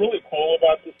 what's really cool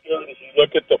about this is you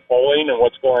look at the polling and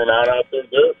what's going on out there.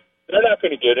 They're not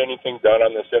going to get anything done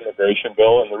on this immigration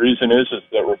bill, and the reason is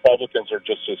that Republicans are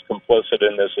just as complicit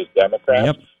in this as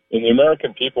Democrats. And the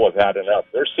American people have had enough.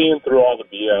 They're seeing through all the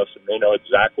BS, and they know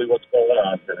exactly what's going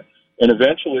on here. And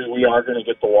eventually we are going to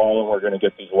get the wall, and we're going to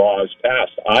get these laws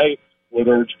passed. I would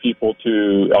urge people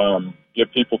to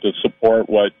get people to support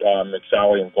what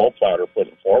McSally and Goldflat are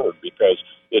putting forward, because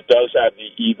it does have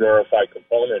the E-Verify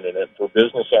component in it. For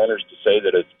business owners to say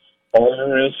that it's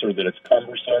onerous or that it's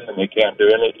cumbersome and they can't do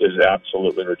it is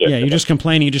absolutely ridiculous. Yeah, you're just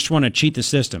complaining. You just want to cheat the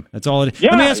system. That's all it is.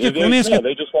 Yeah, let me ask you.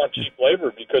 They just want cheap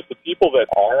labor, because the people that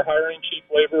are hiring cheap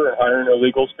labor and hiring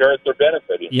illegals, Garrett, they're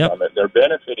benefiting from it. They're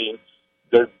benefiting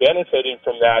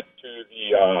from that to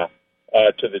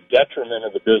the detriment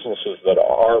of the businesses that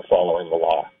are following the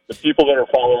law. The people that are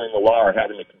following the law are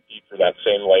having to compete for that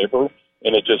same labor,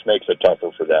 and it just makes it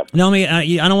tougher for them. No, I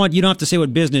don't want you don't have to say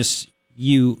what business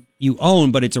you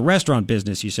own, but it's a restaurant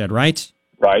business. You said, right?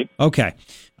 Right. Okay.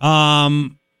 So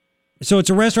it's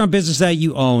a restaurant business that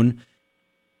you own.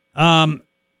 How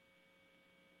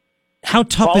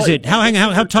tough is it?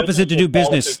 How tough is it to do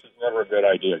business? Politics is never a good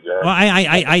idea, Garrett. Well,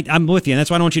 I'm with you, and that's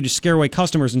why I don't want you to scare away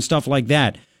customers and stuff like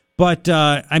that. But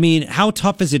how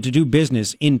tough is it to do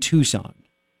business in Tucson?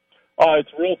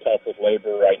 It's real tough with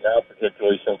labor right now,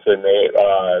 particularly since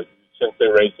they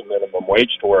raised the minimum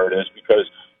wage to where it is, because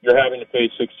you're having to pay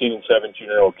 16 and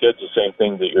 17-year-old kids the same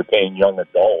thing that you're paying young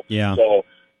adults. Yeah. So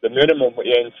the minimum,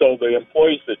 and so the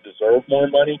employees that deserve more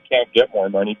money can't get more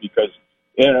money because,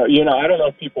 I don't know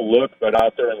if people look, but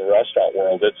out there in the restaurant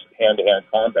world, it's hand-to-hand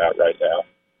combat right now.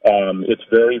 It's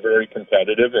very, very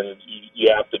competitive, and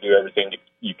you have to do everything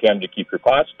you can to keep your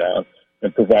costs down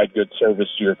and provide good service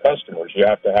to your customers. You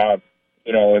have to have,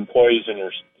 employees in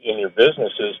your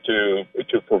businesses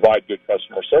to provide good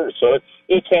customer service. So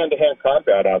it's hand-to-hand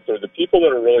combat out there. The people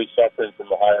that are really suffering from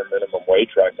the higher minimum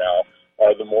wage right now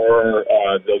are the more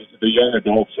the young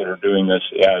adults that are doing this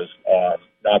as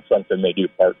not something they do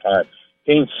part-time.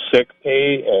 Paying sick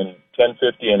pay and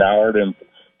 $10.50 an hour to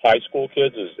high school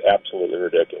kids is absolutely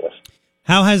ridiculous.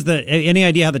 How has any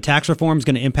idea how the tax reform is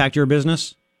going to impact your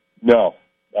business? No,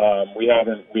 we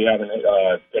haven't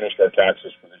finished our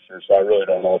taxes for this year, so I really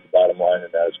don't know what the bottom line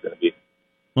of that is going to be.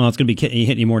 Well, it's going to be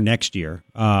hitting you more next year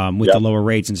with the lower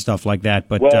rates and stuff like that.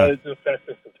 But it's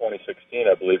effective for 2016,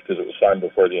 I believe, because it was signed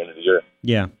before the end of the year.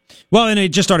 Yeah. Well, and it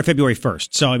just started February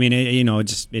 1st. So, I mean, it's.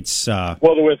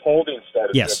 Well, the withholding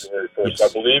started February 1st. Yes. I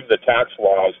believe the tax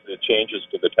laws, the changes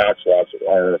to the tax laws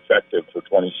are effective for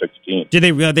 2016. Did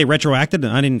they retroacted?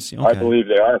 I didn't see. Okay. I believe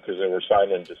they are because they were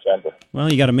signed in December.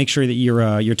 Well, you got to make sure that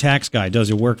your tax guy does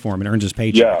your work for him and earns his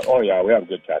paycheck. Yeah. Oh, yeah. We have a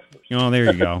good tax person. Oh, there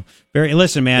you go.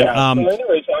 Listen, man. Yeah. So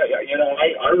anyways,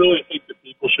 I really think that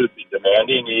people should be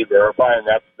demanding E-Verify, and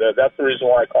that's the reason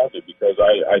why I called you, because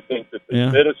I think that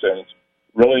the citizens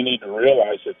really need to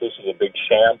realize that this is a big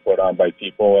sham put on by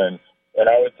people, and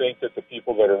I would think that the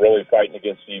people that are really fighting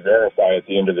against E-Verify at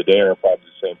the end of the day are probably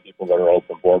the same people that are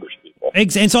open borders people.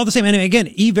 It's all the same. And again,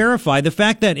 E-Verify, the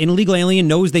fact that an illegal alien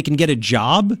knows they can get a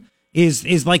job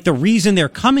is like the reason they're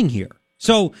coming here.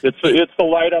 So it's the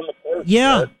light on the porch.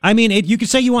 Yeah, right? I mean, you could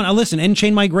say you want to listen, end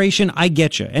chain migration. I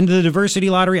get you, end the diversity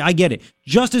lottery. I get it.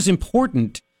 Just as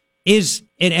important is,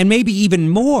 and maybe even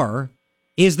more,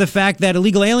 is the fact that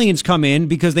illegal aliens come in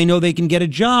because they know they can get a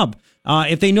job.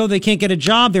 If they know they can't get a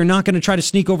job, they're not going to try to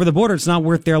sneak over the border. It's not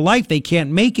worth their life. They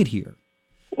can't make it here.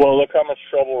 Well, look how much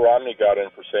trouble Romney got in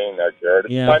for saying that, Garrett.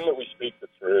 It's time that we speak the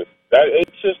truth.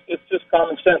 It's just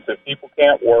common sense. If people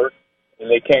can't work and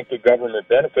they can't get government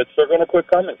benefits, they're going to quit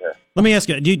coming here. Let me ask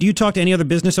you, do you talk to any other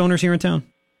business owners here in town?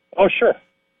 Oh, sure.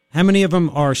 How many of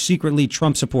them are secretly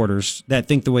Trump supporters that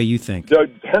think the way you think? They're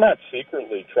not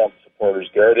secretly Trump supporters,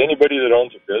 Garrett. Anybody that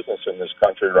owns a business in this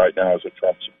country right now is a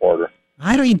Trump supporter.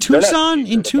 In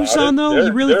Tucson, though?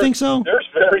 You really think so? There's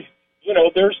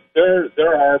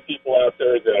there are people out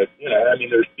there that,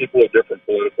 there's people of different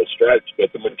political stripes,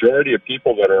 but the majority of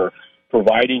people that are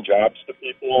providing jobs to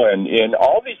people and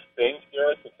all these things,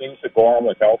 Garrett, the things that go on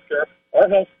with healthcare, our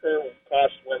healthcare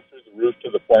costs went through the roof to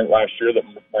the point last year that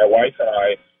my wife and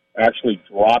I actually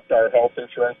dropped our health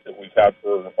insurance that we've had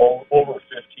for over 15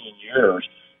 years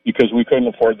because we couldn't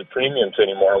afford the premiums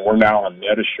anymore, and we're now on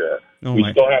Medishare. We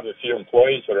still have a few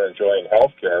employees that are enjoying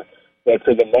health care, but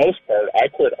for the most part, I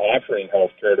quit offering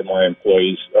health care to my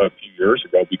employees a few years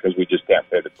ago because we just can't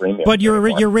pay the premium. But you're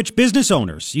rich business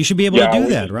owners. You should be able to do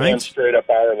that, right? Yeah, we're straight up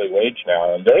hourly wage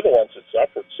now, and they're the ones that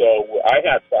suffered. So I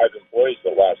had 5 employees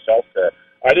that lost health care.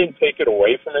 I didn't take it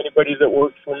away from anybody that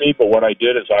worked for me, but what I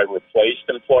did is I replaced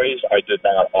employees. I did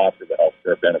not offer the health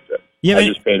care benefit. I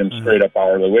just paid them straight up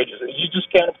hourly wages. You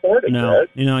just can't afford it, right?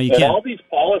 You and can't. All these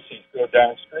policies go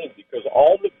downstream because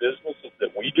all the businesses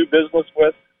that we do business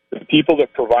with, the people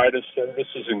that provide us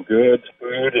services and goods,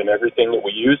 food, and everything that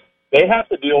we use, they have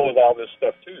to deal with all this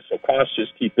stuff too. So costs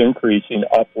just keep increasing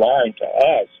upline to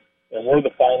us, and we're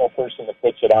the final person that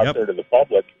puts it out there to the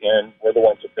public, and we're the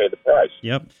ones that pay the price.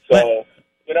 So,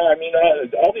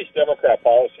 all these Democrat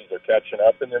policies are catching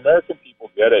up, and the American people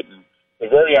get it. And the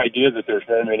very idea that there's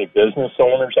very many business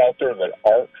owners out there that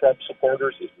aren't Trump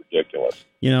supporters is ridiculous.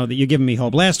 That you're giving me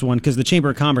hope. Last one, because the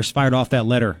Chamber of Commerce fired off that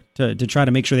letter to try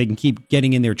to make sure they can keep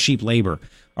getting in their cheap labor.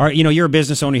 You're a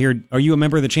business owner here. Are you a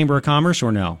member of the Chamber of Commerce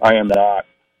or no? I am not.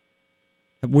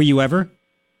 Were you ever?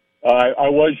 I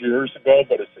was years ago,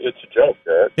 but it's a joke,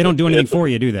 Garrett. They don't do anything for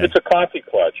you, do they? It's a coffee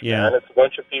clutch, man. It's a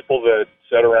bunch of people that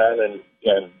sit around and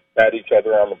pat each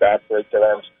other on the back, break their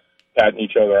arms, patting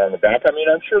each other on the back. I mean,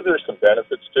 I'm sure there's some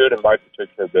benefits to it. In my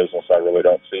particular business, I really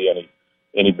don't see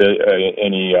any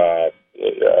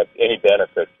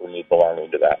benefit for me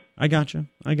belonging to that. I gotcha.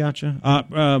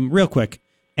 Real quick,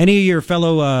 any of your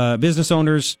fellow business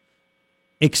owners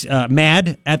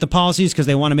mad at the policies because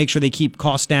they want to make sure they keep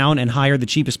costs down and hire the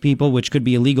cheapest people, which could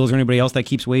be illegals or anybody else that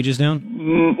keeps wages down?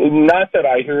 Not that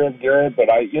I hear of, Garrett, but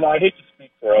I hate to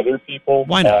speak for other people.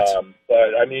 Why not?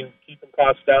 But I mean, keeping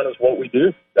costs down is what we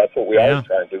do. That's what we always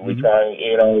try and do. We try,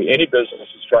 any business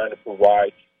is trying to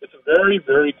provide. It's a very,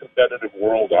 very competitive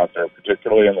world out there,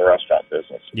 particularly in the restaurant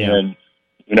business. Yeah. And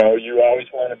you always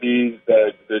want to be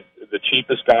the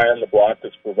cheapest guy on the block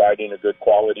that's providing a good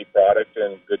quality product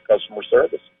and good customer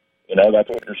service. That's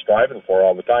what you're striving for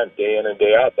all the time, day in and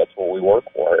day out. That's what we work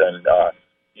for, and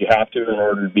you have to in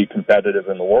order to be competitive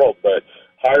in the world. But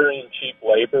hiring cheap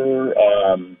labor,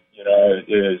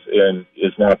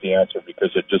 is not the answer because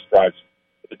it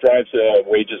drives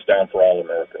wages down for all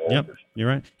American workers. Yep, you're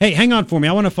right. Hey, hang on for me.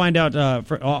 I want to find out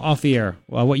off the air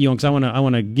what you own, because I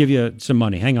want to give you some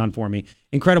money. Hang on for me.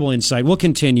 Incredible insight. We'll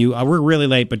continue. We're really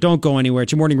late, but don't go anywhere.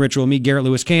 It's your morning ritual. Me, Garrett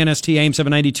Lewis, KNST, AM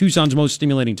 790, Tucson's most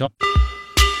stimulating talk.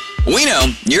 We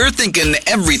know you're thinking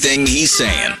everything he's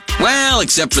saying. Well,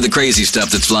 except for the crazy stuff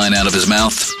that's flying out of his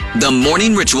mouth. The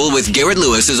Morning Ritual with Garrett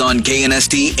Lewis is on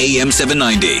KNST AM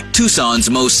 790, Tucson's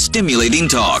most stimulating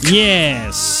talk.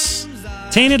 Yes.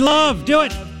 Tainted Love. Do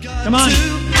it. Come on.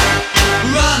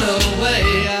 Run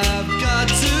away, I've got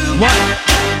to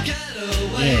what? Get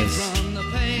away yes. From the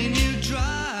pain you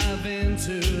drive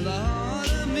into the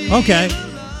heart of me. Okay.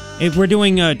 If we're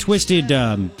doing twisted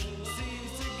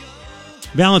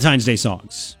Valentine's Day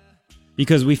songs,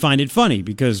 because we find it funny,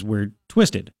 because we're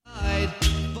twisted.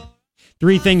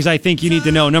 3 things I think you need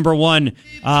to know. Number 1,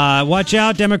 watch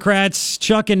out, Democrats.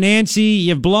 Chuck and Nancy,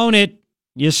 you've blown it.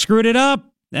 You screwed it up.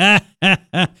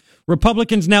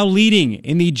 Republicans now leading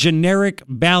in the generic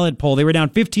ballot poll. They were down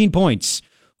 15 points.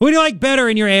 Who do you like better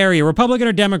in your area, Republican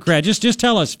or Democrat? Just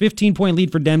tell us. 15-point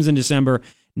lead for Dems in December.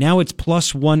 Now it's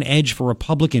 +1 edge for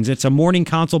Republicans. It's a morning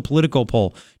console political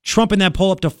poll. Trump in that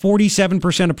poll up to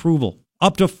 47% approval.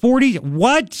 Up to 40.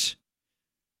 What?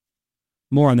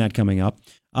 More on that coming up.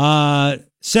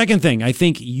 Second thing I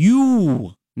think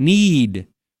you need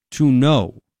to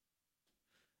know.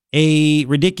 A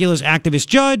ridiculous activist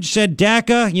judge said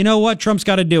DACA, you know what? Trump's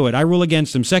got to do it. I rule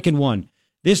against him. Second one.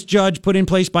 This judge put in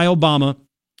place by Obama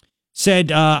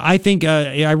said, I think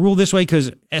I rule this way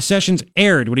because Sessions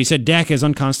erred when he said DACA is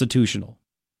unconstitutional.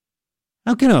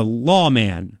 How can a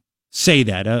lawman say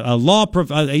that?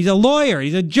 He's a lawyer.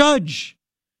 He's a judge.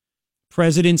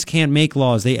 Presidents can't make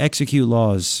laws. They execute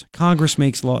laws. Congress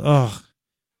makes laws. Ugh.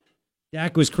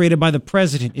 DACA was created by the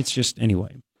president. It's just,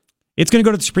 anyway. It's going to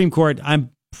go to the Supreme Court.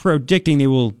 I'm predicting they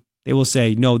will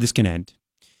say, no, this can end.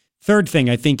 Third thing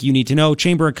I think you need to know,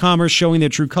 Chamber of Commerce showing their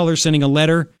true colors, sending a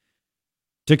letter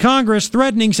to Congress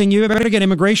threatening, saying you better get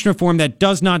immigration reform that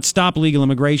does not stop illegal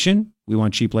immigration. We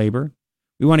want cheap labor.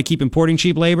 We want to keep importing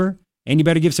cheap labor, and you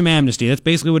better give some amnesty. That's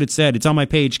basically what it said. It's on my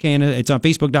page. It's on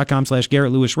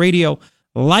Facebook.com/Garrett Lewis Radio.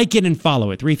 Like it and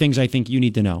follow it. 3 things I think you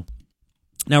need to know.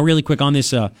 Now, really quick on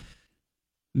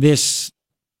this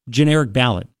generic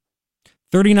ballot.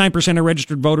 39% of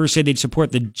registered voters said they'd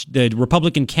support the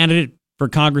Republican candidate for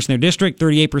Congress in their district.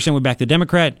 38% would back the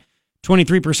Democrat.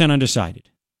 23% undecided.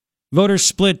 Voters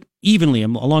split evenly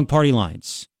along party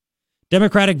lines.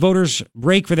 Democratic voters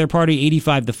break for their party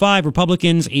 85-5.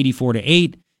 Republicans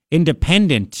 84-8.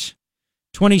 Independent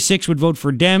 26 would vote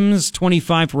for Dems,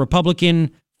 25 for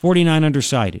Republican, 49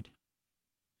 undecided.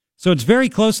 So it's very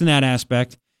close in that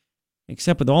aspect,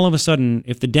 except with all of a sudden,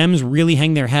 if the Dems really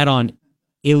hang their hat on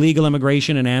illegal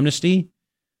immigration and amnesty,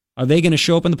 are they going to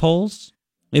show up in the polls?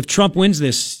 If Trump wins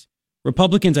this,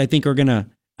 Republicans, I think, are going to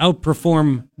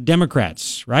outperform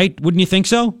Democrats, right? Wouldn't you think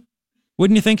so?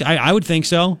 Wouldn't you think? I would think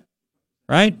so,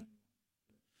 right?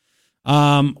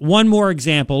 One more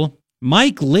example.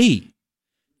 Mike Lee.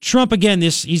 Trump, again,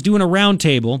 he's doing a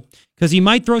roundtable because he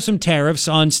might throw some tariffs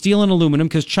on steel and aluminum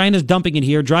because China's dumping it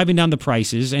here, driving down the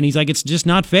prices, and he's like, it's just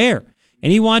not fair.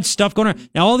 And he wants stuff going on.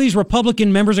 Now, all these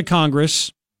Republican members of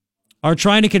Congress are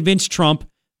trying to convince Trump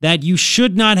that you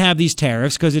should not have these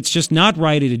tariffs because it's just not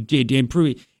right.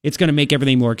 It's going to make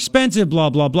everything more expensive, blah,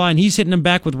 blah, blah. And he's hitting them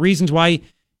back with reasons why,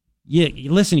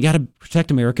 listen, you got to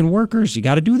protect American workers. You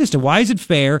got to do this. And why is it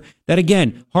fair that,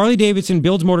 again, Harley-Davidson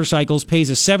builds motorcycles, pays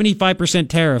a 75%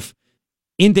 tariff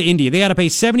into India. They got to pay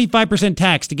 75%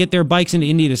 tax to get their bikes into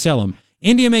India to sell them.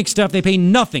 India makes stuff, they pay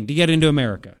nothing to get into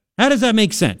America. How does that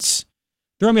make sense?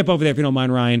 Throw me up over there if you don't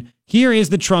mind, Ryan. Here is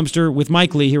the Trumpster with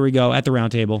Mike Lee. Here we go at the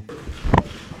roundtable.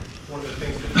 One of the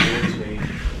things that worries me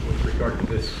with regard to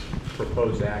this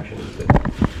proposed action is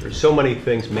that there's so many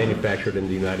things manufactured in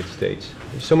the United States.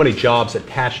 There's so many jobs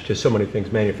attached to so many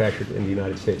things manufactured in the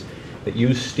United States that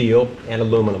use steel and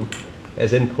aluminum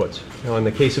as inputs. Now, in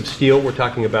the case of steel, we're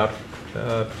talking about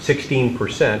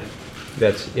 16%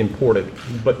 that's imported,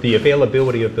 but the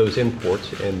availability of those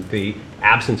imports and the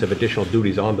absence of additional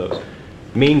duties on those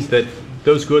means that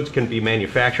those goods can be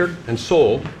manufactured and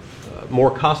sold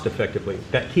more cost effectively.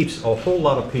 That keeps a whole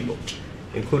lot of people,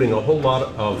 including a whole lot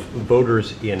of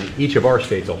voters in each of our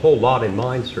states, a whole lot in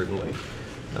mine certainly,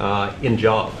 in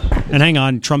jobs. And hang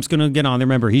on, Trump's going to get on there.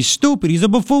 Remember, he's stupid, he's a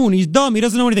buffoon, he's dumb, he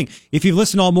doesn't know anything. If you've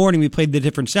listened all morning, we played the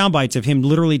different sound bites of him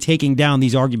literally taking down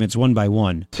these arguments one by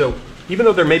one. So even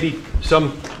though there may be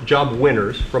some job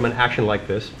winners from an action like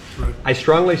this, right, I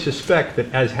strongly suspect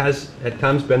that, as has at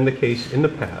times been the case in the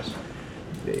past,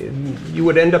 you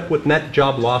would end up with net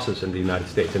job losses in the United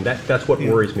States, and that's what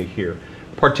worries me here.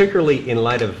 particularly in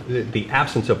light of the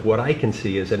absence of what I can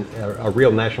see as a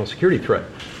real national security threat.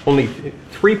 Only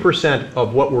 3%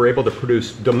 of what we're able to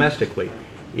produce domestically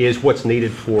is what's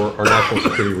needed for our national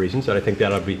security reasons, and I think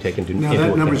that ought to be taken into account. Now,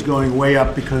 that number's going way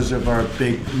up because of our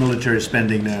big military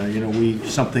spending now. You know,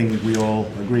 something we all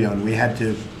agree on. We had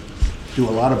to do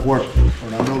a lot of work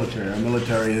on our military. Our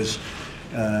military has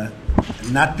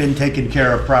not been taken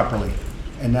care of properly,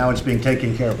 and now it's being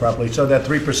taken care of properly. So that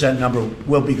 3% number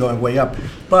will be going way up.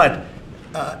 But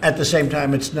at the same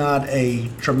time, it's not a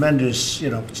tremendous,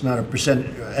 it's not a percent,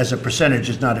 as a percentage,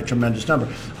 it's not a tremendous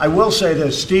number. I will say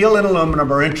that steel and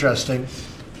aluminum are interesting.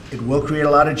 It will create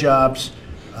a lot of jobs.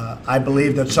 I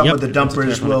believe that some of the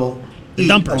dumpers will eat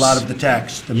a lot of the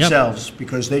tax themselves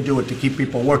because they do it to keep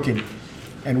people working,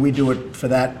 and we do it for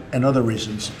that and other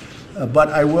reasons. But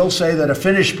I will say that a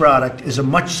finished product is a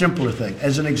much simpler thing.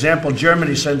 As an example,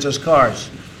 Germany sends us cars.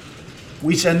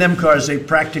 We send them cars, they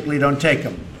practically don't take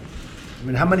them. I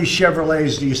mean, how many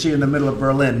Chevrolets do you see in the middle of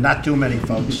Berlin? Not too many,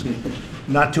 folks.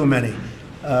 Not too many.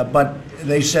 But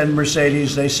they send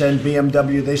Mercedes, they send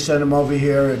BMW, they send them over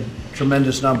here in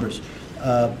tremendous numbers.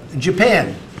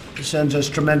 Japan sends us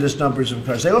tremendous numbers of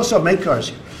cars. They also make cars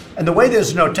here. And the way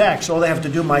there's no tax, all they have to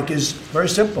do, Mike, is very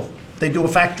simple. They do a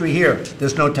factory here,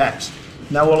 there's no tax.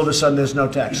 Now all of a sudden there's no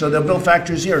tax. So they'll build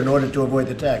factories here in order to avoid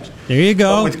the tax. There you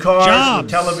go. But with cars, Jobs.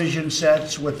 with television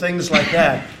sets, with things like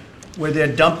that, where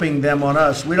they're dumping them on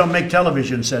us. We don't make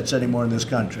television sets anymore in this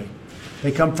country.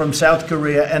 They come from South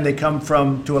Korea, and they come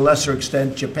from, to a lesser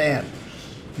extent, Japan.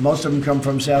 Most of them come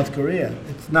from South Korea.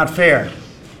 It's not fair.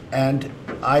 And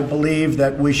I believe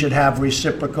that we should have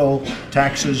reciprocal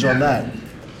taxes on that.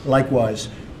 Likewise.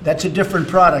 That's a different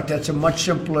product. That's a much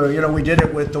simpler, we did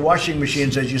it with the washing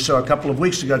machines, as you saw a couple of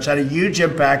weeks ago. It's had a huge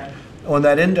impact on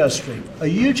that industry, a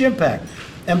huge impact.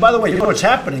 And by the way, you know what's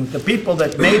happening? The people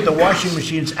that made the washing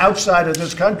machines outside of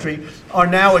this country are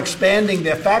now expanding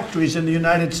their factories in the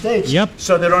United States. Yep.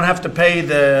 So they don't have to pay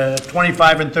the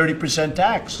 25 and 30%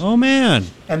 tax. Oh, man.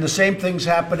 And the same thing's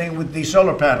happening with the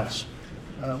solar panels.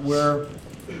 We're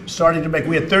starting to make,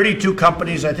 we had 32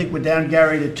 companies. I think we're down,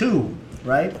 Gary, to 2,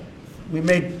 right? We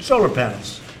made solar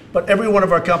panels. But every one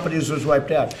of our companies was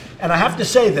wiped out. And I have to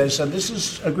say this, and this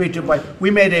is agreed to by, we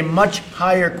made a much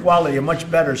higher quality, a much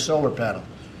better solar panel.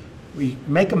 We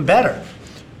make them better,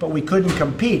 but we couldn't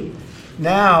compete.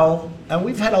 Now, and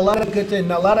we've had a lot of good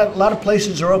things, a lot of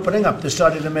places are opening up. They're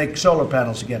starting to make solar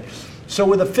panels again. So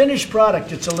with a finished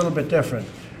product, it's a little bit different.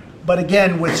 But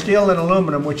again, with steel and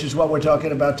aluminum, which is what we're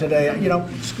talking about today,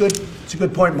 it's good. It's a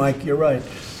good point, Mike. You're right.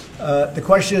 The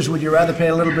question is, would you rather pay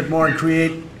a little bit more and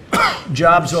create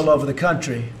jobs all over the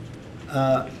country?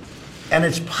 And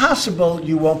it's possible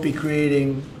you won't be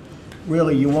creating,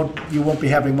 really, you won't be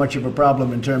having much of a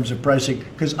problem in terms of pricing,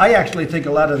 because I actually think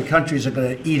a lot of the countries are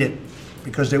going to eat it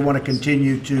because they want to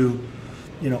continue to,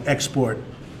 export,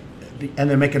 and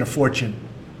they're making a fortune.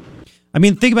 I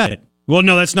mean, think about it. Well,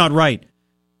 no, that's not right.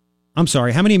 I'm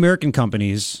sorry. How many American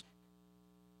companies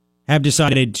have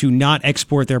decided to not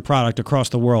export their product across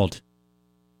the world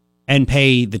and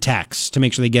pay the tax to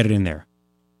make sure they get it in there?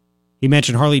 He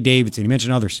mentioned Harley Davidson. He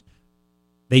mentioned others.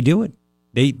 They do it.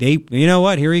 They you know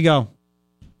what? Here you go.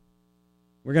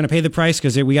 We're going to pay the price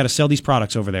because we got to sell these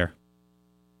products over there.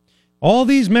 All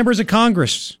these members of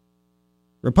Congress,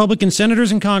 Republican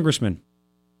senators and congressmen,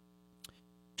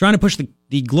 trying to push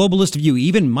the globalist view.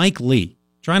 Even Mike Lee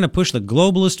trying to push the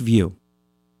globalist view.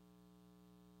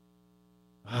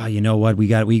 You know what? We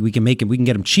can make it. We can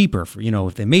get them cheaper. For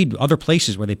if they made other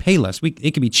places where they pay less,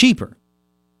 it could be cheaper.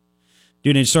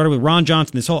 Dude, it started with Ron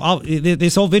Johnson. This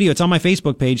whole video, it's on my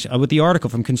Facebook page with the article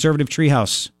from Conservative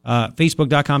Treehouse,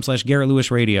 Facebook.com/Garrett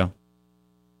Lewis Radio.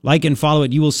 Like and follow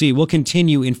it. You will see. We'll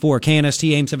continue in 4.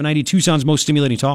 KNST AM 790, Tucson's most stimulating talk.